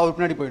புரிஞ்சிடணும்னா அவர்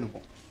பின்னாடி போய்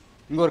நிற்போம்.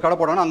 இங்கே ஒரு கடை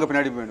போடணும்னா அங்கே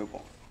பின்னாடி போய்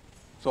நிற்போம்.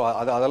 ஸோ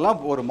அதெல்லாம்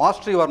ஒரு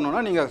மாஸ்டரி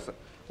வரணும்னா நீங்கள்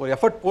ஒரு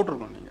எஃபர்ட்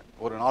போட்டிருக்கணும். நீங்கள்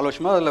ஒரு 4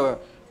 வருஷமாக அதில்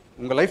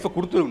உங்கள் லைஃப்பை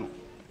கொடுத்துருக்கணும்.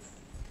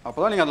 அப்போ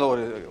தான் நீங்கள் அதில்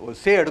ஒரு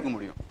சே எடுக்க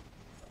முடியும்.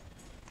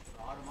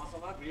 6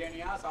 மாதமாக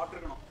பிரியாணியாக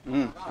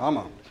சாப்பிட்ருக்கணும்.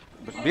 ஆமாம்,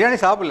 பிரியாணி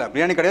சாப்பிடல,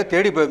 பிரியாணி கடையாக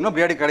தேடி போயிருக்கணும்,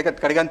 பிரியாணி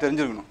கிடைக்கான்னு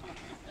தெரிஞ்சிருக்கணும்.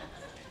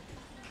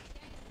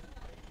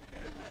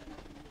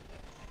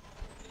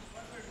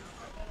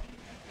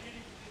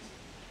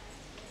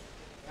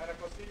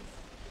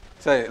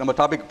 சரி, நம்ம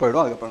டாபிக்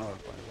போயிடும்.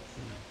 அதுக்கப்புறம்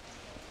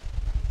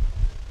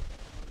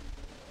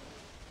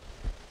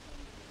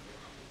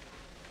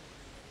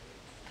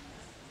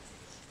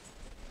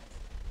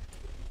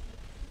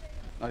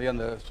நிறைய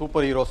அந்த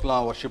சூப்பர்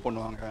ஹீரோஸ்லாம் ஒர்ஷிப்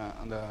பண்ணுவாங்க.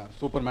 அந்த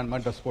சூப்பர்மேன்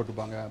மாதிரி ட்ரெஸ்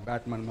போட்டுப்பாங்க,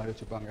 பேட்மேன் மாதிரி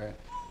வச்சுப்பாங்க.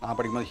 நான்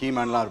படிக்கும்போது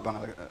ஹீமேன்லாம் இருப்பாங்க,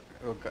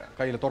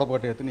 கையில்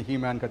தொடப்பட்டு எடுத்துன்னு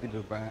ஹீமேன் கத்திட்டு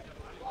இருப்பேன்.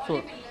 ஸோ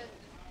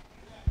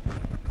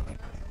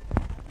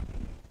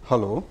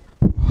ஹலோ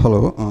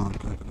ஹலோ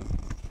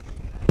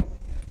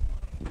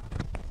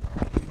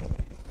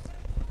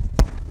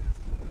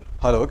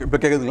ஹலோ இப்போ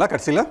கேட்குதுங்களா?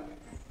 கடைசியில்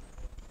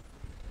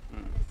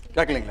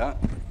கேட்கலைங்களா?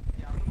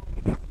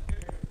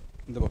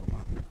 இந்த பக்கமா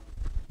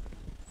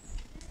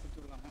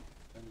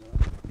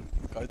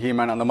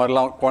ஹீமேன் அந்த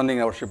மாதிரிலாம்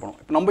குழந்தைங்க ஒர்ஷிப்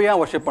பண்ணுவோம். இப்போ நம்ம ஏன்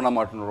ஒர்ஷிப் பண்ண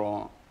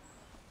மாட்டேன்றோம்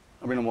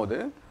அப்படின்னும் போது,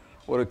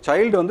 ஒரு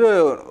சைல்டு வந்து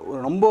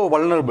ரொம்ப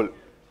வல்னரபிள்.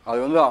 அது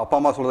வந்து அப்பா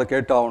அம்மா சொல்கிறத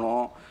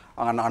கேட்டாகணும்,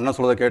 அண்ணன்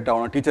சொல்கிறத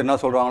கேட்டாகணும், டீச்சர் என்ன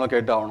சொல்கிறாங்களோ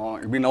கேட்டாகணும்,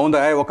 இப்படி நவுந்த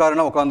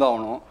உட்காருன்னா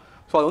உட்காந்தாகணும்.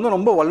 ஸோ அது வந்து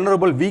ரொம்ப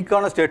வல்னரபிள்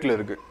வீக்கான ஸ்டேட்டில்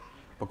இருக்குது.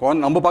 இப்போ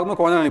குழந்தை நம்ம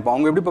பார்க்கும்போது குழந்தை நினைப்போம்,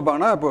 அவங்க எப்படி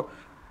பார்ப்பாங்கன்னா, இப்போ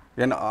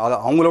என்ன அது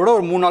அவங்களோட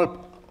ஒரு 3 நாள்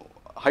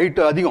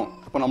ஹைட்டு அதிகம்.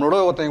 இப்போ நம்மளோட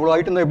ஒருத்தன் இவ்வளோ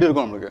ஹைட்டு இருந்தால் எப்படி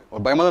இருக்கும் நம்மளுக்கு?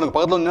 ஒரு பயமாக தான் இருக்கும்,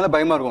 பக்கத்தில் வந்தாலே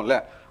பயமாக இருக்கும்ல,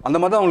 அந்த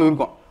மாதிரி தான் அவங்களுக்கு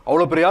இருக்கும்.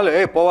 அவ்வளோ பெரிய ஆள்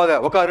போகாத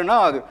உட்காருன்னா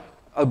அது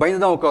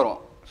பயந்து தான் உட்காரும்.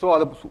 ஸோ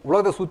அதை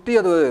உலகத்தை சுற்றி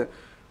அது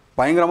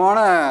பயங்கரமான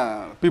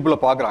பீப்புளை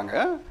பார்க்குறாங்க,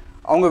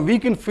 அவங்க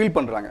வீக்குன்னு ஃபீல்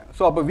பண்ணுறாங்க.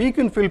 ஸோ அப்போ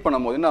வீக்குன்னு ஃபீல்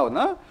பண்ணும்போது என்ன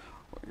ஆகுதுன்னா,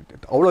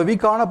 அவ்வளோ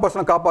வீக்கான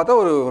பர்சனை காப்பாற்ற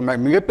ஒரு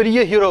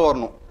மிகப்பெரிய ஹீரோ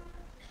வரணும்.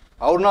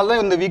 அவர்னால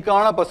தான் இந்த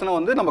வீக்கான பர்சனை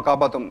வந்து நம்ம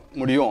காப்பாற்ற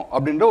முடியும்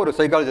அப்படின்ற ஒரு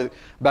சைக்காலஜி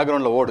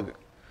பேக்ரவுண்டில் ஓடுது.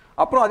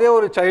 அப்புறம் அதே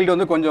ஒரு சைல்டு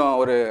வந்து கொஞ்சம்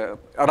ஒரு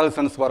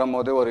அடல்சன்ஸ்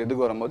வரும்போது, ஒரு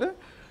இதுக்கு வரும்போது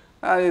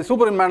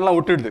சூப்பர் மேன்லாம்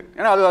விட்டுடுது.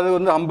 ஏன்னா அது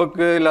வந்து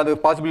அம்புக்கு இல்லை அது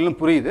பாசிபிள்னு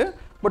புரியுது.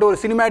 பட் ஒரு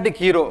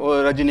சினிமேட்டிக் ஹீரோ,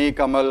 ரஜினி,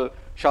 கமல்,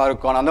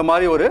 ஷாருக் கான் அந்த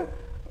மாதிரி ஒரு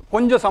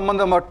கொஞ்சம்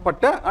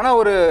சம்மந்தப்பட்ட ஆனால்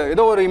ஒரு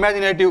ஏதோ ஒரு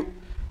இமேஜினேட்டிவ்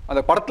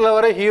அந்த படத்தில்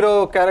வர ஹீரோ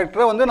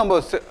கேரக்டரை வந்து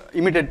நம்ம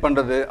இமிட்டேட்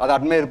பண்ணுறது, அதை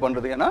அட்மையர்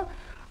பண்ணுறது. ஏன்னா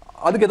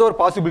அதுக்கு ஏதோ ஒரு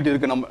பாசிபிலிட்டி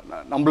இருக்குது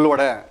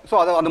நம்மளோட. ஸோ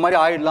அதை அந்த மாதிரி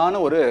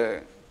ஆயிடலான்னு ஒரு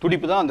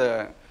துடிப்பு தான்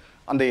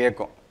அந்த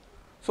ஏக்கம்.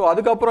 ஸோ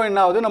அதுக்கப்புறம் என்ன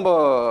ஆகுது, நம்ம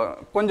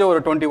கொஞ்சம் ஒரு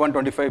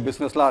 21, 25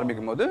 பிஸ்னஸ்லாம்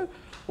ஆரம்பிக்கும் போது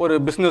ஒரு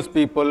பிஸ்னஸ்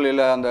பீப்புள்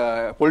இல்லை அந்த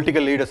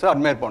பொலிட்டிக்கல் லீடர்ஸை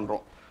அட்மையர்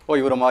பண்ணுறோம்.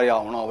 இவரை மாதிரி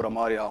ஆகணும், அவரை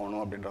மாதிரி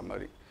ஆகணும் அப்படின்ற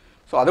மாதிரி.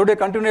 ஸோ அதோடைய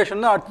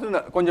கண்டினியூஷன் தான்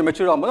அடுத்து கொஞ்சம்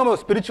மெச்சூர் ஆகும்போது நம்ம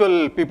ஸ்பிரிச்சுவல்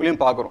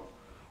பீப்புளையும் பார்க்குறோம்.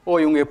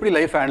 இவங்க எப்படி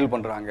லைஃப் ஹேண்டில்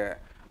பண்ணுறாங்க,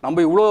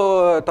 நம்ம இவ்வளோ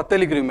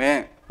தத்தளிக்கிறோமே,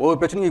 ஒவ்வொரு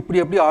பிரச்சனையும்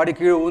இப்படி எப்படி ஆடி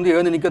கீழே வந்து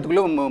எழுந்து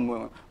நிற்கிறதுக்குள்ளே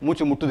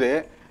மூச்சு முட்டுது,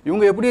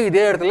 இவங்க எப்படி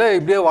இதே இடத்துல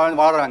இப்படியே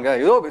வாழ்கிறாங்க,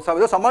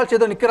 ஏதோ சமாளிச்சு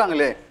ஏதோ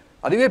நிற்கிறாங்களே,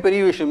 அதுவே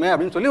பெரிய விஷயமே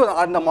அப்படின்னு சொல்லி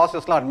அந்த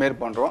மாஸ்டர்ஸ்லாம்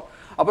அட்மையர் பண்ணுறோம்.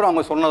 அப்புறம்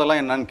அவங்க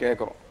சொன்னதெல்லாம் என்னன்னு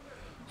கேட்குறோம்.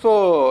 ஸோ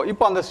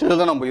இப்போ அந்த ஸ்டேஜில்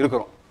தான் நம்ம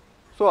இருக்கிறோம்.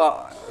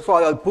 ஸோ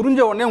அது புரிஞ்ச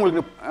உடனே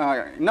உங்களுக்கு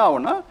என்ன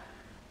ஆகும்னா,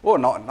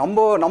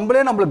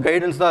 நம்மளே நம்மளுக்கு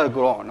கைடன்ஸ் தான்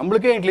இருக்கிறோம்,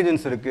 நம்மளுக்கே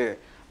இன்டெலிஜென்ஸ் இருக்குது,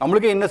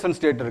 நம்மளுக்கே இன்னசென்ட்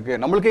ஸ்டேட் இருக்குது,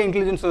 நம்மளுக்கே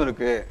இன்டெலிஜென்ஸும்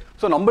இருக்குது.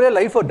 ஸோ நம்மளே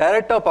லைஃப்பை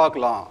டைரெக்டாக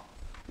பார்க்கலாம்.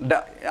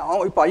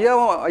 இப்போ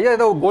ஐயா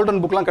ஏதோ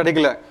கோல்டன் புக்லாம்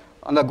கிடைக்கல,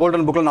 அந்த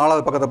கோல்டன் புக்கில்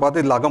 4வது பக்கத்தை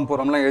பார்த்து இதில்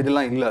அகம்புறம்லாம்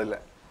எழுதலாம் இல்லை, அதில்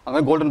அந்த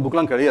மாதிரி கோல்டன்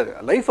புக்லாம் கிடையாது.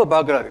 லைஃப்பை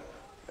பார்க்குறாரு,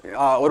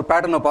 ஒரு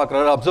பேட்டர்னை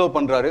பார்க்குறாரு, அப்சர்வ்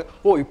பண்ணுறாரு,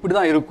 இப்படி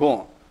தான் இருக்கும்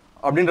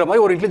அப்படின்ற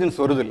மாதிரி ஒரு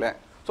இன்டெலிஜென்ஸ் வருது இல்லை.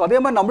 ஸோ அதே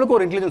மாதிரி நம்மளுக்கு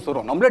ஒரு இன்டெலிஜென்ஸ்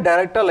வரும், நம்மளே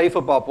டைரெக்டாக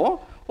லைஃப்பை பார்ப்போம்,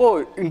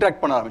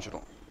 இன்ட்ராக்ட் பண்ண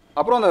ஆரம்பிச்சிடும்.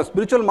 அப்புறம் அந்த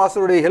ஸ்பிரிச்சுவல்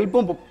மாஸ்டருடைய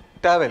ஹெல்ப்பும்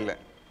தேவையில்லை.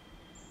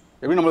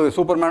 எப்படி நம்மளுக்கு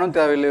சூப்பர்மேனும்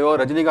தேவையில்லையோ,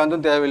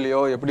 ரஜினிகாந்தும்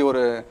தேவையில்லையோ, எப்படி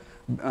ஒரு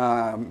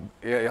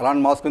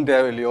எலான் மாஸ்க்கும்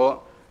தேவையில்லையோ,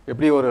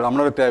 எப்படி ஒரு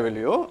ரமணர்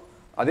தேவையில்லையோ,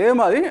 அதே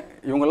மாதிரி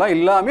இவங்கெல்லாம்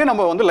எல்லாமே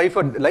நம்ம வந்து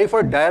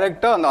லைஃப்பை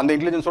டைரெக்டாக அந்த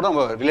இன்டெலிஜென்ஸோட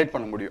நம்ம ரிலேட்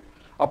பண்ண முடியும்.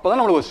 அப்போ தான்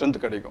நம்மளுக்கு ஒரு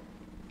ஸ்ட்ரென்த் கிடைக்கும்.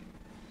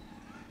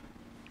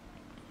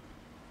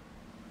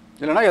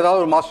 இல்லைனா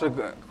ஏதாவது ஒரு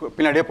மாஸ்டருக்கு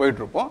பின்னாடியே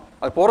போயிட்டுருப்போம்.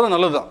 அது போகிறது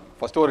நல்லது தான்.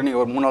 ஃபஸ்ட்டு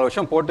நீங்கள் ஒரு 3-4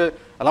 வருஷம் போட்டு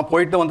அதெல்லாம்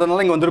போயிட்டு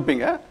வந்ததுனால இங்கே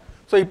வந்திருப்பீங்க.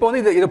 ஸோ இப்போ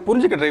வந்து இதை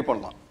புரிஞ்சுக்க ட்ரை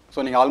பண்ணலாம்.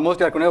 ஸோ நீங்கள்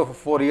ஆல்மோஸ்ட் ஏற்கனவே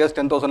 4 years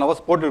 10,000 hours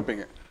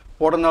போட்டுருப்பீங்க.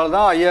 போட்டதுனால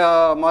தான் ஐயா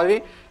மாதிரி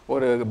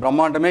ஒரு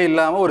பிரம்மாண்டமே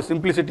இல்லாமல் ஒரு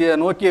சிம்பிளிசிட்டியை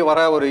நோக்கி வர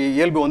ஒரு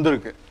இயல்பு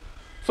வந்திருக்கு.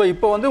 ஸோ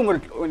இப்போ வந்து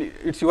உங்களுக்கு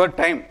இட்ஸ் யுவர்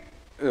டைம்.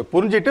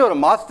 புரிஞ்சுட்டு ஒரு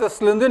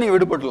மாஸ்டர்ஸ்லேருந்து நீங்கள்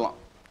விடுபட்டுலாம்.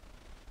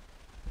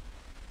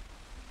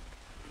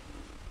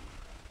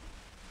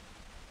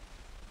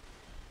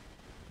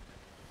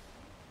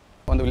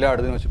 வந்து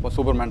விளையாடுதுன்னு வச்சுப்போம்,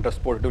 சூப்பர்மேன்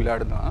ட்ரெஸ் போட்டுட்டு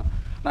விளையாடுதான்,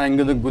 நான்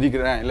இங்கேருந்து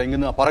குதிக்கிறேன் இல்லை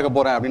இங்கேருந்து நான் பறக்க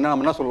போகிறேன் அப்படின்னா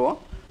நம்ம என்ன சொல்லுவோம்,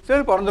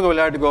 சரி பறந்துக்கோ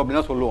விளையாட்டுக்கோ அப்படின்னு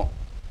தான் சொல்லுவோம்.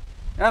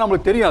 ஏன்னா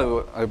நம்மளுக்கு தெரியும்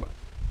அது.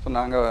 ஸோ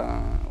நாங்கள்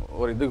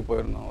ஒரு இதுக்கு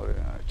போயிருந்தோம், ஒரு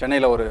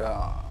சென்னையில் ஒரு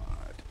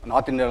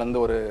நார்த்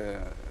இந்தியாவிலேருந்து ஒரு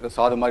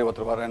சாது மாதிரி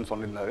ஒருத்தர் வரேன்னு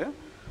சொல்லியிருந்தார்.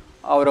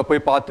 அவரை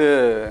போய் பார்த்து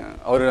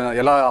அவர்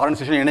எல்லா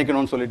ஆர்கனைசேஷனும்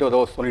இணைக்கணும்னு சொல்லிட்டு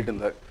ஏதோ சொல்லிட்டு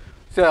இருந்தார்.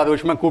 சரி அது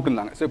விஷயமா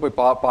கூப்பிட்டுருந்தாங்க, சரி போய்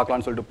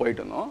பார்க்கலான்னு சொல்லிட்டு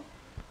போயிட்டு இருந்தோம்.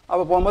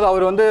 அப்போ போகும்போது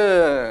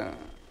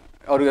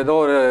அவருக்கு ஏதோ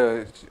ஒரு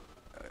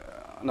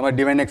அந்த மாதிரி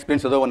டிவைன்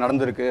எக்ஸ்பீரியன்ஸ் ஏதோ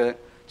நடந்திருக்கு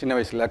சின்ன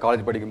வயசில்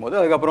காலேஜ் படிக்கும்போது.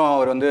 அதுக்கப்புறம்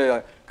அவர் வந்து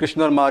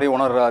கிருஷ்ணர் மாதிரி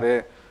உணர்றாரு,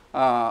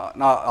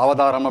 நான்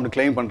அவதாரம் அப்படி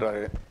கிளைம்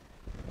பண்ணுறாரு.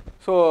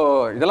 ஸோ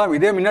இதெல்லாம்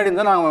இதே முன்னாடி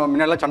இருந்தால் நாங்கள்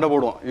முன்னாடிலாம் சண்டை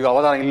போடுவோம், இது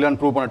அவதாரம் இல்லைன்னு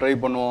ப்ரூவ் பண்ண ட்ரை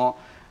பண்ணுவோம்,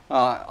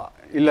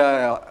 இல்லை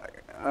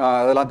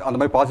அதெல்லாம் அந்த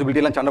மாதிரி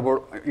பாசிபிலிட்டியெல்லாம்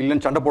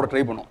இல்லைன்னு சண்டை போட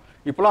ட்ரை பண்ணுவோம்.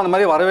 இப்போலாம் அந்த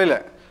மாதிரி வரவே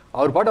இல்லை.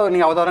 அவர் பாட்டு அவர்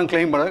நீங்கள் அவதாரம்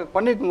கிளைம்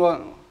பண்ணிக்கோங்க,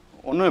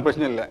 ஒன்றும்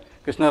பிரச்சனை இல்லை.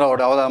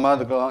 கிருஷ்ணரோட அவதாரமாக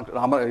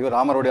இருக்கும்,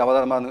 ராமருடைய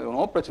அவதாரமாக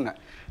இருந்துக்கணும், பிரச்சனை.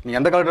 நீ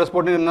எந்த கலர் ட்ரெஸ்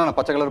போட்டுருந்தா, நான்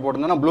பச்சை கலர்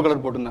போட்டிருந்தேன், நான் ப்ளூ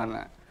கலர்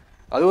போட்டிருந்தேன்,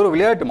 அது ஒரு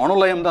விளையாட்டு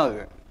மனோலயம் தான்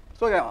அது.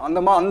 ஸோ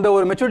அந்த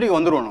ஒரு மெச்சூரிட்டிக்கு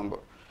வந்துடுவோம் நம்ம.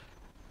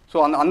 ஸோ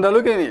அந்த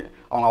அளவுக்கு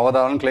அவங்க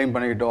அவதாரம்னு கிளைம்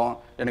பண்ணிக்கிட்டோம்,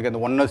 எனக்கு அந்த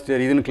ஒன்னஸ்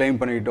தெரியுதுன்னு கிளைம்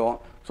பண்ணிக்கிட்டோம்.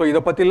 ஸோ இதை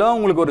பற்றிலாம்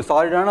உங்களுக்கு ஒரு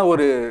சாலிடான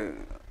ஒரு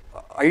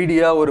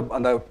ஐடியா ஒரு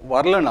அந்த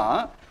வரலன்னா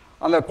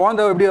அந்த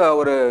குழந்தை எப்படி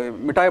ஒரு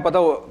மிட்டாயை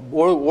பார்த்தா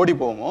ஓடி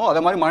போவோமோ அதே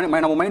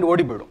மாதிரி நம்ம மைண்ட்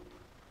ஓடி போயிடும்.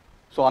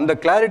 ஸோ அந்த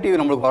கிளாரிட்டி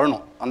நம்மளுக்கு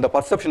வரணும், அந்த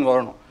பர்செப்ஷன்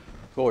வரணும்.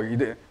 ஸோ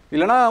இது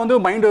இல்லைனா வந்து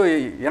மைண்டு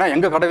ஏன்னா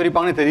எங்கே கடை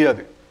விரிப்பாங்கன்னு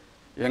தெரியாது,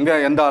 எங்கே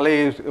எந்த அலை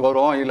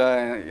வரும், இல்லை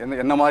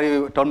என்ன மாதிரி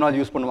டெர்மினாலஜி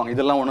யூஸ் பண்ணுவாங்க,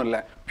 இதெல்லாம் ஒன்றும்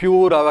இல்லை.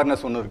 பியூர்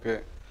அவேர்னஸ் ஒன்று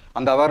இருக்குது.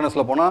 அந்த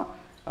அவேர்னஸில் போனால்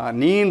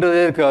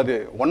நீன்றதே இருக்காது,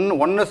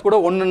 ஒன்னஸ் கூட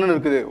ஒன்றுன்னு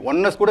இருக்குது,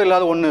 ஒன்னஸ் கூட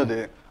இல்லாத ஒன்று அது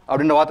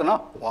அப்படின்ற வார்த்தைனா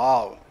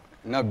வாவ்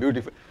என்ன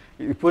பியூட்டிஃபுல்.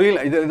 இது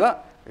புரியல, இதுதான்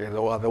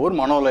ஏதோ அது ஒரு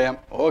மனோலயம்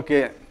ஓகே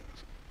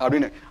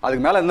அப்படின்னு.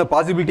 அதுக்கு மேலே எந்த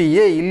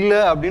பாசிபிலிட்டியே இல்லை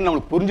அப்படின்னு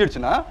நம்மளுக்கு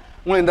புரிஞ்சிடுச்சுன்னா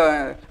உங்களுக்கு இந்த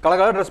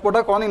கலர் ட்ரெஸ்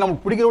போட்டால் குழந்தைங்க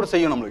நம்மளுக்கு பிடிக்கிறோட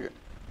செய்யும், நம்மளுக்கு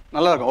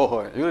நல்லாயிருக்கும். ஓஹோ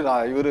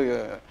இவர்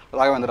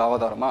ராகவேந்திர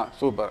அவதாரமா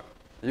சூப்பர்,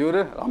 இவர்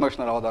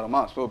ராமகிருஷ்ணர்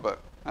அவதாரமா சூப்பர்,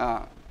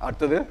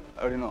 அடுத்தது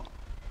அப்படின்னும்.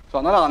 ஸோ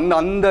அதனால்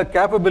அந்த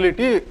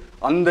கேப்பபிலிட்டி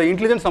அந்த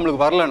இன்டெலிஜென்ஸ்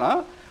நம்மளுக்கு வரலைன்னா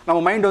நம்ம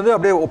மைண்ட் வந்து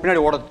அப்படியே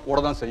பின்னாடி ஓட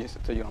தான்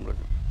செய்யும்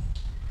நம்மளுக்கு.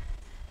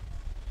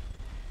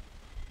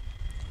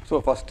 ஸோ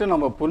ஃபஸ்ட்டு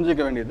நம்ம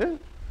புரிஞ்சிக்க வேண்டியது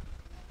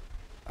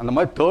அந்த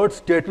மாதிரி தேர்ட்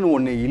ஸ்டேட்னு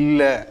ஒன்று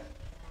இல்லை.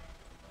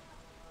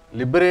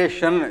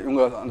 லிபரேஷன்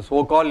இவங்க அந்த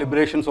சோகால்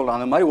லிபரேஷன் சொல்கிறாங்க,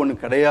 அந்த மாதிரி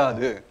ஒன்று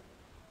கிடையாது.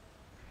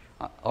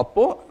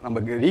 அப்போது நம்ம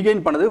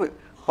ரீகெயின் பண்ணது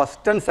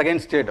ஃபஸ்ட் அண்ட்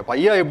செகண்ட் ஸ்டேட். இப்போ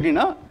ஐயா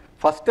எப்படின்னா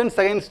ஃபஸ்ட் அண்ட்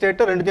செகண்ட்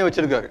ஸ்டேட்டை ரெண்டுத்தையும்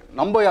வச்சுருக்காரு.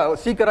 நம்ம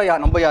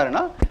சீக்கிரம் நம்ம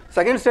யாருன்னா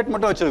செகண்ட் ஸ்டேட்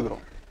மட்டும்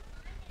வச்சுருக்கிறோம்.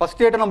 ஃபஸ்ட்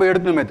ஸ்டேட்டை நம்ம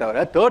எடுக்கணுமே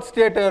தவிர தேர்ட்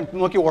ஸ்டேட்டை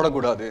நோக்கி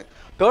ஓடக்கூடாது.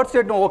 தேர்ட்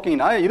ஸ்டேட்டும்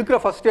ஓகேங்கன்னா இருக்கிற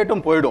ஃபஸ்ட்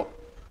ஸ்டேட்டும் போயிடும்.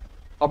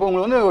 அப்போ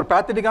உங்களுக்கு வந்து ஒரு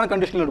பேத்தட்டிக்கான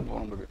கண்டிஷனில்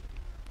இருப்போம் நம்மளுக்கு.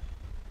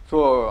 ஸோ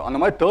அந்த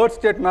மாதிரி தேர்ட்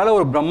ஸ்டேட் மேலே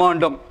ஒரு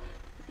பிரம்மாண்டம்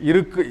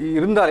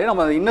இருந்தாலே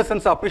நம்ம அந்த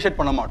இன்னசென்ஸை அப்ரிஷியேட்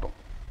பண்ண மாட்டோம்.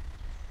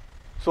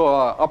 ஸோ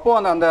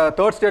அப்போது அந்த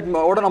தேர்ட்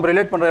ஸ்டேட்டோட நம்ம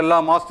ரிலேட் பண்ணுற எல்லா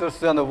மாஸ்டர்ஸ்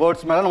அந்த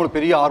வேர்ட்ஸ் மேலே நம்மளுக்கு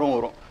பெரிய ஆர்வம்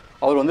வரும்.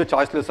 அவர் வந்து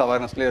சாய்ஸ்லெஸ்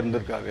அவேர்னஸ்லேயே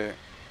இருந்திருக்காரு.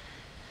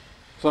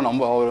 ஸோ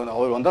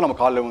அவர் வந்தால் நம்ம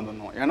காலையில்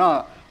வந்துடணும், ஏன்னா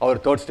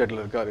அவர் தேர்ட்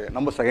ஸ்டேட்டில் இருக்கார்,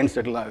 நம்ம செகண்ட்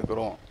ஸ்டேட்டில் தான்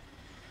இருக்கிறோம்.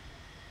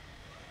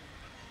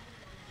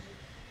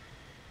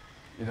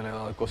 இதில்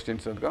ஏதாவது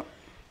கொஸ்டின்ஸ் இருக்கா?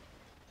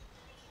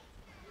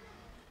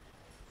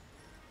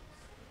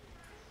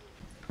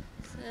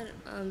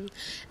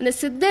 இந்த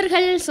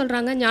சித்தர்கள்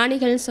சொல்கிறாங்க,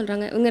 ஞானிகள்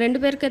சொல்கிறாங்க, இவங்க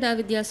ரெண்டு பேருக்கு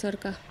ஏதாவது வித்தியாசம்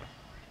இருக்கா?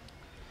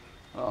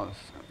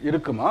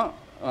 இருக்குமா.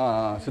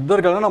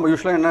 சித்தர்கள்னால் நம்ம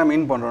யூஸ்வலாக என்ன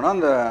மீன் பண்ணுறோன்னா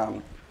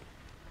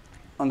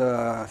அந்த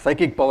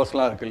சைக்கிக்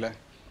பவர்ஸ்லாம் இருக்குல்ல,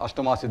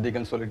 அஷ்டமா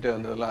சித்திகள்னு சொல்லிட்டு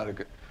அந்த இதெல்லாம்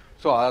இருக்குது.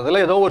 ஸோ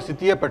அதெல்லாம் ஏதோ ஒரு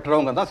சித்தியை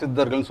பெற்றவங்க தான்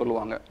சித்தர்கள்னு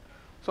சொல்லுவாங்க.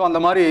 ஸோ அந்த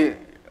மாதிரி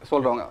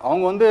சொல்கிறவங்க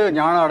அவங்க வந்து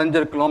ஞானம்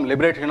அடைஞ்சிருக்கலாம்,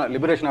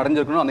 லிபரேஷன்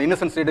அடைஞ்சிருக்கணும், அந்த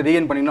இன்னசென்ட் ஸ்டேட்டை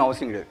ரீகெயின் பண்ணிக்கணும்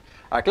அவசியம் கிடையாது.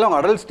 ஆக்சுவலாக அவங்க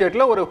அடல்ட்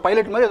ஸ்டேட்டில் ஒரு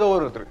பைலட் மாதிரி ஏதோ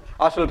ஒருத்தர்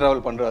ஹாஸ்டல்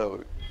ட்ராவல் பண்ணுறாரு,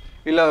 அவர்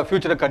இல்லை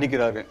ஃப்யூச்சரை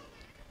கடிக்கிறாரு,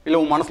 இல்லை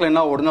உன் மனசில்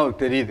என்ன ஓடுன்னு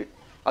அவருக்கு தெரியுது.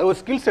 அது ஒரு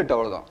ஸ்கில் செட்,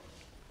 அவ்வளோதான்.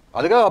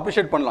 அதுக்காக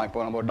அப்ரிஷியேட் பண்ணலாம். இப்போ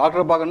நம்ம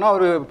டாக்டரை பார்க்கணுன்னா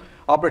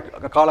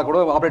அவர் காலை கூட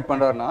ஆப்ரேட்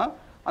பண்ணுறாருன்னா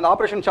அந்த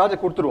ஆப்ரேஷன் சார்ஜை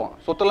கொடுத்துருவோம்,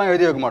 சொத்தெல்லாம்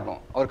எழுதி வைக்க மாட்டோம்,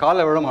 அவர்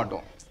காலில் விழ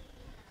மாட்டோம்.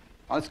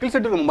 அந்த ஸ்கில்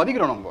செட்டு நம்ம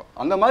மதிக்கிறோம். நம்ம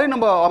அந்த மாதிரி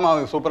நம்ம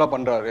ஆமாம் சூப்பராக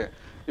பண்ணுறாரு,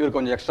 இவர்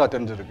கொஞ்சம் எக்ஸ்ட்ரா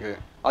தெரிஞ்சிருக்கு,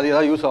 அது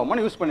ஏதாவது யூஸ்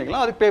ஆகுமான்னு யூஸ்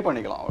பண்ணிக்கலாம், அதுக்கு பே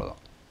பண்ணிக்கலாம்,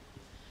 அவ்வளோதான்.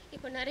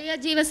 இப்போ நிறைய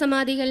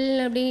ஜீவசமாதிகள்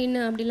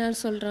அப்படிலாம்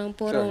சொல்கிறோம்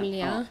போகிறோம்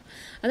இல்லையா,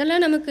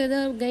 அதெல்லாம் நமக்கு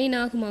எதாவது கெயின்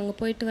ஆகுமா அங்கே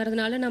போயிட்டு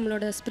வரதுனால?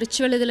 நம்மளோட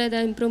ஸ்பிரிச்சுவல் இதில்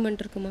எதாவது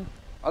இம்ப்ரூவ்மெண்ட் இருக்குமா?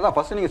 அதான்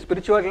ஃபஸ்ட்டு நீங்கள்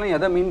ஸ்பிரிச்சுவாலிட்டிலாம்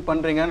எதை மீன்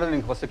பண்ணுறீங்கன்றது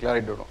நீங்கள் ஃபஸ்ட்டு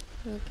கிளாரிட்டி வரும்.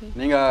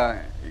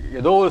 நீங்கள்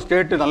ஏதோ ஒரு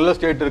ஸ்டேட்டு நல்ல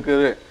ஸ்டேட்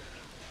இருக்குது,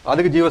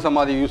 அதுக்கு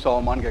ஜீவசமாதி யூஸ்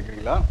ஆகுமான்னு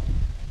கேட்குறீங்களா?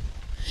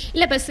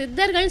 இல்லை, இப்போ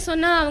சித்தர்கள்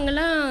சொன்னால்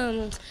அவங்கெல்லாம்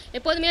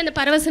எப்போதுமே அந்த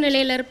பரவச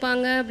நிலையில்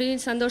இருப்பாங்க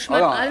அப்படின்னு சந்தோஷமா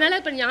இருக்கும். அதனால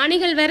இப்போ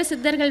ஞானிகள் வேற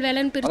சித்தர்கள்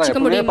வேலைன்னு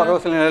பிரிச்சுக்க முடியும்.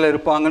 பரவச நிலையில்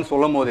இருப்பாங்கன்னு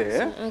சொல்லும் போதே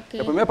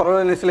எப்பவுமே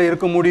பரவச நிலையில்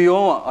இருக்க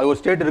முடியும், அது ஒரு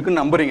ஸ்டேட்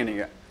இருக்குன்னு நம்புறீங்க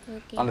நீங்கள்.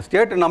 அந்த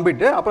ஸ்டேட்டை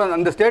நம்பிட்டு அப்புறம்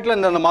அந்த ஸ்டேட்டில்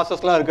இந்த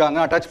மாஸ்டர்ஸ்லாம் இருக்காங்க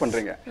அட்டாச்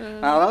பண்ணுறீங்க.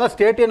 அதனால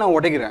ஸ்டேட்டே நான்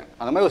உடைக்கிறேன்,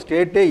 அந்த மாதிரி ஒரு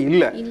ஸ்டேட்டே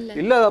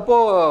இல்லை அப்போ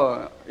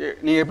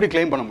நீங்கள் எப்படி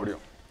கிளைம் பண்ண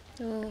முடியும்?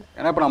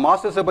 ஏன்னா இப்போ நான்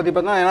மாஸ்டர்ஸை பற்றி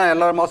பார்த்தா, ஏன்னா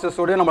எல்லா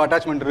மாஸ்டர்ஸோடய நம்ம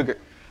அட்டாச்மெண்ட் இருக்குது.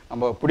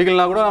 நம்ம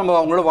பிடிக்கலனா கூட நம்ம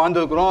அவங்களோட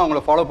வாழ்ந்துருக்கிறோம்,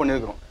 அவங்கள ஃபாலோ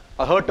பண்ணியிருக்கிறோம்,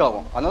 அது ஹர்ட்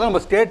ஆகும். அதனால நம்ம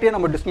ஸ்டேட்டே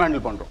நம்ம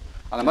டிஸ்மேண்டில் பண்ணுறோம்.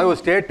 அந்த மாதிரி ஒரு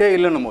ஸ்டேட்டே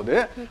இல்லைன்னும் போது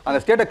அந்த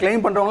ஸ்டேட்டை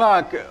கிளைம் பண்ணுறவங்களாம்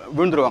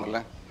விழுந்துருவாங்கல்ல.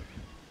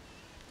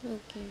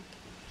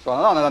 ஸோ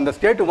அதனால் அந்த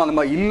ஸ்டேட்டு அந்த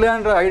மாதிரி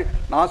இல்லைன்ற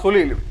நான்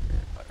சொல்லி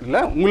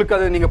இல்லை, உங்களுக்கு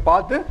அதை நீங்கள்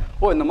பார்த்து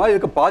இந்த மாதிரி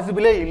இருக்க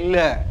பாசிபிளே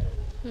இல்லை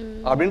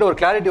அப்படின்ற ஒரு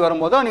கிளாரிட்டி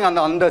வரும்போது தான்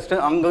நீங்கள்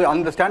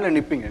அந்த ஸ்டாண்டில்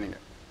நிற்பீங்க. நீங்கள்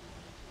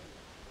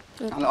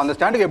அந்த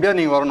ஸ்டாண்டுக்கு எப்படியா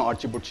நீங்கள் வரணும்,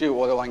 அடிச்சு பிடிச்சி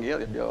ஓத வாங்கி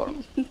அது எப்படியா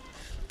வரணும்.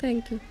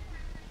 தேங்க்யூ.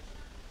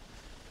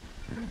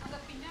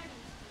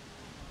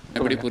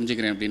 எப்படி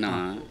புரிஞ்சுக்கிறேன் அப்படின்னா,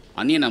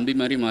 அந்நிய நம்பி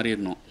மாதிரி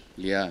மாறிடணும்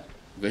இல்லையா?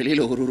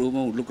 வெளியில் ஒரு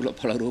ரூபம், உள்ளுக்குள்ளே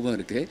பல ரூபம்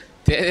இருக்குது.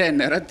 தேவையான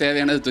நேரம்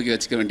தேவையானது தூக்கி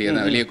வச்சுக்க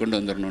வேண்டியதான், வெளியே கொண்டு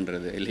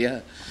வந்துடணுன்றது இல்லையா?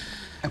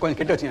 கொஞ்சம்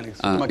கிட்ட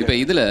வச்சுங்க. இப்போ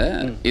இதில்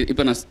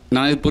இப்போ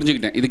நான் இது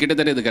புரிஞ்சுக்கிட்டேன், இது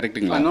கிட்டத்தட்ட இது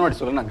கரெக்டுங்களா?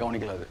 சொல்ல நான்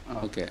கவனிக்கல அது.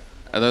 ஓகே,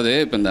 அதாவது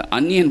இப்போ இந்த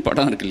அந்நியன்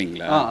படம் இருக்கு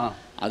இல்லைங்களா,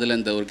 அதில்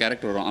இந்த ஒரு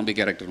கேரக்டர் வரும், அம்பி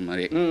கேரக்டர்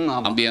மாதிரி.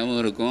 அம்பியாவும்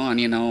இருக்கும்,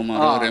 அந்நியனாவும்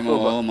மாறும்,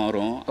 ரேமாவும்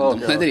மாறும்.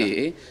 அந்த மாதிரி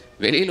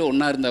வெளியில்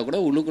ஒன்றா இருந்தால் கூட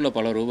உள்ளுக்குள்ளே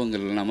பல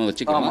ரூபங்கள் நம்ம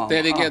வச்சுக்கலாம்,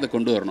 தேவைக்கே அதை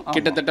கொண்டு வரணும்.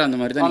 கிட்டத்தட்ட அந்த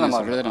மாதிரி தான் நீங்கள்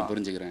சொல்கிறத நான்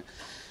புரிஞ்சுக்கிறேன்.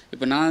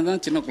 இப்போ நான்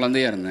தான் சின்ன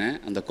குழந்தையா இருந்தேன்,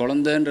 அந்த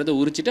குழந்தைன்றதை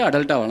உரிச்சிட்டு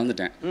அடல்ட்டாக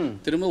வளர்ந்துட்டேன்.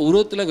 திரும்ப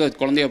உருவத்தில்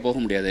குழந்தையா போக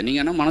முடியாது.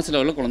 நீங்கள் என்ன மனசு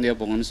லெவலில் குழந்தையா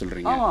போகணும்னு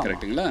சொல்கிறீங்க,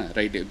 கரெக்டுங்களா?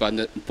 ரைட்டு. இப்போ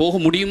அந்த போக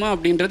முடியுமா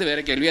அப்படின்றது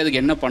வேற கேள்வி,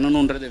 அதுக்கு என்ன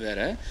பண்ணணுன்றது வேற.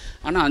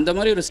 ஆனால் அந்த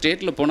மாதிரி ஒரு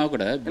ஸ்டேட்டில் போனால்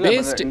கூட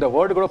பேஸ்ட் இந்த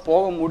வேர்டு கூட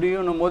போக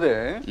முடியும் போது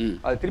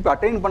அது திருப்பி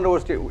அட்டைன் பண்ணுற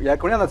ஒரு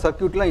ஏற்கனவே அந்த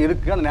சர்க்யூட்லாம்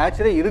இருக்குது, அந்த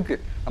நேச்சரே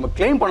இருக்குது, நம்ம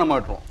கிளைம் பண்ண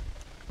மாட்டோம்.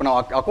 இப்போ நம்ம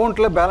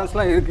அக்கௌண்ட்டில்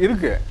பேலன்ஸ்லாம்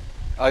இருக்குது,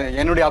 அது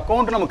என்னுடைய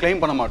அக்கௌண்ட் நம்ம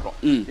கிளைம் பண்ண மாட்டோம்.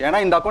 ஏன்னா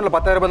இந்த அக்கௌண்ட்டில்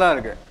 10,000 ரூபாய் தான்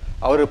இருக்குது,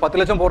 அவர் 10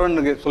 லட்சம்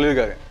போடுறோன்னு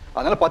சொல்லியிருக்காரு.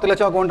 அதனால 10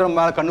 லட்சம் அக்கௌண்ட்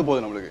மேலே கண்ணு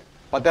போகுது நம்மளுக்கு.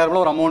 10,000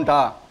 ரூபாய் ஒரு அமௌண்ட்டா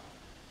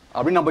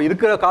அப்படின்னு நம்ம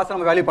இருக்கிற காசை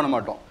நம்ம வேல்யூ பண்ண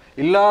மாட்டோம்,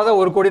 இல்லாத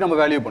 1 கோடி நம்ம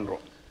வேல்யூ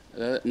பண்ணுறோம்.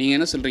 நீங்கள்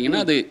என்ன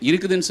சொல்கிறீங்கன்னா அது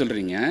இருக்குதுன்னு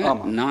சொல்கிறீங்க.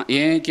 நான்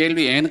என்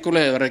கேள்வி,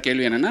 எனக்குள்ளே வர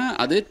கேள்வி என்னென்னா,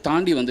 அது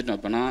தாண்டி வந்துட்டோம்.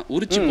 இப்போ நான்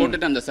உரிச்சு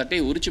போட்டுட்டு அந்த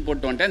சட்டையை உரிச்சு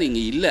போட்டு வந்துட்டேன், அது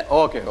இங்கே இல்லை.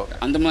 ஓகே ஓகே,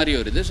 அந்த மாதிரி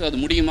ஒரு இது. ஸோ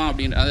அது முடியுமா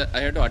அப்படின்னு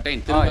ஐ ஹேவ் டு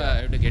அட்டைன், திரும்ப I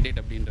have to get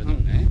it அப்படின்றது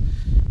ஒன்று.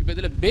 இப்போ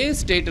இதில் பேஸ்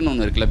ஸ்டேட்டுன்னு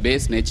ஒன்று இருக்குல்ல,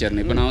 பேஸ்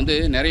நேச்சர்னு. இப்போ நான் வந்து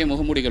நிறைய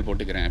முகமூடிகள்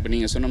போட்டுக்கிறேன். இப்போ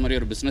நீங்கள் சொன்ன மாதிரி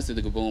ஒரு பிஸ்னஸ்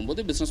இதுக்கு போகும்போது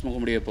பிஸ்னஸ்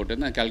முகமூடியை போட்டு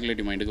நான்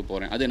கால்குலேட்டிவ் மைண்டுக்கு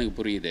போகிறேன், அது எனக்கு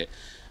புரியுது.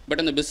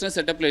 பட் அந்த பிஸ்னஸ்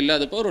செட்டப்பில்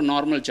இல்லாதப்போ ஒரு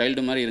நார்மல்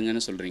சைல்டு மாதிரி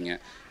இருங்கன்னு சொல்கிறீங்க.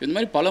 இந்த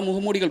மாதிரி பல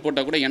முகமூடிகள்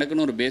போட்டால் கூட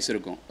எனக்குன்னு ஒரு பேஸ்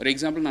இருக்கும். ஃபார்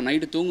எக்ஸாம்பிள், நான்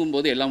நைட்டு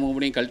தூங்கும்போது எல்லா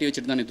முகமூடியும் கழட்டி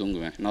வச்சுட்டு தானே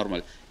தூங்குவேன்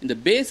நார்மல். இந்த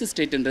பேஸ்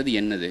ஸ்டேட்டுன்றது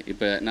என்னது?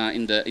 இப்போ நான்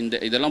இந்த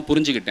இதெல்லாம்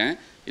புரிஞ்சுக்கிட்டேன்,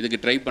 இதுக்கு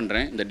ட்ரை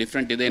பண்ணுறேன், இந்த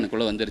டிஃப்ரெண்ட் இது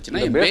எனக்குள்ளே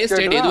வந்துருச்சுன்னா பேஸ்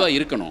ஸ்டேட் எதுவாக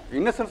இருக்கணும்?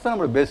 இன்னசென்ஸ் தான்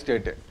நம்மளோட பேஸ்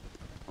ஸ்டேட்டு.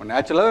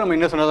 நேச்சுரலாகவே நம்ம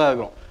இன்னசென்ட்டாக தான்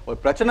இருக்கும். ஒரு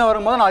பிரச்சனை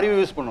வரும்போது நான் அறிவு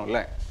யூஸ் பண்ணுவோம்ல.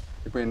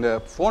 இப்போ இந்த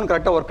ஃபோன்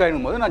கரெக்டாக ஒர்க்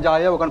ஆகிடும் போது நான்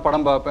ஜாலியாக உட்காந்து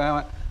படம் பார்ப்பேன்,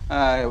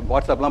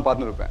 வாட்ஸ்அப்லாம்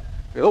பார்த்துருப்பேன்.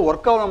 ஏதோ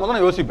ஒர்க் ஆகும் போது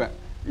நான் யோசிப்பேன்,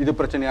 இது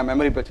பிரச்சனையா,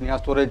 மெமரி பிரச்சனையா,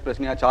 ஸ்டோரேஜ்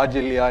பிரச்சனையா, சார்ஜ்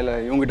இல்லையா, இல்லை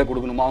இவங்ககிட்ட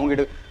கொடுக்கணுமா,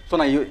 அவங்ககிட்ட. ஸோ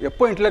நான்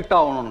எப்போ இன்டலெக்ட்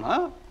ஆகணும்னா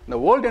இந்த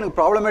வேர்ல்டு எனக்கு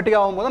ப்ராப்ளமேட்டிக்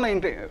ஆகும்போது நான்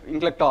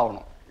இன்டலெக்ட்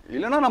ஆகணும்,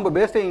 இல்லைன்னா நம்ம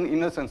பேஸ்டே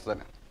இன்னசென்ஸ்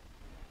தானே.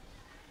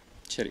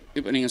 சரி,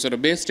 இப்போ நீங்கள் சொல்கிற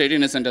பேஸ் ஸ்டேட்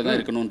இன்னசென்ட்டாக தான்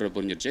இருக்கணுன்ற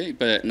புரிஞ்சிருச்சு.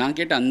 இப்போ நான்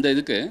கேட்ட அந்த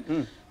இதுக்கு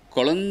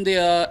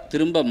குழந்தையா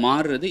திரும்ப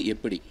மாறுறது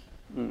எப்படி?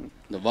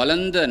 இந்த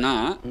வளர்ந்தனா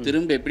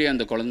திரும்ப எப்படி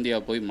அந்த குழந்தையா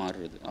போய்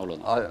மாறுறது?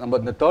 அவ்வளோதான். நம்ம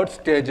இந்த தேர்ட்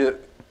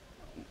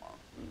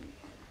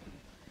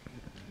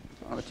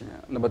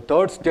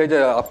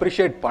ஸ்டேஜை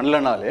அப்ரிஷியேட்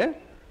பண்ணலனாலே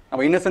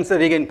நம்ம இன்னசென்ஸை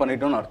ரீகெயின்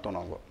பண்ணிட்டோம்னு அர்த்தம்.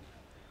 நம்ம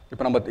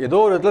இப்போ நம்ம ஏதோ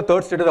ஒரு இடத்துல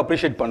தேர்ட் ஸ்டேஜை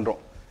அப்ரிஷியேட்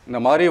பண்ணுறோம்.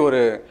 இந்த மாதிரி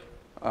ஒரு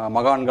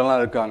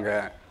மகான்கள்லாம் இருக்காங்க,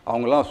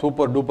 அவங்களாம்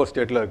சூப்பர் டூப்பர்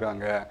ஸ்டேட்டில்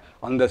இருக்காங்க,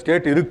 அந்த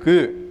ஸ்டேட்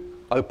இருக்குது,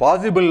 அது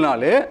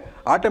பாசிபிள்னாலே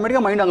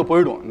ஆட்டோமேட்டிக்காக மைண்ட் அங்கே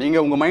போயிடும்.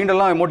 நீங்கள் உங்கள்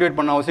மைண்டெல்லாம் மோட்டிவேட்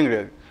பண்ண அவசியம்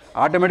கிடையாது,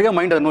 ஆட்டோமேட்டிக்காக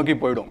மைண்ட் அதை நோக்கி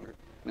போயிடும்.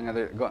 நீங்கள்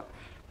அதை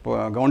இப்போ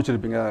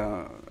கவனிச்சிருப்பீங்க,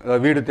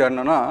 அதாவது வீடு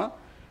தேடணுன்னா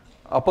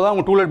அப்போ தான்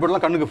உங்கள் டூலெட்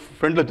பெட்லாம் கண்ணுக்கு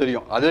ஃப்ரெண்டில்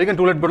தெரியும். அது வரைக்கும்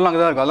டூலெட் பெட்லாம்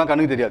அங்கே தான் இருக்குது, அதெல்லாம்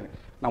கண்ணுக்கு தெரியாது.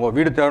 நம்ம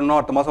வீடு தேடணும்,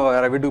 அடுத்த மாதம்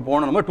வேறு வீட்டுக்கு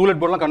போகணும், நம்ம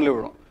டூலெட் பெட்லாம் கண்ணில்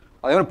விடும்.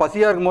 அதே மாதிரி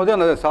பசியாக இருக்கும்போது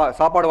அந்த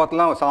சாப்பாடு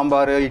வார்த்தைலாம்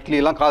சாம்பார்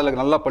இட்லிலாம்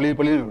காதில் நல்லா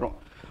பள்ளின்னு விடும்.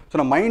 ஸோ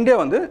நம்ம மைண்டே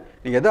வந்து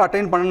நீங்கள் எதை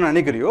அட்டைன் பண்ணணும்னு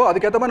நினைக்கிறியோ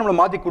அதுக்கேற்ற மாதிரி நம்மளை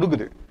மாற்றி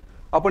கொடுக்குது.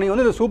 அப்போ நீங்கள்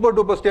வந்து இந்த சூப்பர்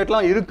டூப்பர்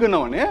ஸ்டேட்லாம்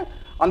இருக்குன்னொடனே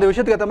அந்த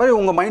விஷயத்துக்கு ஏற்ற மாதிரி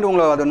உங்கள் மைண்டு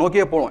உங்களை அதை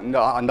நோக்கியே போகும்.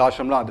 அந்த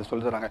ஆசிரம்லாம் அது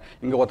சொல்லி தராங்க,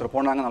 இங்கே ஒருத்தர்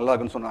போனாங்க நல்லா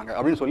இருக்குன்னு சொன்னாங்க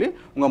அப்படின்னு சொல்லி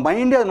உங்கள்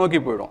மைண்டே அதை நோக்கி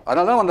போயிடும்.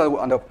 அதனால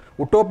தான் அந்த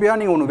உட்டோப்பியா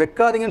நீங்கள் ஒன்று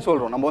வைக்காதீங்கன்னு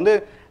சொல்கிறோம். நம்ம வந்து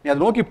நீ அதை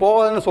நோக்கி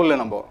போகாதுன்னு சொல்லலை,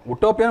 நம்ம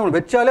உட்டோப்பியான்னு ஒன்று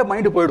வச்சாலே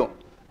மைண்டு போயிடும்.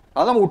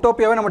 அதான்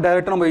உட்டோப்பியாவே நம்ம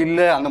டைரெக்டாக நம்ம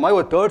இல்லை, அந்த மாதிரி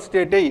ஒரு தேர்ட்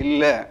ஸ்டேட்டே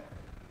இல்லை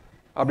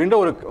அப்படின்ற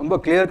ஒரு ரொம்ப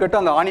கிளியர்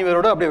கட்டாக அந்த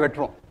ஆணிவேரோடு அப்படியே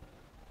வெட்டுறோம்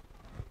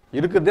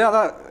இருக்குது.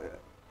 அதான்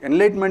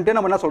என்லைட்மெண்ட்டே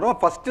நம்ம என்ன சொல்கிறோம்,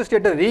 ஃபஸ்ட்டு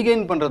ஸ்டேட்டை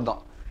ரீகெயின் பண்ணுறது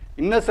தான்.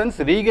 இன்னசென்ஸ்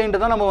ரீகெயின்ட்டு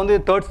தான் நம்ம வந்து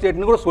தேர்ட்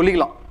ஸ்டேட்னு கூட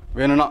சொல்லிக்கலாம்.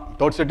 வேணும்னா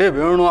தேர்ட் ஸ்டேட்டே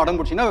வேணும் அடம்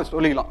பிடிச்சிங்கன்னா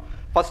சொல்லிக்கலாம்,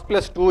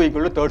 1+2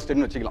 = தேர்ட்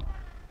ஸ்டேட்னு வச்சுக்கலாம்.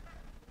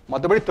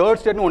 மற்றபடி தேர்ட்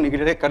ஸ்டேட்னு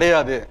ஒன்று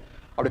கிடையாது.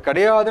 அப்படி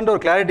கிடையாதுன்ற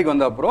ஒரு கிளாரிட்டிக்கு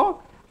வந்த அப்புறம்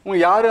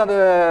உங்களுக்கு யார் அதை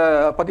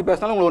பற்றி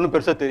பேசினாலும் உங்களுக்கு ஒன்றும்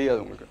பெருசாக தெரியாது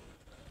உங்களுக்கு.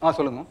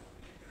 சொல்லுங்கள்,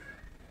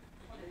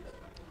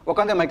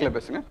 உட்காந்தே மைக்கில்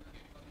பேசுங்க.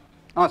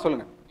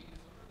 சொல்லுங்கள்.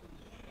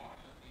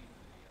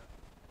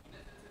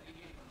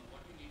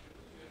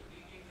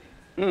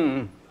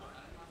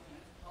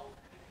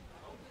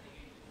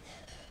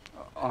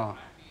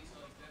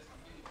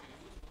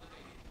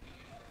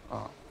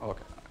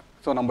 ஓகே.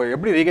 ஸோ நம்ம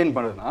எப்படி ரீகெயின்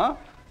பண்ணுறதுன்னா,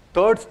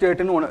 தேர்ட்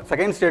ஸ்டேட்டுன்னு ஒன்று,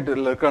 செகண்ட்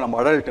ஸ்டேட்டில் இருக்கிற நம்ம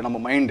அடல்ட்டு நம்ம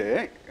மைண்டு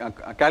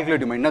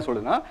கால்குலேட்டிவ் மைண்ட் என்ன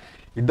சொல்லுதுன்னா,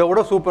 இதை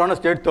விட சூப்பரான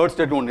ஸ்டேட் தேர்ட்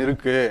ஸ்டேட் ஒன்று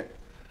இருக்குது,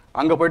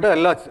 அங்கே போய்ட்டு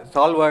எல்லாம்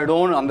சால்வ்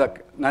ஆகிடும்னு அந்த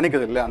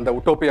நினைக்கிறது இல்லை, அந்த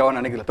உட்டோப்பியாவாக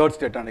நினைக்கல, தேர்ட்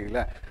ஸ்டேட்டாக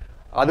நினைக்கல.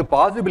 அது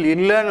பாசிபிள்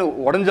இல்லைன்னு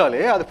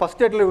உடஞ்சாலே அது ஃபஸ்ட்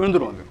ஸ்டேட்டில்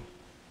விழுந்துடும். அது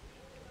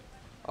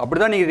அப்படி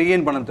தான் நீங்கள்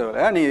ரீகெயின் பண்ண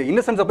தவிர நீங்கள்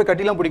இன்னசென்ஸை போய்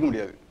கட்டிலாம் பிடிக்க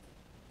முடியாது.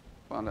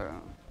 அந்த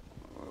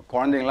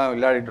குழந்தைங்களாம்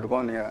விளையாடிட்டு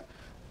இருக்கோம், நீங்கள்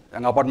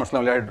எங்கள்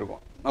அப்பார்ட்மெண்ட்ஸ்லாம் விளையாடிட்டு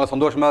இருக்கோம், நல்லா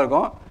சந்தோஷமாக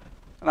இருக்கும்.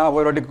 நான்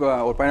ஒரு வாட்டி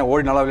ஒரு பையனை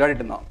ஓடி நல்லா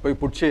விளையாடிட்டு இருந்தான், போய்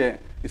பிடிச்சி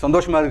நீ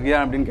சந்தோஷமாக இருக்கியா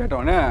அப்படின்னு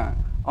கேட்டவொடனே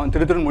அவன்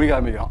திருன்னு முழிக்க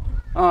ஆரம்பிக்கிறான்.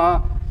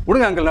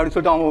 விடுங்க அங்கிள் அப்படின்னு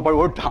சொல்லிட்டு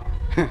அவன் ஓட்டான்.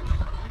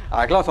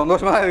 அதுக்கெல்லாம்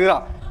சந்தோஷமாக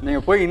இருக்கிறான்.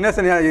 நீங்கள் போய்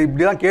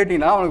இப்படி தான்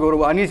கேட்டிங்கன்னா அவனுக்கு ஒரு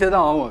அனீஸே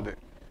தான் ஆகும் அது.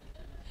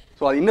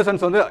 ஸோ அது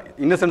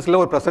இன்னசென்ஸில்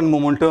ஒரு ப்ரெசன்ட்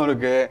மூமெண்ட்டும்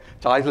இருக்குது,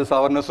 சாய்ஸ்லெஸ்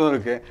அவேர்னஸும்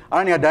இருக்குது.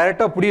 ஆனால் நீங்கள்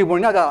டைரெக்டாக பிடிக்க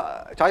போனீங்கன்னா அது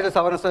சாய்ஸ்லெஸ்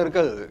அவேர்னஸாக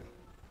இருக்காது.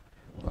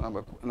 நம்ம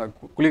அந்த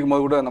குளிக்கும்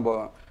போது கூட நம்ம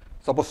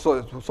சப்போஸ்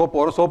சோப்பு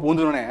வரும், சோப்பு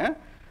ஊந்துனோடனே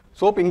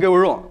சோப்பு இங்கே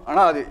விழும்,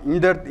 ஆனால் அது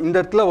இந்த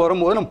இடத்துல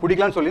வரும்போது நம்ம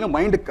பிடிக்கலான்னு சொல்லி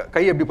மைண்டு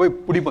கை எப்படி போய்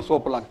பிடிப்போம்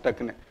சோப்பெல்லாம்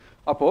டக்குன்னு.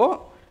 அப்போது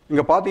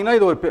இங்கே பார்த்தீங்கன்னா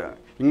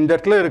இந்த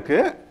இடத்துல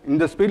இருக்குது,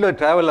 இந்த ஸ்பீடில்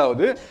ட்ராவல்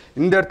ஆகுது,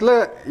 இந்த இடத்துல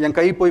என்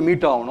கை போய்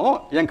மீட் ஆகணும்,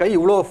 என் கை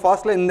இவ்வளோ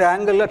ஃபாஸ்ட்டில் இந்த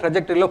ஆங்கிளில்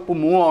ட்ரெஜெக்டரியில்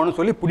மூவ் ஆகணும்னு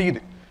சொல்லி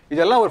பிடிக்குது.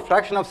 இதெல்லாம் ஒரு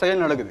ஃப்ராக்ஷன் ஆஃப்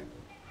செகண்ட் நடக்குது.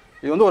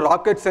 இது வந்து ஒரு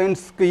ராக்கெட்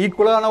சயின்ஸ்க்கு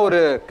ஈக்குவலான ஒரு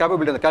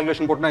கேப்பபிலிட்டி அந்த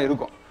கால்குலேஷன் போட்டுனா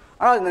இருக்கும்.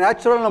 ஆனால் இந்த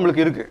நேச்சுரல்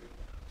நம்மளுக்கு இருக்குது.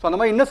 ஸோ அந்த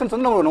மாதிரி இன்னசென்ஸ்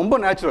வந்து நம்மளுக்கு ரொம்ப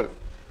நேச்சுரல்.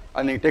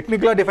 அது நீங்கள்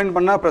டெக்னிக்கலாக டிஃபைன்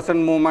பண்ணால்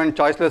ப்ரெசன்ட் மூவ்மெண்ட்,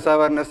 சாய்ஸ்லெஸ்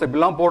அவேர்னஸ்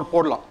இப்படிலாம்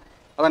போடலாம்.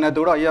 அதான் நேற்று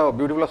கூட ஐயா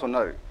பியூட்டிஃபுல்லாக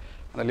சொன்னார்.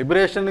 அந்த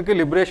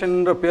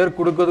லிபரேஷன்ற பேர்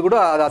கொடுக்கறது கூட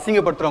அதை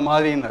அசிங்கப்படுத்துகிற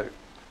மாதிரின்னாரு.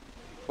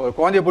 ஒரு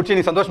குழந்தைய பிடிச்சி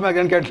நீ சந்தோஷமாக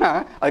இருக்கேன்னு கேட்டால்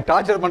அது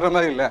டார்ச்சர் பண்ணுற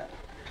மாதிரி இல்லை.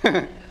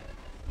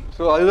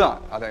 ஸோ அதுதான்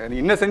அதை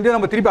இன்னசென்ட்டே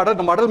நம்ம திருப்பி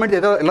நம்ம அடல் மைண்ட்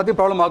எல்லாத்தையும்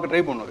ப்ராப்ளம் ஆக்க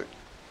ட்ரை பண்ணுவது,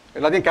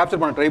 எல்லாத்தையும்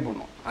கேப்சர் பண்ண ட்ரை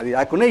பண்ணும். அது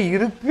யாருக்குன்னே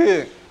இருக்குது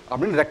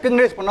அப்படின்னு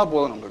ரெக்கக்னைஸ் பண்ணால்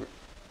போதும் நம்மளுக்கு.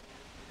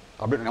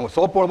 அப்படி நம்ம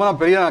சோப்பு போடும்போது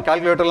பெரிய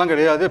கால்குலேட்டர்லாம்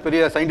கிடையாது,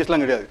 பெரிய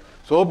சயின்டிஸ்ட்லாம் கிடையாது.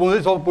 சோப்பு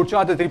வந்து சோப்பு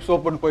பிடிச்சோம், அதை திருப்பி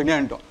சோப்பு போட்டு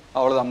போயிட்டோம்,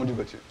 அவ்வளோதான் முடிஞ்சு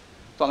போச்சு.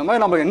 ஸோ அந்த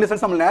மாதிரி நம்ம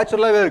இன்னசென்ஸ் நம்ம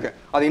நேச்சுரலாகவே இருக்குது.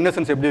 அது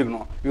இன்னசென்ஸ் எப்படி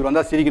இருக்கணும், இவர்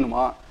வந்தால்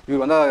சிரிக்கணுமா,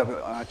 இவர் வந்தால்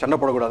சண்டை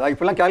போடக்கூடாதா,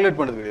 இப்போலாம் கால்குலேட்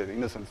பண்ணுறது கிடையாது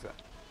இன்னசென்ஸை.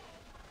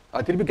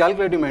 அது திருப்பி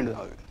கால்குலேட்டிவ் மைண்டு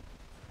தான் அது.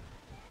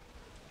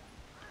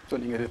 ஸோ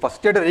நீங்கள் ஃபஸ்ட்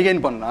ஸ்டேட்டை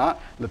ரீகெயின் பண்ணால்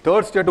இந்த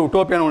தேர்ட் ஸ்டேட்டு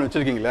உட்டோப்பியான்னு ஒன்று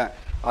வச்சுருக்கீங்களே,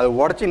 அதை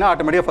உடச்சிங்கன்னா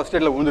ஆட்டோமேட்டிக்காக ஃபஸ்ட்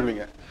ஸ்டேட்டில்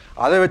விழுந்துருவீங்க.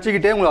 அதை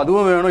வச்சுக்கிட்டே உங்களுக்கு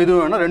அதுவும் வேணும்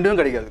இதுவும் வேணும் ரெண்டும்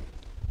கிடைக்காது.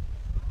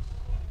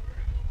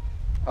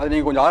 அது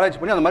நீங்கள் கொஞ்சம் ஆராய்ச்சி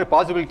பண்ணி அந்த மாதிரி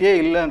பாசிபிலிட்டியே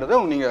இல்லைன்றதை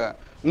நீங்கள்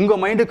உங்கள்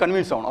மைண்டு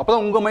கன்வின்ஸ் ஆகணும். அப்போ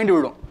தான் உங்கள் மைண்டு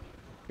விடும்.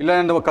 இல்லை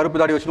இந்த கருப்பு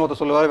தாடி வச்சுன்னு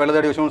ஒருத்தர் சொல்லுவார், வெள்ளை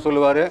தாடி வச்சுன்னு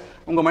சொல்லுவார்,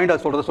 உங்கள் மைண்டு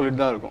அது சொல்கிறத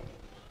சொல்லிட்டு தான் இருக்கும்.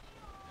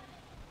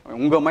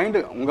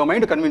 உங்கள்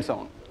மைண்டு கன்வின்ஸ்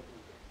ஆகணும்.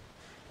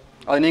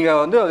 அது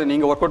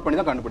நீங்கள் ஒர்க் அவுட் பண்ணி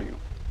தான்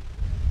கண்டுபிடிக்கணும்.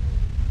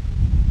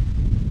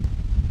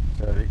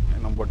 சரி,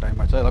 நம்ம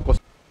டைம் ஆச்சா? எல்லாம்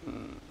question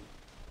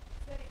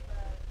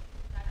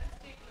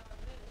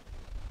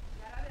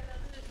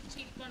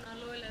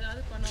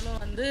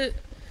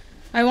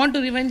I want to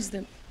revenge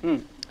them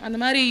அந்த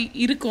மாதிரி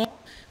இருக்கும்.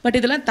 பட்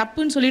இதெல்லாம்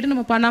தப்புன்னு சொல்லிட்டு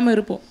நம்ம பண்ணாமல்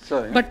இருப்போம்.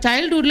 பட்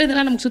சைல்டுஹுட்டில்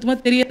இதெல்லாம் நமக்கு சுத்தமாக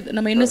தெரியாது.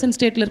 நம்ம இன்னசென்ட்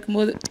ஸ்டேட்டில்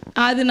இருக்கும்போது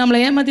அது நம்மளை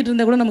ஏமாற்றிட்டு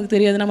இருந்தால் கூட நமக்கு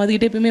தெரியாது. நம்ம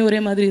அதுக்கிட்ட எப்பயுமே ஒரே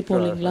மாதிரி இருப்போம்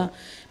இல்லைங்களா?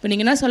 இப்போ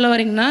நீங்கள் என்ன சொல்ல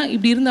வரீங்கன்னா,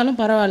 இப்படி இருந்தாலும்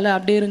பரவாயில்ல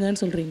அப்படியே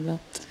இருங்கன்னு சொல்கிறீங்களா?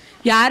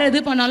 யார்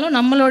எது பண்ணாலும்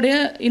நம்மளுடைய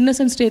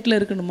இன்னசென்ட் ஸ்டேட்டில்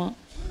இருக்கணுமா?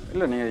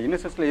 இல்லை, நீங்கள்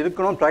இன்னசென்ஸில்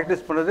இருக்கணும்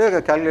ப்ராக்டிஸ்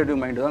பண்ணுறது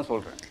கால்குலேட்டிவ் மைண்டு தான்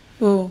சொல்கிறேன்.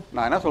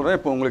 நான் என்ன சொல்கிறேன்,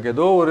 இப்போ உங்களுக்கு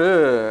ஏதோ ஒரு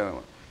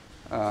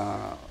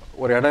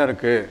இடம்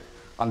இருக்குது,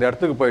 அந்த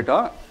இடத்துக்கு போயிட்டா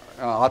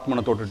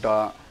ஆத்மனை தொட்டுட்டா,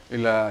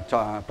 இல்லை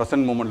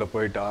ப்ரெசன்ட் மூமெண்ட்டில்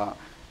போயிட்டா,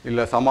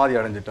 இல்லை சமாதி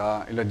அடைஞ்சிட்டா,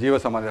 இல்லை ஜீவ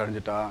சமாதி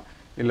அடைஞ்சிட்டா,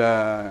 இல்லை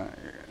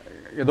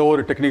ஏதோ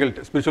ஒரு டெக்னிக்கல்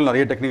ஸ்பிரிச்சுவல்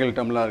நிறைய டெக்னிக்கல்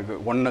டேர்ம்லாம் இருக்குது,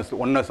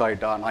 ஒன்னஸ்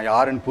ஆகிட்டா, நான்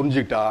யாருன்னு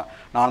புரிஞ்சுக்கிட்டா,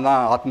 நான்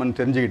தான் ஆத்மன்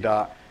தெரிஞ்சுக்கிட்டா,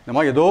 இந்த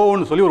மாதிரி ஏதோ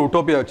ஒன்று சொல்லி ஒரு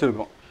உட்டோப்பியா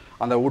வச்சுருக்கோம்.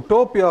 அந்த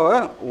உட்டோப்பியாவை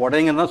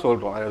உடைங்கன்னு தான்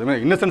சொல்கிறோம். எதுவுமே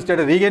இன்னசென்ட்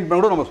ஸ்டேட்டை ரீகெயின் பண்ண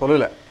கூட நம்ம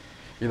சொல்லலை.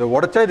 இதை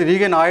உடைச்சா இது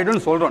ரீகெயின்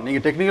ஆகிடும்னு சொல்கிறோம்.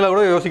 நீங்கள் டெக்னிக்கலாக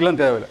கூட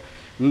யோசிக்கலாம் தேவையில்லை.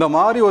 இந்த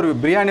மாதிரி ஒரு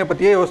பிரியாணியை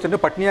பற்றியே யோசிச்சுட்டு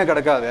பட்னியாக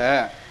கிடக்காத,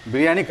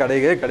 பிரியாணி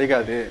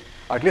கிடைக்காது,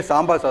 அட்லீஸ்ட்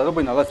சாம்பார் சாதம்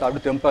போய் நல்லா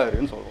சாப்பிட்டு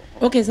தெம்பாருன்னு சொல்லுவோம்.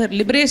 Okay sir,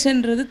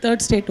 லிபரேஷன்றது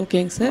third state.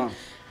 ஓகேங்க சார்.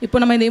 இப்போ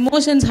நம்ம இந்த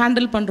எமோஷன்ஸ்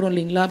ஹேண்டில் பண்ணுறோம்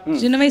இல்லைங்களா?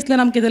 சின்ன வயசில்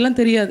நமக்கு இதெல்லாம்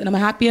தெரியாது, நம்ம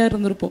ஹாப்பியாக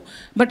இருந்திருப்போம்.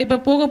 பட் இப்போ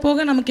போக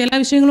போக நமக்கு எல்லா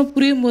விஷயங்களும்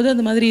புரியும் போது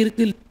அந்த மாதிரி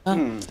இருக்குது இல்லைங்களா?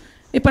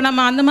 இப்போ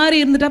நம்ம அந்த மாதிரி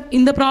இருந்துட்டா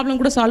இந்த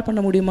ப்ராப்ளம் கூட சால்வ்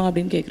பண்ண முடியுமா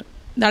அப்படின்னு கேட்குறோம்.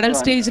 இந்த அடல்ட்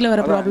ஸ்டேஜில்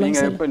வர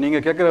ப்ராப்ளம்ஸ் இப்போ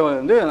நீங்கள் கேட்குறது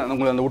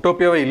உங்களுக்கு அந்த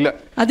உட்டோப்பியாவே இல்லை.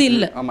 அது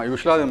இல்லை. ஆமாம்,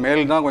 யூஸ்வலாக அது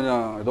மேல் தான்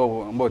கொஞ்சம் ஏதோ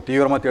ரொம்ப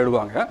தீவிரமாக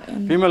தேடுவாங்க.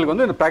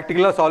 ஃபீமேலுக்கு இந்த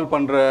ப்ராக்டிக்கலாக சால்வ்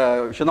பண்ணுற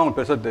விஷயம் தான்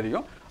உங்களுக்கு பெருசாக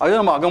தெரியும். அதுவே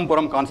நம்ம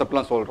அகம்புறம்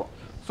கான்செப்ட்லாம் சொல்கிறோம்.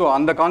 ஸோ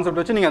அந்த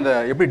கான்செப்ட் வச்சு நீங்கள் அந்த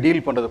எப்படி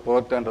டீல் பண்ணுறது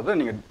பொறுத்தன்றதை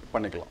நீங்கள்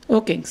பண்ணிக்கலாம்.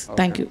 ஓகேங்க,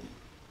 தேங்க்யூ.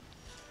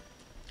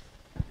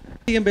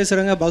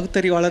 பேசுகிறவங்க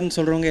பகுத்தறிவாளர்னு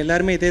சொல்கிறவங்க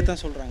எல்லாருமே இதே தான்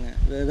சொல்கிறாங்க.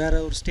 வேறு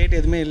ஒரு ஸ்டேட்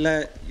எதுவுமே இல்லை,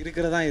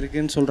 இருக்கிறதா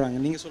இருக்குதுன்னு சொல்கிறாங்க.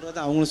 நீங்கள் சொல்கிறது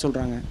அவங்களும்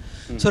சொல்கிறாங்க.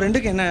 ஸோ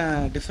ரெண்டுக்கு என்ன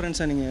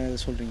டிஃப்ரென்ஸாக நீங்கள்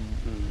சொல்கிறீங்க?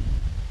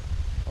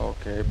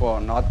 ஓகே,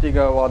 இப்போது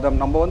நாத்திகவாதம்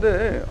நம்ம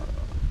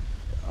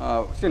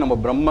சரி நம்ம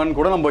பிரம்மன்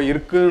கூட நம்ம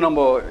இருக்குது நம்ம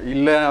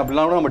இல்லை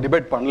அப்படிலாம் கூட நம்ம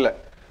டிபேட் பண்ணல.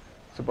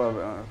 இப்போ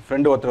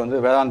ஃப்ரெண்டு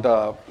ஒருத்தர் வேதாந்தா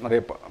நிறைய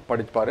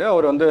படிப்பார்.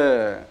 அவர்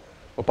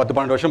ஒரு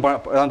 10-12 வருஷம்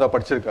வேதாந்தா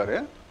படிச்சிருக்காரு.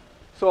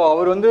 ஸோ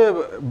அவர்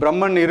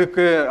பிரம்மன்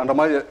இருக்குது அந்த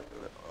மாதிரி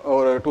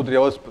ஒரு 2-3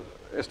 ஹவர்ஸ்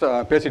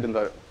பேசிகிட்டு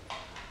இருந்தார்.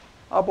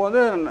 அப்போ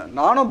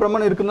நானும்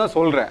பிரம்மன் இருக்குன்னு தான்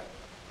சொல்கிறேன்.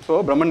 ஸோ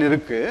பிரம்மன்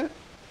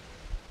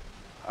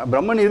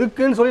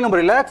இருக்குன்னு சொல்லி நம்ம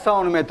ரிலாக்ஸ்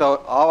ஆகணுமே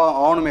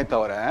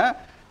தவிர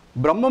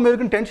பிரம்மம்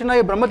இருக்குன்னு டென்ஷன்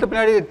ஆகி பிரம்மத்தை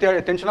பின்னாடி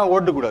டென்ஷனாக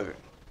ஓடக்கூடாது.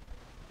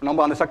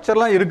 நம்ம அந்த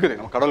ஸ்ட்ரக்சர்லாம் இருக்குது.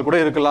 நம்ம கடவுள் கூட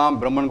இருக்கலாம்,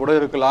 பிரம்மன் கூட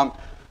இருக்கலாம்,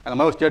 அந்த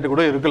மாதிரி ஸ்டேட்டு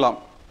கூட இருக்கலாம்.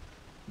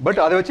 பட்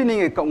அதை வச்சு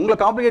நீங்கள் உங்களை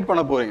காம்ப்ளிகேட்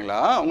பண்ண போகிறீங்களா,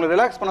 உங்களை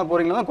ரிலாக்ஸ் பண்ண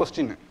போகிறீங்களா தான்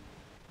கொஸ்டின்.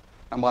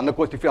 நம்ம அந்த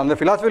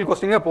ஃபிலாசபிக்கல்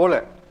கொஸ்டினே போகல.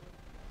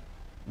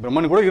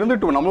 பிரம்மன் கூட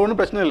இருந்துட்டோம், நம்மளும் ஒன்றும்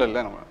பிரச்சனை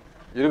இல்லைல்ல. நம்ம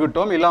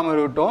இருக்கட்டும் இல்லாமல்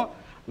இருக்கட்டும்,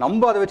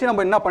 நம்ம அதை வச்சு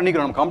நம்ம என்ன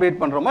பண்ணிக்கிறோம், நம்ம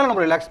காம்ப்ளிகேட் பண்ணுறோமா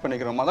நம்ம ரிலாக்ஸ்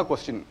பண்ணிக்கிறோமா தான்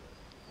கொஸ்டின்.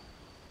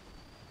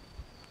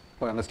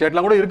 இப்போ அந்த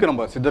ஸ்டேட்லாம் கூட இருக்குது.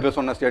 நம்ம சித்தர்கள்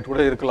சொன்ன ஸ்டேட்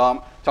கூட இருக்கலாம்,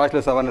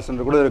 சாய்ஸ்லெஸ் அவேர்னஸ்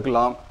கூட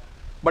இருக்கலாம்.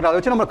 பட் அதை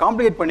வச்சு நம்ம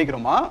காம்ப்ளிகேட்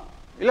பண்ணிக்கிறோமா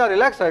இல்லை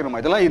ரிலாக்ஸ் ஆகிக்கிறோமா?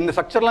 இதெல்லாம் இந்த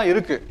ஸ்ட்ரக்சர்லாம்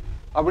இருக்குது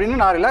அப்படின்னு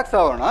நான் ரிலாக்ஸ்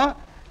ஆகணும்னா,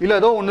 இல்லை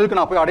ஏதோ ஒன்று இருக்குது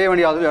நான் போய் அடைய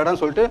வேண்டிய அது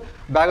இடம்னு சொல்லிட்டு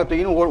பேக்கை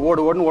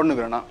தூக்கின்னு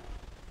ஓடுனுக்கிறேன்னா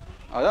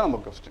அதுதான் நம்ம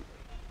கொஸ்டின்.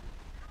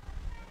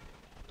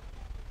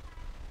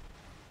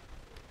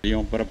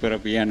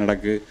 பிறப்பிறப்பு ஏன்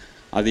நடக்கு,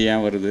 அது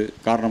ஏன் வருது,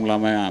 காரணம்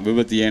இல்லாமல்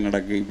விபத்து ஏன்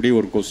நடக்கு, இப்படி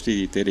ஒரு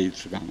கொஸ்டின்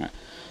தெரிவிச்சிருக்காங்க.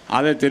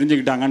 அதை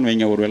தெரிஞ்சுக்கிட்டாங்கன்னு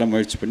வைங்க, ஒரு வேளை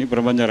முயற்சி பண்ணி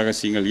பிரபஞ்ச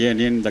ரகசியங்கள்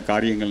ஏன் இந்த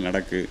காரியங்கள்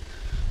நடக்கு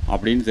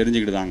அப்படின்னு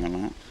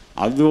தெரிஞ்சுக்கிட்டாங்கன்னா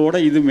அதோட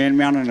இது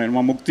மேன்மையான நிலை.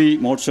 நம்ம முக்தி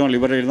மோட்சம்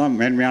லிபரேல் தான்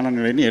மேன்மையான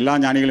நிலைன்னு எல்லா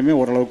ஞானிகளுமே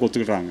ஓரளவுக்கு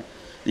ஒத்துக்கிட்டாங்க.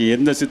 நீ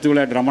எந்த சித்து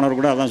விளையாட்டு ரமணர்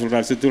கூட அதான்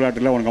சொல்கிறார், சித்து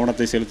விளையாட்டில் உன்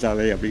கவனத்தை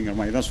செலுத்தாதே அப்படிங்கிற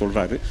மாதிரி தான்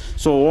சொல்கிறாரு.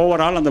 ஸோ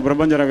ஓவரால் அந்த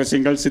பிரபஞ்ச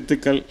ரகசியங்கள்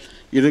சித்துக்கள்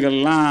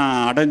இதுகள்லாம்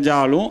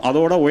அடைஞ்சாலும்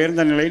அதோட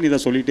உயர்ந்த நிலைன்னு இதை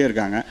சொல்லிகிட்டே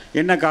இருக்காங்க.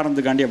 என்ன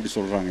காரணத்துக்காண்டி அப்படி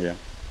சொல்கிறாங்க ஐயா?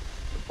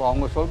 இப்போ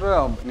அவங்க சொல்கிற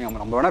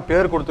நம்ம வேணால்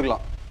பேர்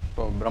கொடுத்துக்கலாம்.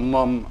 இப்போ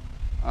பிரம்மம்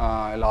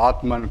இல்லை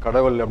ஆத்மன்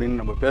கடவுள் அப்படின்னு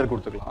நம்ம பேர்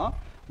கொடுத்துக்கலாம்.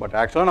 பட்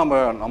ஆக்சுவலாக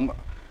நம்ம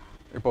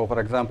இப்போ ஃபார்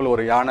எக்ஸாம்பிள்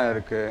ஒரு யானை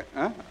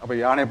இருக்குது, அப்போ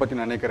யானையை பற்றி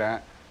நினைக்கிறேன்,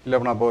 இல்லை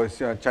இப்போ நான் இப்போ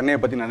சென்னையை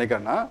பற்றி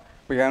நினைக்கிறேன்னா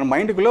இப்போ என்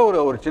மைண்டுக்குள்ளே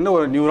ஒரு சின்ன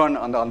ஒரு நியூரான்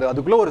அந்த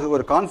அதுக்குள்ளே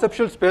ஒரு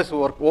கான்செப்ஷுவல் ஸ்பேஸ்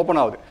ஓப்பன்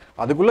ஆகுது.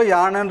 அதுக்குள்ளே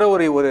யானைன்ற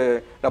ஒரு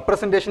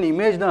ரெப்ரசன்டேஷன்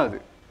இமேஜ் தான் அது.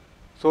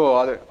 ஸோ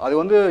அது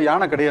வந்து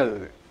யானை கிடையாது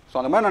அது. ஸோ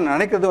அந்த மாதிரி நான்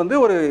நினைக்கிறது வந்து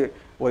ஒரு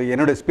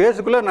என்னுடைய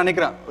ஸ்பேஸுக்குள்ளே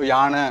நினைக்கிறேன்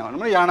யானை, அந்த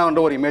மாதிரி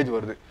யானைன்ற ஒரு இமேஜ்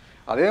வருது.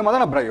 அதே மாதிரி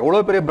தான் நான்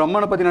எவ்வளோ பெரிய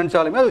பிரம்மனை பற்றி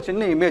நினச்சாலுமே அது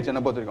சின்ன இமேஜ்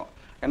என்னை பொறுத்திருக்கும்.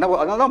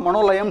 அதனால தான்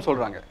மனோலயம்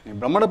சொல்கிறாங்க. நீ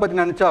பிரம்மனை பற்றி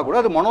நினச்சா கூட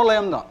அது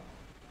மனோலயம் தான்.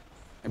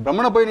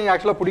 பிரம்மனை போய் நீங்கள்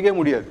ஆக்சுவலாக பிடிக்கவே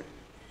முடியாது.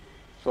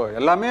 ஸோ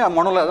எல்லாமே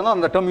மனோலயம், அதனால்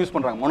அந்த டேர்ம் யூஸ்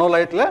பண்ணுறாங்க.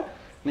 மனோலயத்தில்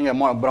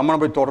நீங்கள் பிரம்மனை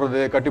போய்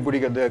தொடுறது, கட்டி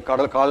பிடிக்கிறது,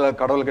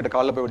 கடவுள்கிட்ட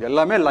காலில் போய்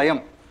எல்லாமே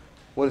லயம்,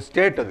 ஒரு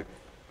ஸ்டேட் அது.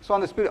 ஸோ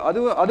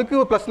அந்த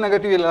அதுக்கு ப்ளஸ்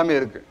நெகட்டிவ் எல்லாமே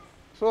இருக்குது.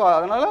 ஸோ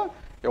அதனால்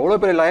எவ்வளோ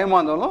பெரிய லயமாக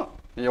இருந்தாலும்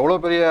எவ்வளோ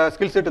பெரிய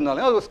ஸ்கில் செட்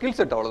இருந்தாலும் அது ஒரு ஸ்கில்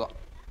செட், அவ்வளோதான்.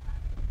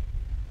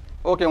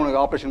 ஓகே,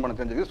 உனக்கு ஆப்ரேஷன் பண்ண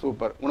தெரிஞ்சது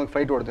சூப்பர், உனக்கு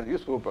ஃபைட் ஓட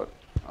தெரிஞ்சது சூப்பர்,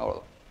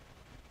 அவ்வளோதான்.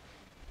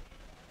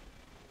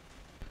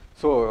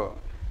 ஸோ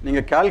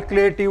நீங்கள்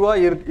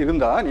கால்குலேட்டிவாக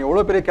இருந்தால், நீ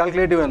எவ்வளோ பெரிய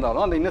கால்குலேட்டிவாக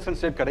இருந்தாலும் அந்த இன்னசென்ட்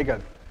ஸ்டேட்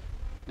கிடைக்காது.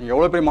 நீங்கள்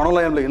எவ்வளோ பெரிய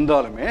மனோலயமில்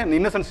இருந்தாலுமே அந்த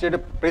இன்னசென்ட் ஸ்டேட்டை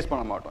ப்ரைஸ்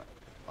பண்ண மாட்டோம்.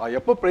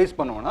 எப்போ ப்ரைஸ்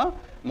பண்ணுவோன்னா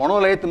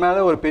மனோலயத்து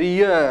மேலே ஒரு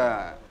பெரிய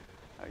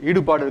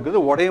ஈடுபாடு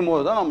இருக்குது, உடையும்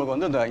போது தான் நமக்கு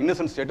வந்து அந்த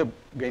இன்னசென்ட் ஸ்டேட்டை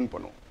கெயின்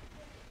பண்ணுவோம்.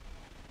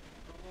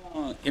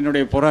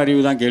 என்னுடைய புற அறிவு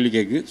தான் கேள்வி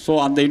கேட்கு. ஸோ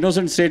அந்த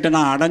இன்னோசன்ட் ஸ்டேட்டை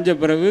நான் அடைஞ்ச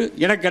பிறகு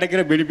எனக்கு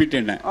கிடைக்கிற பெனிஃபிட்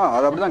என்ன?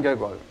 அது அப்படி தான்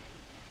கேட்கும். அது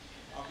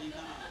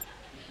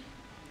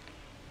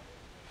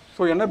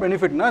ஸோ என்ன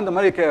பெனிஃபிட்னா, இந்த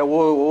மாதிரி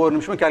ஒவ்வொரு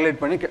நிமிஷமும்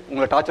கேல்குலேட் பண்ணி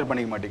உங்களை டார்ச்சர்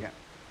பண்ணிக்க மாட்டீங்க.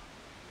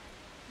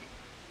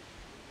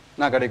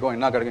 என்ன கிடைக்கும்,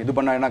 என்ன கிடைக்கும், இது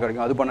பண்ணால் என்ன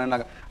கிடைக்கும், அது பண்ணால் என்ன,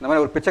 இந்த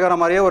மாதிரி ஒரு பிச்சைக்கார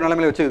மாதிரியே ஒரு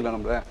நிலைமையில வச்சுருக்கலாம்.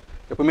 நம்ம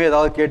எப்பவுமே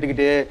ஏதாவது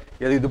கேட்டுக்கிட்டே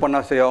இது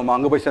பண்ணால் சரியாகுமா,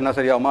 அங்கே போய் சொன்னால்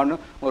சரியாகுமான்னு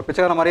ஒரு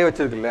பிச்சைக்கார மாதிரியே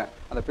வச்சுருக்குல்ல,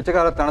 அந்த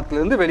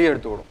பிச்சைக்காரத்தனத்துலேருந்து வெளியே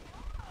எடுத்து விடும்.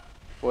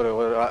 ஒரு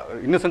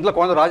இன்னசென்ட்டில்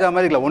குழந்தை ராஜா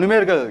மாதிரி இருக்கல, ஒன்றுமே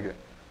இருக்காது அதுக்கு.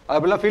 அது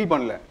அப்படிலாம் ஃபீல்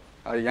பண்ணல.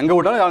 அது எங்கே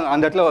விட்டாலும்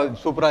அந்த இடத்துல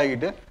சூப்பராக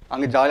ஆகிட்டு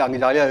அங்கே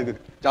ஜாலியாக இருக்குது.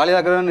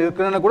 ஜாலியாக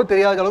இருக்கிறன்னு கூட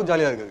தெரியாத அளவுக்கு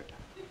ஜாலியாக இருக்குது.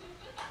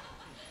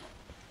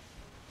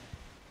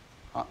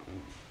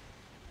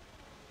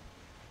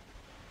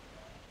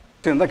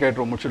 இருந்தால்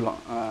கேட்டுருவோம்,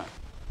 முடிச்சிடலாம்.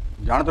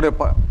 தியானத்துடைய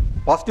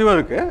பாசிட்டிவும்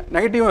இருக்குது,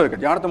 நெகட்டிவும்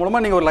இருக்குது. தியானத்து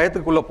மூலமாக நீங்கள் ஒரு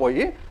லயத்துக்குள்ளே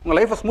போய் உங்கள்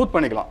லைஃப்பை ஸ்மூத்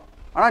பண்ணிக்கலாம்.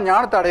 ஆனால்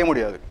ஞானத்தை அடைய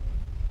முடியாது.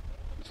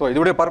 ஸோ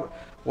இதோடைய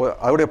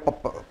அதோடைய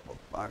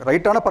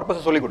ரைட்டான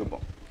பர்பஸை சொல்லிக்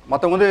கொடுப்போம்.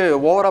 மற்றவங்க வந்து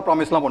ஓவராக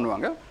ப்ராமிஸ்லாம்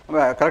பண்ணுவாங்க,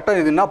 நம்ம கரெக்டாக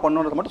இது என்ன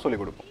பண்ணணுன்றதை மட்டும்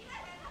சொல்லிக் கொடுப்போம்.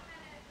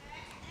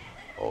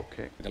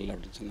 ஓகே,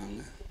 அப்படி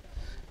சொன்னாங்க.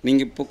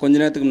 நீங்கள் இப்போ கொஞ்ச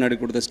நேரத்துக்கு முன்னாடி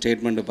கொடுத்த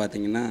ஸ்டேட்மெண்ட்டு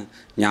பார்த்தீங்கன்னா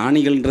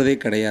ஞானிகள்ன்றதே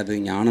கிடையாது,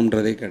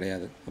 ஞானம்ன்றதே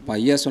கிடையாது. அப்போ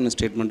ஐயா சொன்ன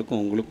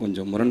ஸ்டேட்மெண்ட்டுக்கும் உங்களுக்கு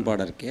கொஞ்சம்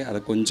முரண்பாடாக இருக்கே, அதை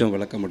கொஞ்சம்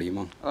விளக்க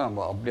முடியுமா?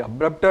 அப்படி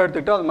அப்ரப்டாக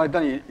எடுத்துக்கிட்டால் அது மாதிரி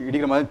தான்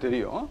இடிக்கிற மாதிரி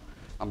தெரியும்.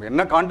 நம்ம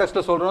என்ன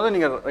கான்டெக்ஸ்ட்டில் சொல்கிறோம்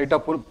நீங்கள்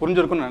ரைட்டாக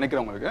புரிஞ்சிருக்குன்னு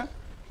நினைக்கிறவங்களுக்கு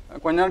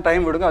கொஞ்ச நேரம்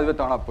டைம் விடுங்க, அதுவே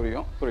தானாக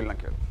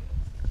புரியலாம். கேள்வி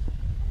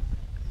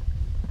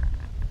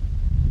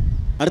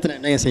அடுத்து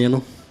என்ன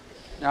செய்யணும்?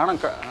 ஞானம்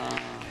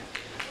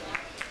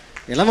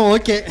எல்லாமே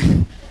ஓகே,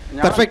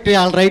 பர்ஃபெக்ட்,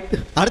 ஆல் ரைட்.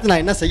 அடுத்து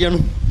நான் என்ன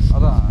செய்யணும்?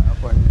 அதான்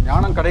இப்போ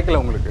ஞானம் கிடைக்கல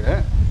உங்களுக்கு.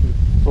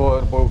 ஸோ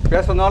இப்போ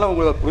பேசுறதுனால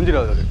உங்களுக்கு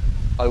புரிஞ்சிடாது.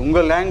 அது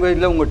உங்கள்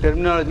லாங்குவேஜில் உங்கள்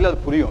டெர்மினாலஜியில் அது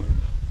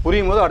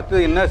புரியும் போது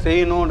அடுத்தது என்ன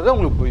செய்யணுன்றது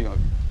உங்களுக்கு புரியும்.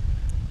 அது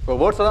இப்போ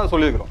வேர்ட்ஸை தான்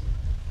சொல்லியிருக்கிறோம்.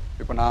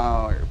 இப்போ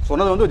நான்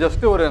சொன்னது வந்து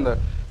ஜஸ்ட்டு ஒரு அந்த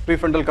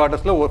ப்ரீஃப்ரண்டல்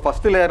கார்டஸில் ஒரு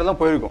ஃபஸ்ட்டு லேயர்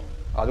தான் போயிருக்கும்.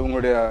 அது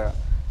உங்களுடைய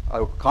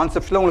அது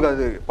கான்செப்ட்ஸில் உங்களுக்கு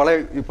அது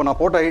இப்போ நான்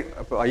போட்ட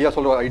ஐயா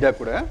சொல்கிற ஐடியா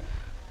கூட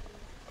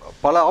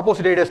பல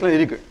ஆப்போசிட் ஐடியாஸ்லாம்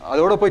இருக்குது.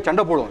 அதோட போய்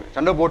சண்டை போடுவோம்.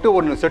 சண்டை போட்டு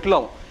ஒன்று செட்டில்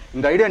ஆகும்.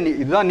 இந்த ஐடியா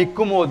இதுதான்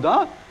நிற்கும் போது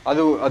தான்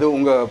அது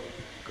உங்கள்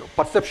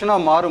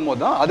பர்செப்ஷனாக மாறும்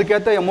போது தான்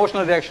அதுக்கேற்ற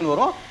எமோஷனல் ரியாக்ஷன்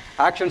வரும்,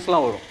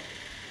 ஆக்ஷன்ஸ்லாம் வரும்.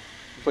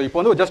 ஸோ இப்போ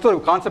வந்து ஜஸ்ட் ஒரு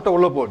கான்செப்டாக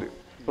உள்ளே போகுது.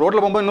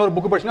 ரோட்டில் போகும்போது இன்னொரு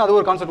புக்கு படிச்சுன்னா அது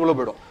ஒரு கான்செப்ட் உள்ளே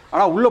போயிடும்.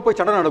 ஆனால் உள்ளே போய்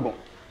சண்டை நடக்கும்.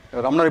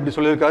 ரமணர் இப்படி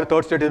சொல்லியிருக்காரு,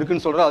 தேர்ட் ஸ்டேட்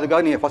இருக்குன்னு சொல்கிறார்,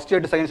 அதுக்காக நீங்கள் ஃபஸ்ட்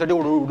ஸ்டேட் செகண்ட் ஸ்டேட்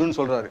விடுன்னு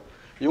சொல்கிறாரு.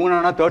 இவங்க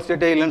என்னன்னா தேர்ட்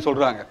ஸ்டேட்டே இல்லைன்னு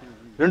சொல்கிறாங்க.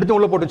 ரெண்டுத்தையும்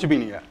உள்ளே போட்டு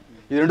வச்சுப்பீங்க. நீங்கள்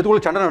இது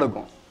ரெண்டுத்துக்குள்ளே சண்டை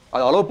நடக்கும்.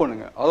 அதை அலோவ்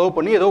பண்ணுங்கள். அலோவ்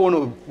பண்ணி ஏதோ ஒன்று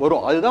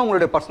வரும். அதுதான்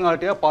உங்களுடைய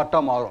பர்சனாலிட்டியாக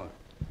பார்ட்டாக மாறும்.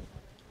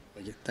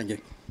 தேங்க்யூ.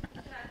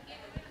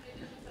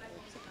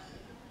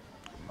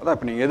 அதான்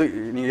இப்போ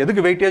நீங்கள்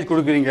எதுக்கு வெயிட்டேஜ்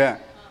கொடுக்குறீங்க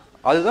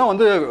அதுதான்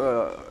வந்து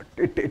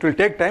it will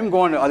take time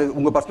cone, அது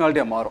உங்கள்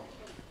பர்சனாலிட்டியாக மாறும்.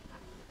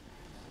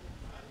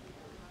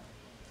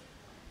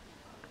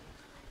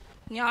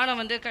 ஞானம்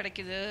வந்து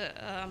கிடைக்குது,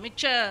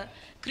 மிச்ச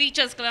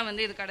க்ரீச்சர்ஸ்க்கெலாம்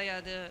வந்து இது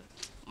கிடையாது,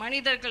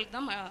 மனிதர்களுக்கு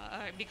தான்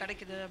இப்படி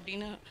கிடைக்குது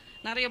அப்படின்னு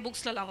நிறைய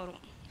புக்ஸ்லலாம்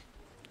வரும்.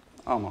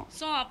 ஆமாம்.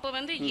 ஸோ அப்போ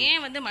வந்து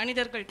ஏன் வந்து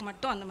மனிதர்களுக்கு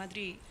மட்டும் அந்த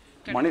மாதிரி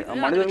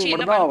மனிதர்களுக்கு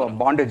மட்டும்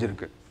தான் பாண்டேஜ்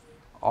இருக்குது.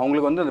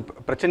 அவங்களுக்கு வந்து அந்த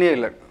பிரச்சனையே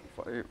இல்லை.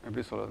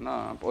 எப்படி சொல்கிறதுனா,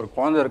 இப்போ ஒரு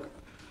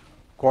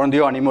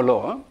குழந்தையோ அனிமலோ,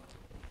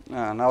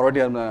 நான் ஒரு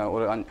வாட்டி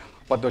ஒரு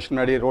 10 வருஷம்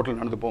முன்னாடி ரோட்டில்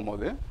நடந்து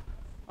போகும்போது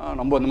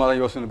நம்ம இந்த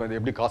மாதிரி யோசனை பண்ணி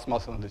எப்படி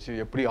காஸ்மாஸ் வந்துச்சு,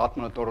 எப்படி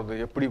ஆத்மனை தோறது,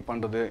 எப்படி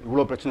பண்ணுறது,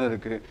 இவ்வளோ பிரச்சனை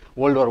இருக்குது,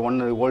 World War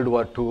I World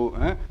War II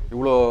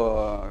இவ்வளோ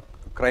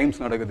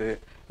க்ரைம்ஸ் நடக்குது,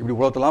 இப்படி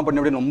இவ்வளோத்தெல்லாம் பண்ணி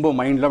அப்படியே ரொம்ப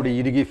மைண்டில் அப்படி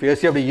இறுகி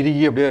ஃபேஸே அப்படி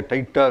இறுகி அப்படியே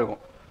டைட்டாக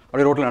இருக்கும்.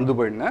 அப்படியே ரோட்டில் நடந்து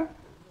போயிருந்தேன்.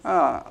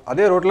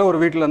 அதே ரோட்டில் ஒரு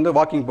வீட்டில் வந்து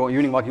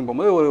ஈவினிங் வாக்கிங்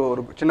போகும்போது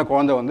ஒரு சின்ன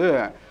குழந்தை வந்து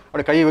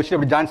அப்படியே கையை வச்சு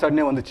அப்படி டான்ஸ்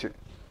ஆடினே வந்துச்சு.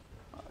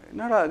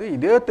 என்னடா அது,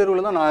 இதே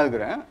தெருவில் தான் நான்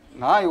இருக்கிறேன்,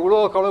 நான் இவ்வளோ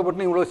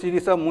கவலைப்பட்டு இவ்வளோ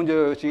சீரியஸாக மூஞ்ச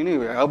வச்சுக்கின்னு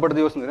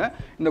ஏகப்பட்டது யோசிக்கிறேன்,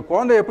 இந்த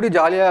குழந்தை எப்படி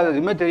ஜாலியாக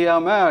எதுவுமே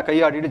தெரியாமல்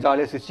கையாட்டிட்டு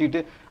ஜாலியாக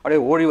சிரிச்சுக்கிட்டு அப்படியே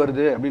ஓடி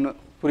வருது அப்படின்னு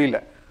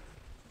புரியல.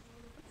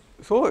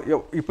 ஸோ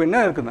இப்போ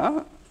என்ன இருக்குன்னா,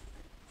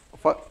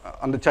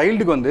 அந்த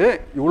சைல்டுக்கு வந்து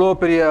இவ்வளோ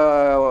பெரிய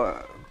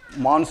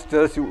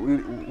மான்ஸ்டர்ஸ்,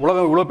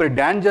 உலகம் இவ்வளோ பெரிய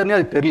டேஞ்சர்னே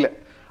அது தெரியல.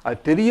 அது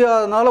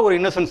தெரியாதனால ஒரு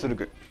இன்னசென்ஸ்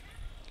இருக்குது.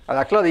 அது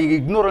ஆக்சுவலாக அது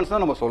இக்னோரன்ஸ்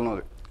தான் நம்ம சொல்லணும்.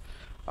 அது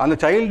அந்த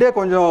சைல்டே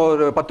கொஞ்சம்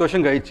ஒரு 10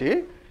 வருஷம் கழிச்சு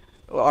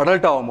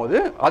அடல்ட் ஆகும்போது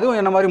அதுவும்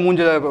என்ன மாதிரி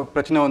மூஞ்ச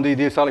பிரச்சனை வந்து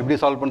இது இப்படி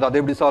சால்வ் பண்ணுறது, அதை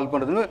எப்படி சால்வ்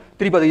பண்ணுறதுன்னு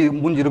திருப்பி அது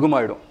மூஞ்சி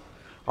இருக்குமாயிடும்.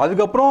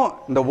 அதுக்கப்புறம்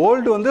இந்த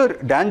வேர்ல்டு வந்து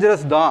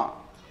டேஞ்சரஸ் தான்,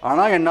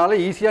 ஆனால் என்னால்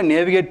ஈஸியாக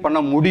நேவிகேட் பண்ண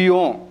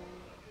முடியும்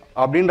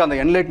அப்படின்ற அந்த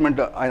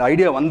என்லைட்மெண்ட்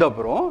ஐடியா வந்த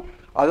அப்புறம்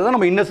அதுதான்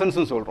நம்ம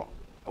இன்னசென்ஸ்னு சொல்கிறோம்.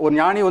 ஒரு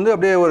ஞானி வந்து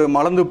அப்படியே ஒரு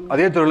மலர்ந்து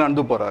அதே தெருவில்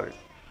நடந்து போகிறாரு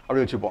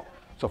அப்படி வச்சுப்போம்.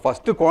 ஸோ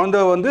ஃபஸ்ட்டு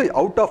குழந்தை வந்து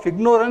அவுட் ஆஃப்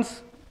இக்னோரன்ஸ்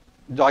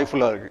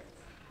ஜாய்ஃபுல்லாக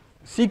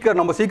இருக்குது.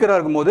 நம்ம சீக்கிரம்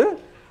இருக்கும்போது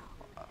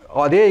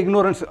அதே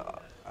இக்னோரன்ஸ்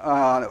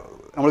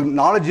நம்மளுக்கு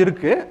நாலேஜ்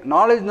இருக்குது,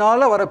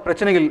 நாலேஜ்னால வர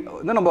பிரச்சனைகள்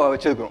வந்து நம்ம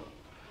வச்சுருக்கிறோம்.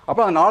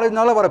 அப்போ அந்த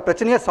நாலேஜ்னால வர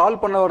பிரச்சனையை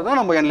சால்வ் பண்ணவர் தான்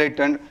நம்ம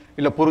என்லைட்டன்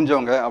இல்லை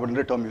புரிஞ்சவங்க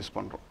அப்படின்ற டேர்ம் யூஸ்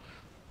பண்ணுறோம்.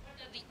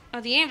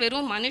 அது ஏன்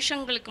வெறும்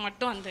மனுஷங்களுக்கு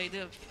மட்டும் அந்த இது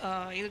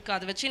இருக்குது?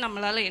 அதை வச்சு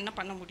நம்மளால் என்ன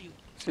பண்ண முடியும்?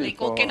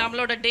 லைக் ஓகே,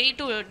 நம்மளோட டே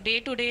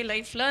டு டே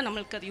லைஃப்பில்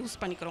நம்மளுக்கு அது யூஸ்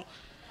பண்ணிக்கிறோம்,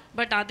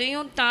 பட்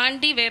அதையும்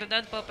தாண்டி வேறு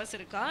ஏதாவது பர்பஸ்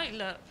இருக்கா?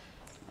 இல்லை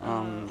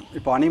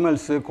இப்போ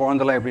அனிமல்ஸு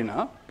குழந்தெல்லாம் எப்படின்னா,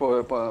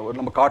 இப்போ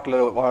நம்ம காட்டில்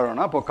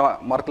வாழறோன்னா, இப்போ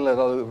மரத்தில்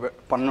ஏதாவது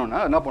பண்ணோன்னா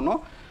என்ன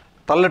பண்ணோம்,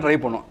 தள்ள ட்ரை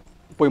பண்ணோம்,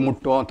 போய்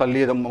முட்டோம், தள்ளி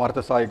எதை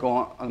மரத்தை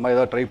சாய்க்கும், அந்த மாதிரி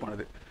ஏதாவது ட்ரை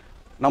பண்ணுது.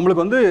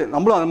 நம்மளுக்கு வந்து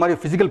நம்மளும் அந்த மாதிரி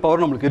ஃபிசிக்கல்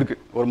பவர் நம்மளுக்கு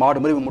இருக்குது. ஒரு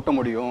மாடு மாதிரி முட்ட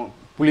முடியும்,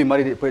 புலி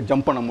மாதிரி போய்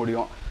ஜம்ப் பண்ண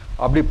முடியும்.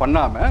 அப்படி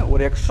பண்ணாமல்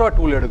ஒரு எக்ஸ்ட்ரா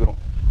டூல் எடுக்கிறோம்,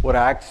 ஒரு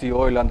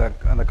ஆக்ஸியோ இல்லை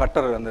அந்த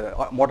கட்டர், அந்த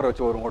மோட்டரை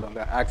வச்சு ஒரு மோட்டர்,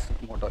 அந்த ஆக்ஸ்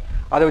மோட்டர்,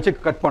 அதை வச்சு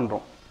கட்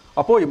பண்ணுறோம்.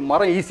 அப்போது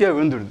மரம் ஈஸியாக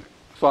விழுந்துடுது.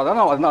 ஸோ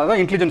அதனால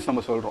தான் இன்டெலிஜென்ஸ்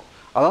நம்ம சொல்கிறோம்.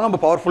 அதான் நம்ம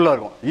பவர்ஃபுல்லாக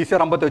இருக்கும், ஈஸியாக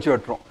ரம்பத்தை வச்சு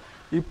வெட்டுறோம்.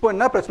 இப்போ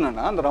என்ன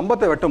பிரச்சனைனா, அந்த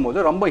ரம்பத்தை வெட்டும்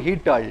போது ரொம்ப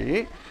ஹீட் ஆகி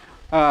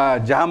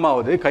ஜாம்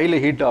ஆகுது, கையில்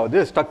ஹீட் ஆகுது,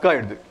 ஸ்டக்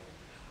ஆகிடுது.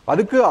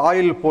 அதுக்கு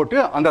ஆயில் போட்டு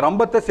அந்த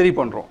ரம்பத்தை சரி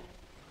பண்ணுறோம்.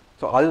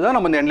 ஸோ அதுதான்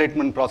நம்ம இந்த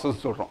என்லைட்மெண்ட்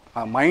ப்ராசஸ் சொல்கிறோம்.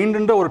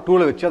 மைண்டுன்ற ஒரு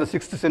டூலை வச்சு அதை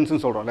 6th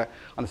சென்ஸ்னு சொல்கிறோம்ல,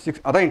 அந்த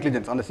அதான்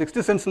இன்டெலிஜென்ஸ். அந்த 6th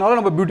சென்ஸ்னால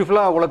நம்ம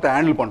பியூட்டிஃபுல்லாக உலகத்தை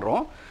ஹேண்டில்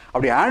பண்ணுறோம்.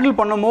 அப்படி ஹேண்டில்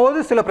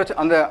பண்ணும்போது சில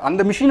பிரச்சனை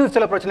அந்த மிஷினுக்கு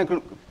சில பிரச்சனை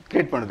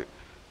கிரியேட் பண்ணுது.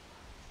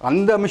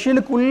 அந்த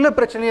மிஷினுக்குள்ள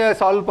பிரச்சனையை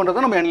சால்வ் பண்ணுறது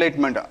தான் நம்ம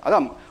என்லைட்மெண்ட்.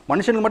 அதான்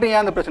மனுஷனுக்கு மட்டும்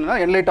ஏன் அந்த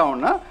பிரச்சனை என்லைட்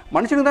ஆகும்னா,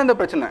 மனுஷனுக்கு தான் இந்த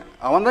பிரச்சனை,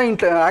 அவன்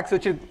தான் ஆக்ஸ்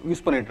வச்சு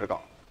யூஸ் பண்ணிகிட்டு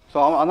இருக்கான். ஸோ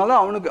அதனால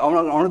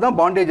அவனுக்கு தான்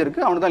பாண்டேஜ்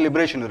இருக்குது, அவனுக்கு தான்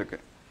லிபரேஷன்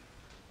இருக்குது.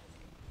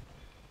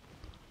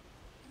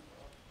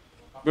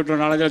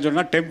 கம்ப்யூட்டர் நாலேஜில்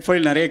சொன்னால் டெம்ப்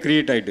ஃபைல் நிறைய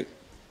க்ரியேட் ஆகிட்டு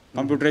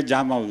கம்ப்யூட்டரே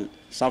ஜாம் ஆகுது,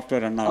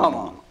 சாஃப்ட்வேர் ரன்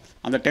ஆகும்.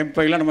 அந்த டெம்ப்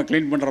ஃபைலை நம்ம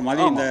க்ளீன் பண்ணுற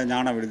மாதிரி இந்த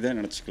ஞான விடுதலை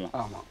நினச்சிக்கலாம்.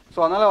 ஆமாம்.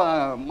 ஸோ அதனால்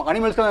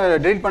அனிமல்ஸ்க்கு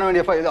டெலிட் பண்ண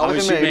வேண்டிய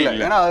அவசியமே இல்லை,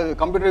 ஏன்னா அது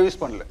கம்ப்யூட்டர்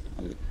யூஸ் பண்ணல.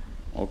 அது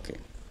ஓகே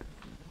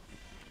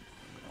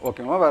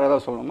ஓகேம்மா. வேறு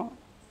ஏதாவது சொல்லணுமா?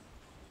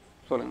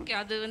 சொல்லுங்கள். ஓகே,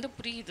 அது வந்து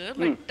புரியுது,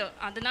 பட்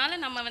அதனால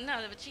நம்ம வந்து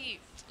அதை வச்சு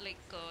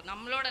லைக்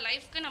நம்மளோட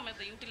லைஃப்க்கு நம்ம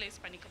இதை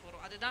யூட்டிலைஸ் பண்ணிக்க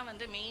போகிறோம், அதுதான்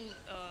வந்து மெயின்.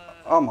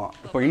 ஆமாம்.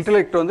 இப்போ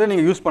இன்டெலெக்ட் வந்து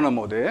நீங்கள் யூஸ்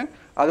பண்ணும்போது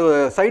அது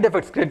சைடு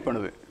எஃபெக்ட்ஸ் கிரியேட்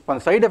பண்ணுது. இப்போ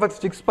அந்த சைடு எஃபெக்ட்ஸ்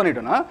ஃபிக்ஸ்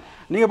பண்ணிட்டோன்னா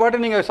நீங்கள்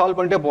பாட்டு நீங்கள் சால்வ்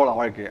பண்ணிட்டே போகலாம்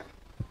வாழ்க்கையை.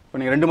 இப்போ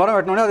நீங்கள் 2 மரம்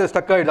வெட்டினோடனே அது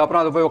ஸ்டக் ஆகிடுது,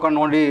 அப்புறம் அதை போய் உட்காந்து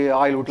நோண்டி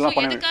ஆயில் விட்டுலாம்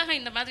பண்ண. இதுக்காக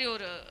இந்த மாதிரி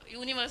ஒரு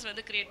யூனிவர்ஸ்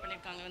வந்து கிரியேட்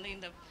பண்ணியிருக்காங்க, வந்து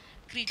இந்த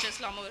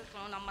க்ரீச்சர்ஸ்லாம்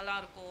இருக்கோம், நம்மலாம்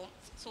இருக்கோம்.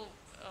 ஸோ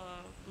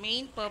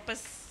மெயின்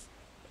பர்பஸ்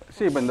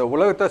இப்போ இந்த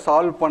உலகத்தை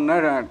சால்வ் பண்ண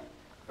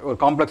ஒரு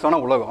காம்ப்ளெக்ஸான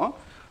உலகம்,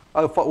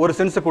 அது ஒரு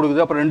சென்ஸை கொடுக்குது,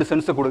 அப்புறம் 2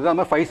 சென்ஸை கொடுக்குது. அது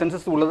மாதிரி 5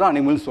 சென்சஸ் உள்ளதான்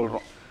அனிமல்ஸ்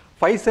சொல்கிறோம்.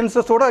 5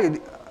 சென்சஸோட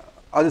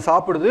அது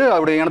சாப்பிடுது,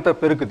 அதோடைய இனத்தை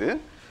பெருக்குது.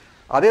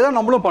 அதே தான்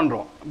நம்மளும்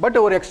பண்ணுறோம். பட்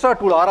ஒரு எக்ஸ்ட்ரா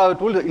டூல், 6வது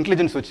டூல்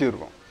இன்டெலிஜென்ஸ்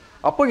வச்சுருக்கோம்.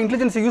 அப்போ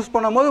இன்டெலிஜென்ஸ் யூஸ்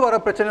பண்ணும்போது வர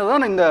பிரச்சனை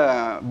தான் இந்த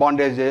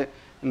பாண்டேஜ்,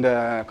 இந்த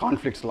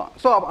கான்ஃப்ளிக்ஸ்லாம்.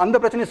 ஸோ அந்த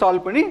பிரச்சனையை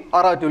சால்வ் பண்ணி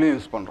 6வது டூலையும்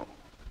யூஸ் பண்ணுறோம்.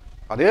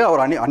 அதே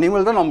ஒரு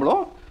அனிமல் தான்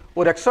நம்மளும்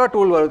ஒரு எக்ஸ்ட்ரா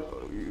டூல்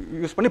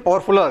யூஸ் பண்ணி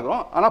பவர்ஃபுல்லாக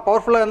இருக்கிறோம். ஆனால்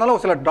பவர்ஃபுல்லாக இருந்தாலும்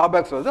ஒரு சில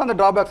ட்ராபேக்ஸ் வருது, அந்த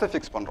ட்ராபேக்ஸை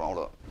ஃபிக்ஸ் பண்ணுறோம்.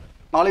 அவ்வளோதான்.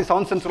 நாளைக்கு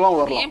 7 சென்ஸ்லாம்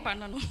வரலாம்.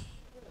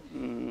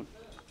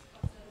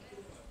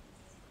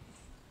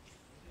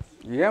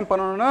 ஏன்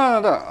பண்ணணும்னா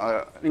அதான்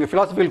நீங்கள்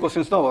ஃபிலாசபிக்கல்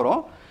கொஸ்டின்ஸ் தான்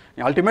வரும்.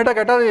 நீங்கள் அல்டிமேட்டாக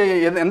கேட்டால்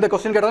எந்த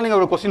கொஸ்டின் கேட்டாலும்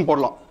நீங்கள் ஒரு கொஸ்டின்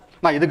போடலாம்.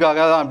 நான் இதுக்காக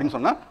தான் அப்படின்னு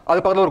சொன்னால் அது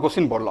பக்கத்தில் ஒரு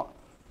கொஸ்டின் போடலாம்.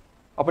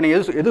 அப்போ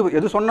நீங்கள்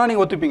எது சொன்னால்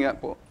நீங்கள் ஒத்துப்பீங்க?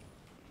 இப்போது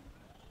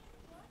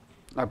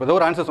நான் இப்போ ஏதோ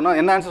ஒரு ஆன்சர் சொன்னால்,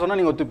 என்ன ஆன்சர்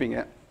சொன்னால் நீங்கள் ஒத்துப்பீங்க?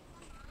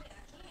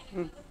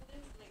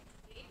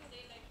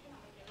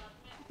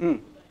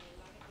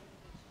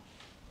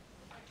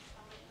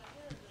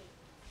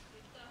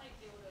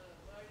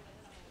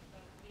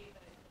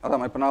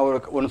 அதான் இப்போ நான்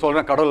ஒன்று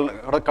சொல்கிறேன்,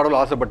 கடவுள்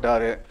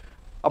ஆசைப்பட்டார்,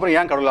 அப்புறம்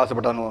ஏன் கடவுள்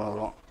ஆசைப்பட்டார்னு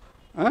வரும்.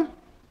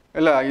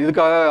 இல்லை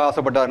இதுக்காக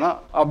ஆசைப்பட்டாருன்னா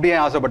அப்படியே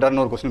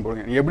ஆசைப்பட்டாருன்னு ஒரு கொஸ்டின்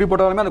போடுங்க. எப்படி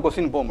போட்டாலுமே அந்த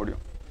கொஸ்டின் போக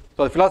முடியும். ஸோ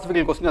அது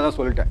ஃபிலாசபிக்கல் கொஸ்டின் அதான்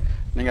சொல்லிட்டேன்.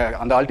 நீங்கள்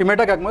அந்த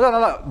அல்டிமேட்டாக கேட்கும்போது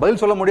அதனால் பதில்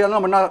சொல்ல முடியாதுன்னு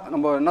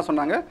நம்ம என்ன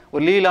சொன்னாங்க,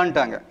 ஒரு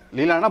லீலான்ட்டாங்க.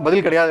 லீலானா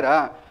பதில் கிடையாதுடா,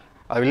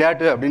 அது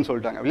விளையாட்டு அப்படின்னு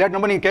சொல்லிட்டாங்க. விளையாட்டு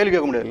நம்ம நீங்கள் கேள்வி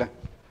கேட்க முடியாதுல்ல.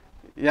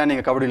 ஏன்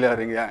நீங்கள் கபடி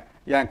விளையாடுறீங்க,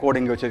 ஏன் கோடு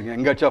இங்கே வச்சுருக்கீங்க,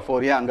 இங்கே வச்சா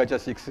 4, ஏன் அங்கே வச்சா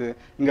 6,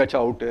 இங்கே வச்சா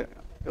அவுட்டு,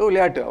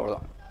 விளையாட்டு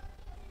அவ்வளோதான்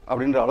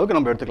அப்படின்ற அளவுக்கு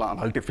நம்ம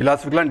எடுத்துக்கலாம்.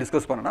 ஃபிலாசபிக்கலாக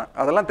டிஸ்கஸ் பண்ணனா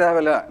அதெல்லாம்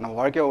தேவையில்லை. நம்ம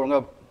வாழ்க்கையை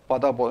ஒழுங்காக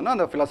பார்த்தா போதுன்னா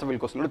அந்த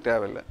ஃபிலாசபிக்கல் கொஸ்டினோட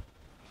தேவையில்லை.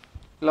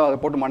 இல்லை அதை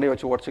போட்டு மண்டையை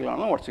வச்சு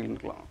உடச்சிக்கலாம்னா உடச்சிக்கிட்டு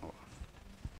இருக்கலாம்.